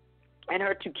and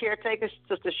her two caretakers,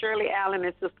 Sister Shirley Allen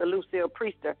and Sister Lucille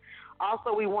Priester.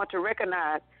 Also, we want to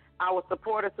recognize our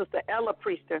supporter, Sister Ella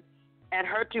Priester, and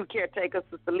her two caretakers,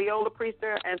 Sister Leola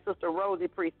Priester and Sister Rosie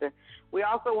Priester. We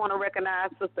also want to recognize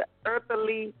Sister Eartha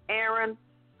Lee Aaron,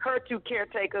 her two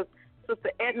caretakers,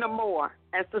 Sister Edna Moore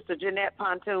and Sister Jeanette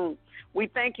Pontoon. We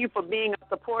thank you for being a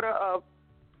supporter of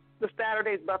the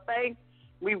Saturday's Buffet.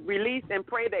 We release and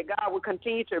pray that God will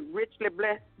continue to richly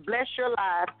bless your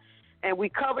lives, and we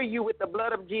cover you with the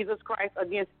blood of Jesus Christ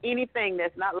against anything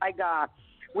that's not like God.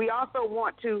 We also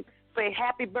want to say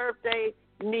happy birthday,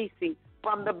 Nisi,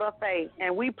 from the buffet.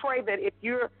 And we pray that if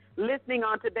you're listening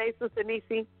on today, Sister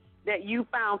Nisi, that you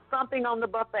found something on the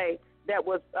buffet that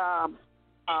was a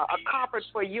comfort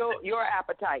for your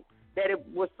appetite, that it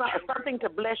was something to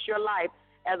bless your life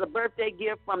as a birthday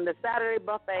gift from the Saturday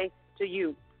buffet to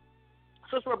you.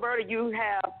 Sister Roberta, you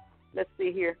have, let's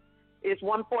see here, it's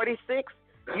 1:46.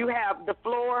 You have the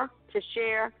floor to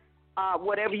share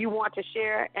whatever you want to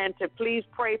share, and to please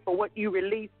pray for what you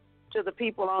release to the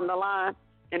people on the line.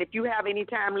 And if you have any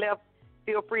time left,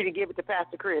 feel free to give it to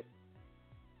Pastor Chris.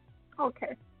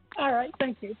 Okay. All right.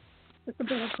 Thank you. It's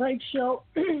been a great show.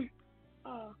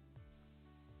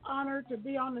 Honored to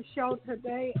be on the show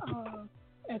today.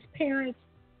 As parents,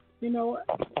 we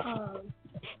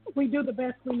do the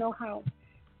best we know how.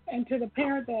 And to the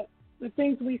parent that the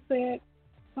things we said,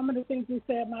 some of the things we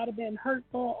said might have been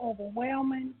hurtful,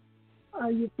 overwhelming, or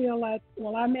you feel like,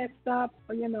 well, I messed up,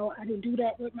 or, I didn't do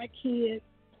that with my kids.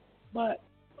 But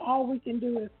all we can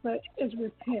do is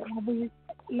repent. When we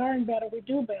learn better, we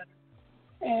do better.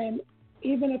 And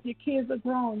even if your kids are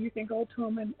grown, you can go to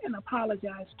them and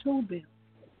apologize to them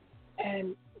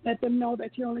and let them know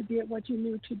that you only did what you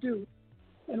knew to do.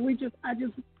 And I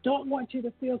just don't want you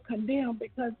to feel condemned,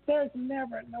 because there's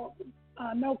never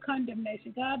no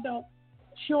condemnation. God don't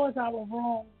show us our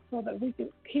wrong so that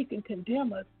He can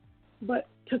condemn us, but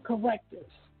to correct us.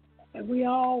 And we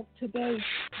all today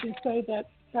can say that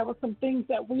there were some things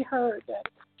that we heard that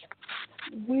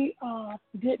we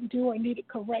didn't do or needed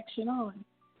correction on.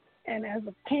 And as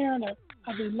a parent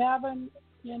of 11,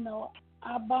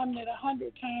 I bummed it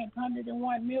 100 times,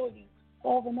 101 million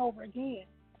over and over again.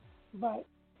 But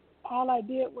all I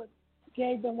did was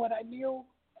gave them what I knew,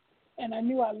 and I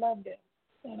knew I loved them.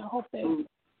 And I hope that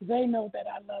they know that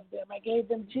I love them. I gave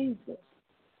them Jesus,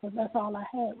 because that's all I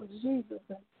had was Jesus.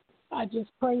 And I just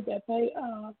pray that they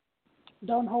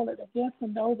don't hold it against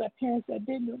them. Those are parents that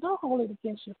didn't, don't hold it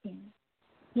against your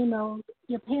parents.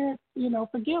 Your parents,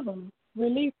 forgive them.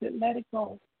 Release it, let it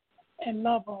go, and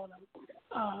love on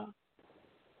them.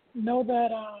 know that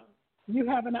you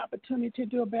have an opportunity to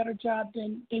do a better job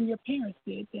than your parents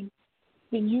did,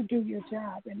 then you do your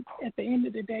job. And at the end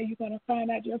of the day, you're going to find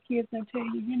out your kids going to tell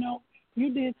you, you know,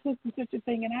 you did such and such a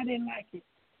thing, and I didn't like it.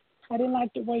 I didn't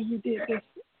like the way you did this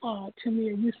to me,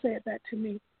 or you said that to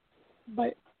me.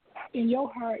 But in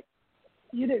your heart,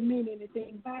 you didn't mean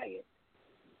anything by it.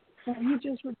 So you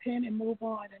just repent and move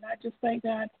on. And I just thank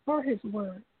God for his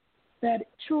word, that it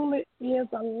truly is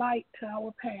a light to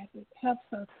our path. It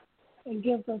helps us and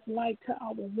gives us light to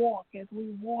our walk as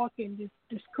we walk in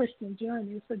this Christian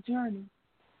journey. It's a journey,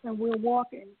 and we're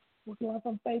walking. We're going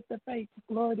from faith to faith,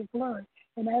 glory to glory.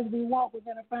 And as we walk, we're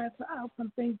going to find out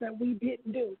some things that we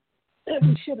didn't do, that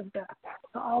we should have done.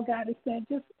 So all God is saying,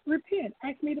 just repent.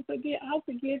 Ask me to forgive. I'll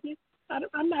forgive you.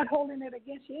 I'm not holding it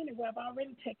against you anyway. I've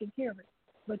already taken care of it.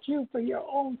 But you, for your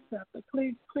own self, to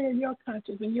clear your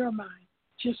conscience and your mind,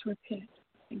 just repent,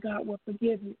 and God will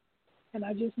forgive you. And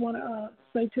I just want to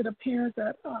say to the parents,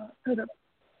 that to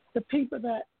the people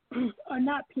that are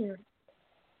not parents,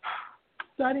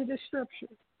 study the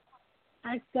scriptures.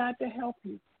 Ask God to help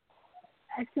you.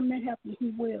 Ask him to help you.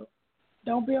 He will.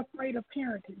 Don't be afraid of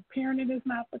parenting. Parenting is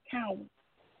not for cowards.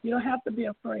 You don't have to be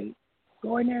afraid.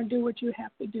 Go in there and do what you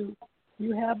have to do.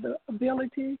 You have the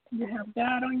ability. You have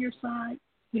God on your side.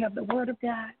 You have the word of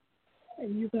God,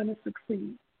 and you're going to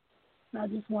succeed. And I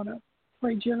just want to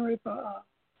pray generally for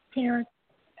parents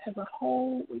as a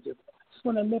whole. We just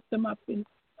want to lift them up in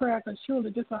prayer, because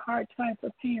surely this is a hard time for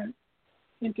parents.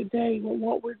 And today, with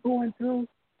what we're going through,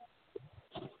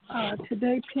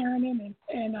 today parenting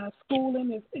and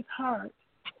schooling is hard.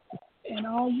 And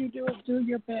all you do is do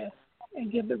your best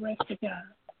and give the rest to God.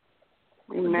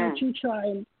 Amen. Don't you try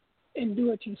and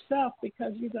do it yourself,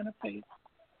 because you're going to fail.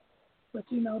 But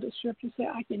you know, the scripture said,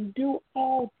 I can do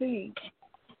all things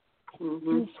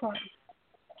through Christ,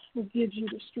 who gives you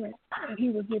the strength, and he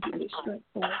will give you the strength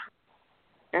for it.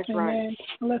 That's Amen. right.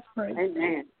 Let's pray.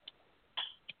 Amen.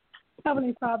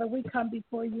 Heavenly Father, we come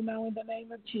before you now in the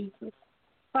name of Jesus.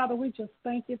 Father, we just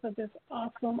thank you for this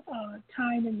awesome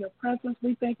time in your presence.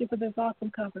 We thank you for this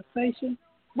awesome conversation.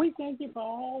 We thank you for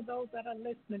all those that are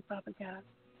listening, Father God.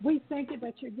 We thank you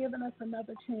that you're giving us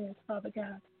another chance, Father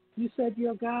God. You said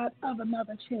you're God of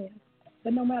another chance.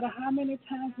 That no matter how many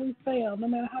times we fail, no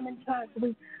matter how many times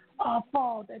we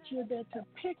fall, that you're there to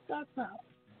pick us up.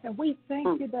 And we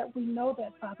thank you that we know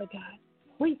that, Father God.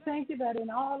 We thank you that in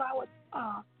all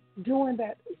our doing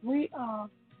that, we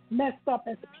messed up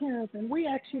as parents, and we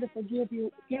ask you to forgive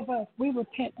us. We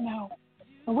repent now.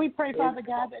 And we pray, Father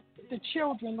God, that the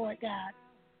children, Lord God,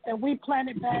 that we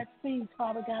planted bad seeds,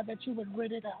 Father God, that you would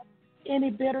rid it up. Any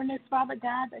bitterness, Father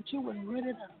God, that you would rid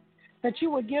it up. That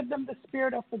you would give them the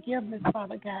spirit of forgiveness,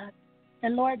 Father God.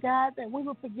 And Lord God, that we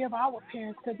would forgive our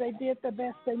parents, because they did the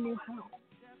best they knew how.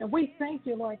 And we thank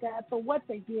you, Lord God, for what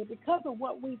they did. Because of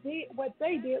what we did, what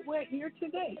they did, we're here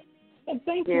today. And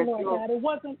thank you, Lord God. It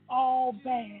wasn't all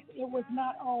bad. It was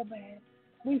not all bad.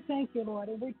 We thank you, Lord,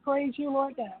 and we praise you,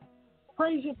 Lord God.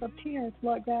 Praise you for parents,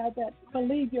 Lord God, that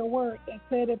believe your word and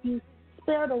said if you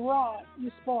spare the rod,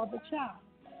 you spoil the child.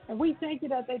 And we thank you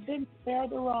that they didn't spare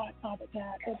the rod, Father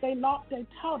God, that they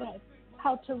taught us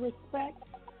how to respect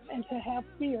and to have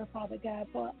fear, Father God,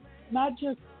 for not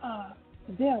just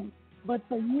them, but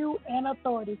for you and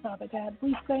authority, Father God.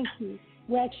 We thank you.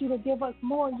 We ask you to give us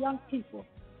more young people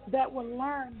that will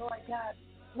learn, Lord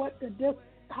God,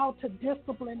 how to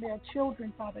discipline their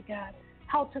children, Father God,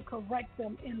 how to correct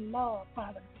them in love,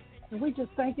 Father. And we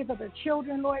just thank you for the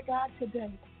children, Lord God,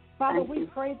 today. Father, we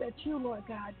pray that you, Lord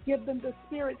God, give them the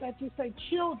spirit that you say,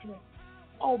 children,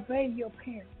 obey your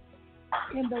parents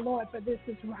in the Lord, for this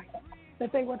is right.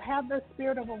 That they would have the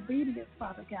spirit of obedience,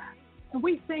 Father God. And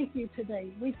we thank you today.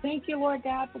 We thank you, Lord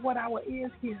God, for what our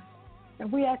ears hear.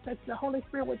 And we ask that the Holy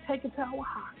Spirit would take it to our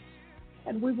hearts.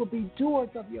 And we will be doers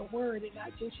of your word and not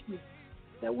just you.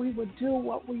 That we would do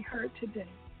what we heard today.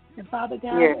 And Father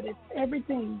God, that it's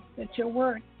everything, that your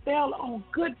word fell on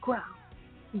good ground.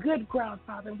 Good ground,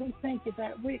 Father. We thank you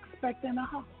that we're expecting a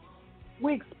harvest.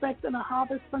 We're expecting a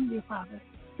harvest from you, Father.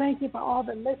 Thank you for all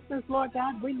the listeners, Lord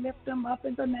God. We lift them up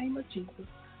in the name of Jesus.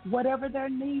 Whatever their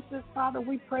needs is, Father,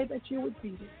 we pray that you would be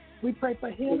it. We pray for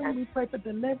healing. We pray for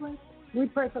deliverance. We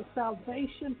pray for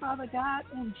salvation, Father God,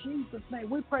 in Jesus' name.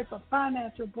 We pray for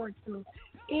financial breakthrough.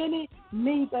 Any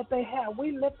need that they have,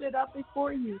 we lift it up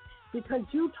before you, because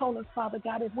you told us, Father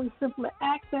God, if we simply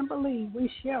act and believe, we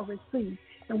shall receive.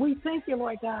 And we thank you,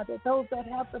 Lord God, that those that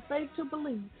have the faith to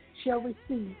believe shall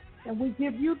receive. And we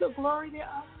give you the glory, the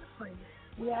honor, and the praise.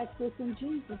 We ask this in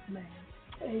Jesus' name.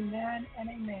 Amen and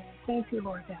amen. Thank you,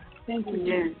 Lord God. Thank you,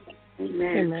 Amen. Jesus.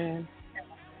 Amen. Amen.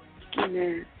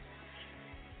 Amen.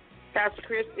 Pastor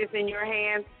Chris, it's in your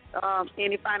hands.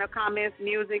 Any final comments,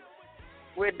 music?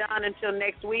 We're done until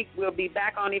next week. We'll be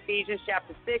back on Ephesians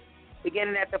chapter 6,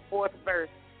 beginning at the 4th verse.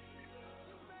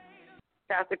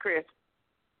 Pastor Chris.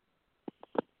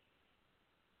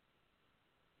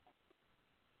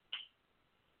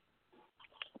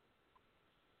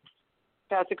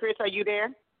 Pastor Chris, are you there?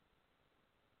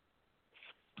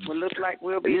 Well, looks like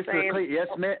we'll be saying. Yes,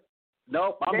 ma'am.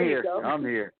 Nope, I'm here. I'm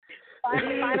here.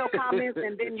 Final comments,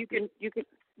 and then you can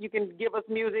give us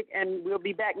music, and we'll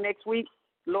be back next week.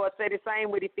 Lord, say the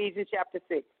same with Ephesians chapter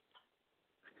 6.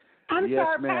 I'm yes,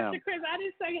 sorry, ma'am. Pastor Chris. I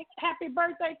didn't say happy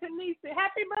birthday to Niecy.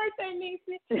 Happy birthday,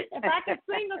 Niecy. If I could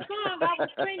sing a song, I would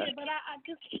sing it, but I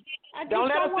just don't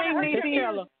let her sing,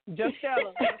 Niecy. Just tell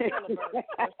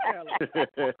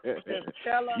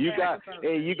her.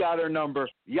 You got her number.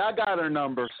 Y'all got her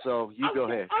number, so you go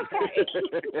ahead. Okay.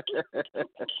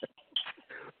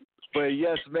 But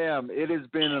yes, ma'am, it has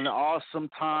been an awesome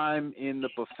time in the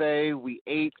buffet. We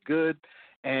ate good.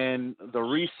 And the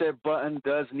reset button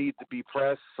does need to be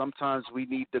pressed. Sometimes we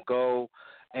need to go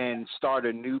and start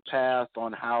a new path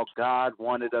on how God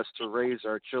wanted us to raise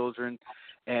our children.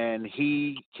 And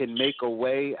he can make a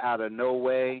way out of no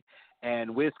way.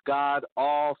 And with God,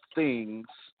 all things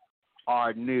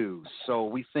are new. So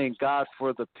we thank God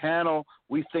for the panel.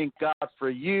 We thank God for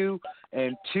you.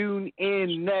 And tune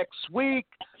in next week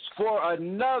for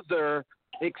another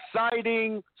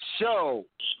exciting show.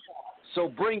 So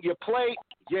bring your plate,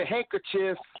 your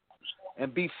handkerchief,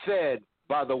 and be fed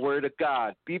by the word of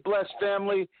God. Be blessed,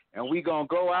 family, and we're going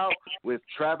to go out with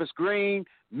Travis Green,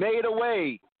 Made a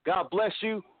Way. God bless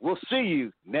you. We'll see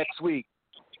you next week.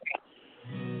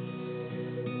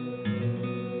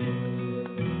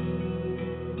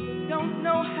 Don't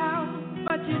know how,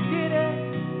 but you did it.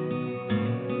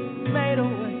 Made a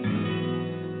way.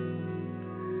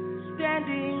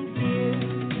 Standing here,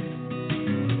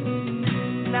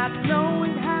 not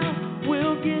knowing how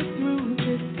we'll get through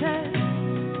this test,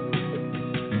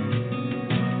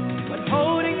 but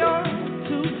holding on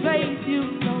to faith, you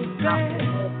know best.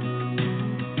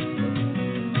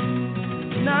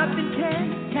 Nothing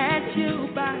can catch you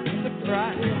by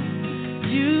surprise.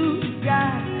 You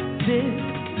got this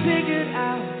figured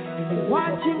out, and you're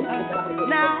watching us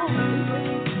now.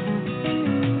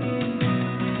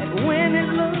 And when it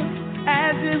looks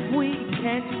as if we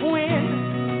can't win,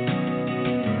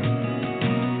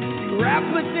 wrap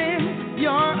within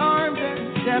your arms and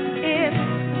step in.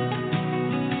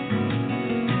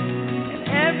 And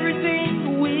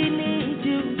everything we need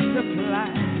you to supply.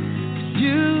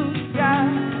 You got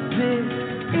this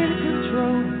in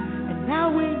control. And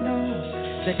now we know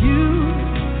that you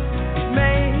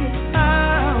made a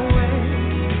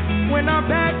way. When our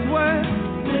backs were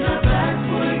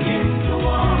against the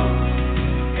wall,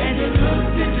 and it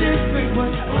looked as if it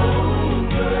was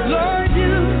over, Lord,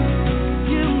 you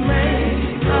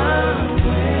made a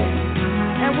way.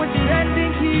 And we're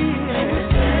standing here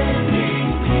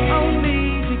only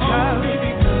because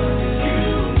you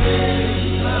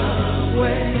made a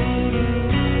way.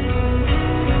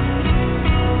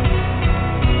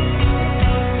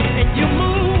 And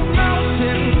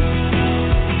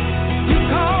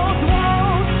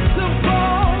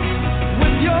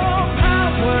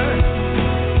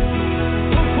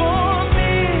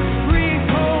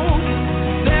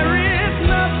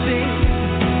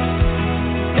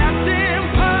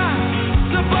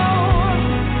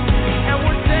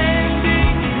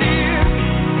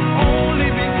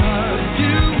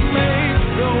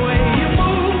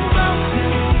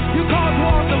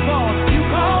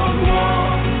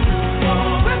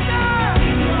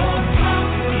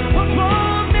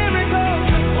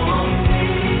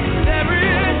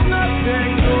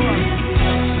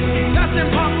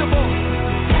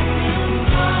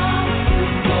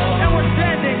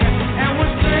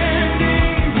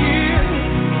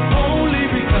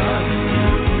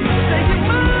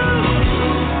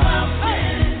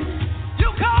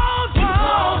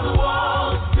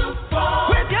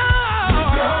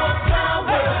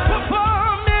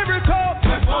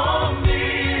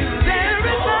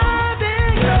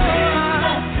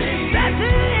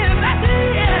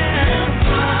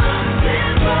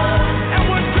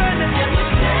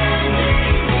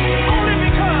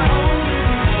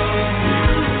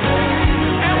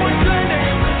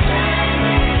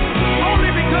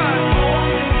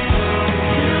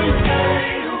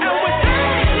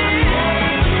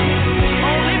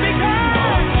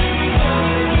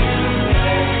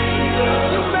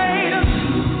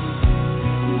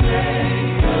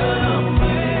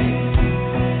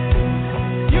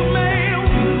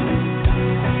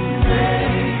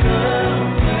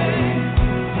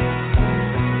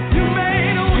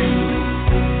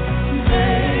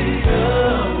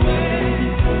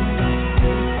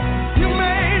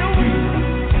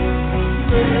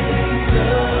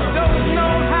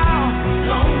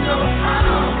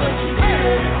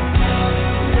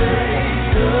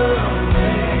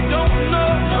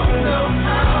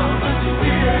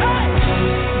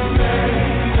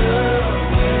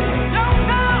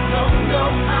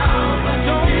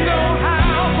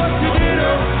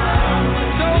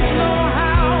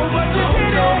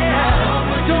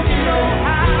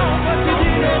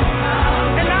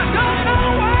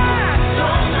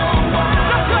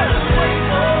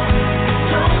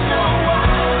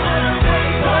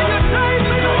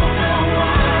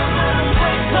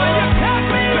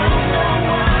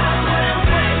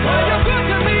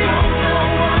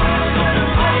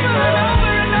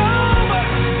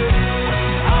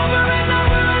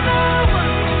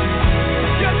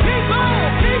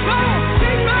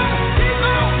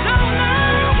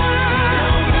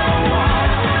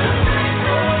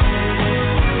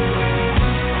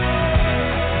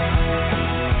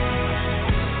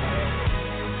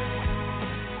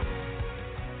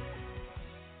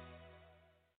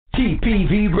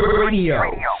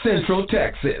Radio, Central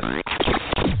Texas.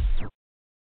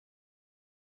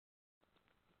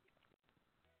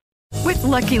 With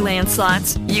Lucky Land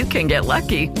Slots, you can get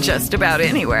lucky just about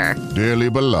anywhere. Dearly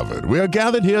beloved, we are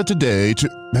gathered here today to...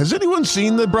 Has anyone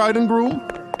seen the bride and groom?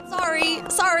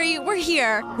 Sorry, we're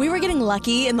here. We were getting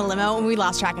lucky in the limo and we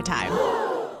lost track of time.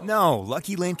 No,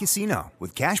 Lucky Land Casino,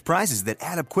 with cash prizes that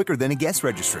add up quicker than a guest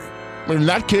registry. In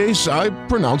that case, I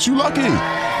pronounce you lucky.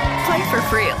 Play for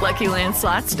free at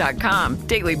LuckyLandSlots.com.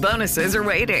 Daily bonuses are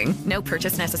waiting. No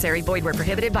purchase necessary. Void where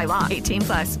prohibited by law.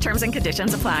 18+. Terms and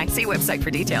conditions apply. See website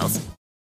for details.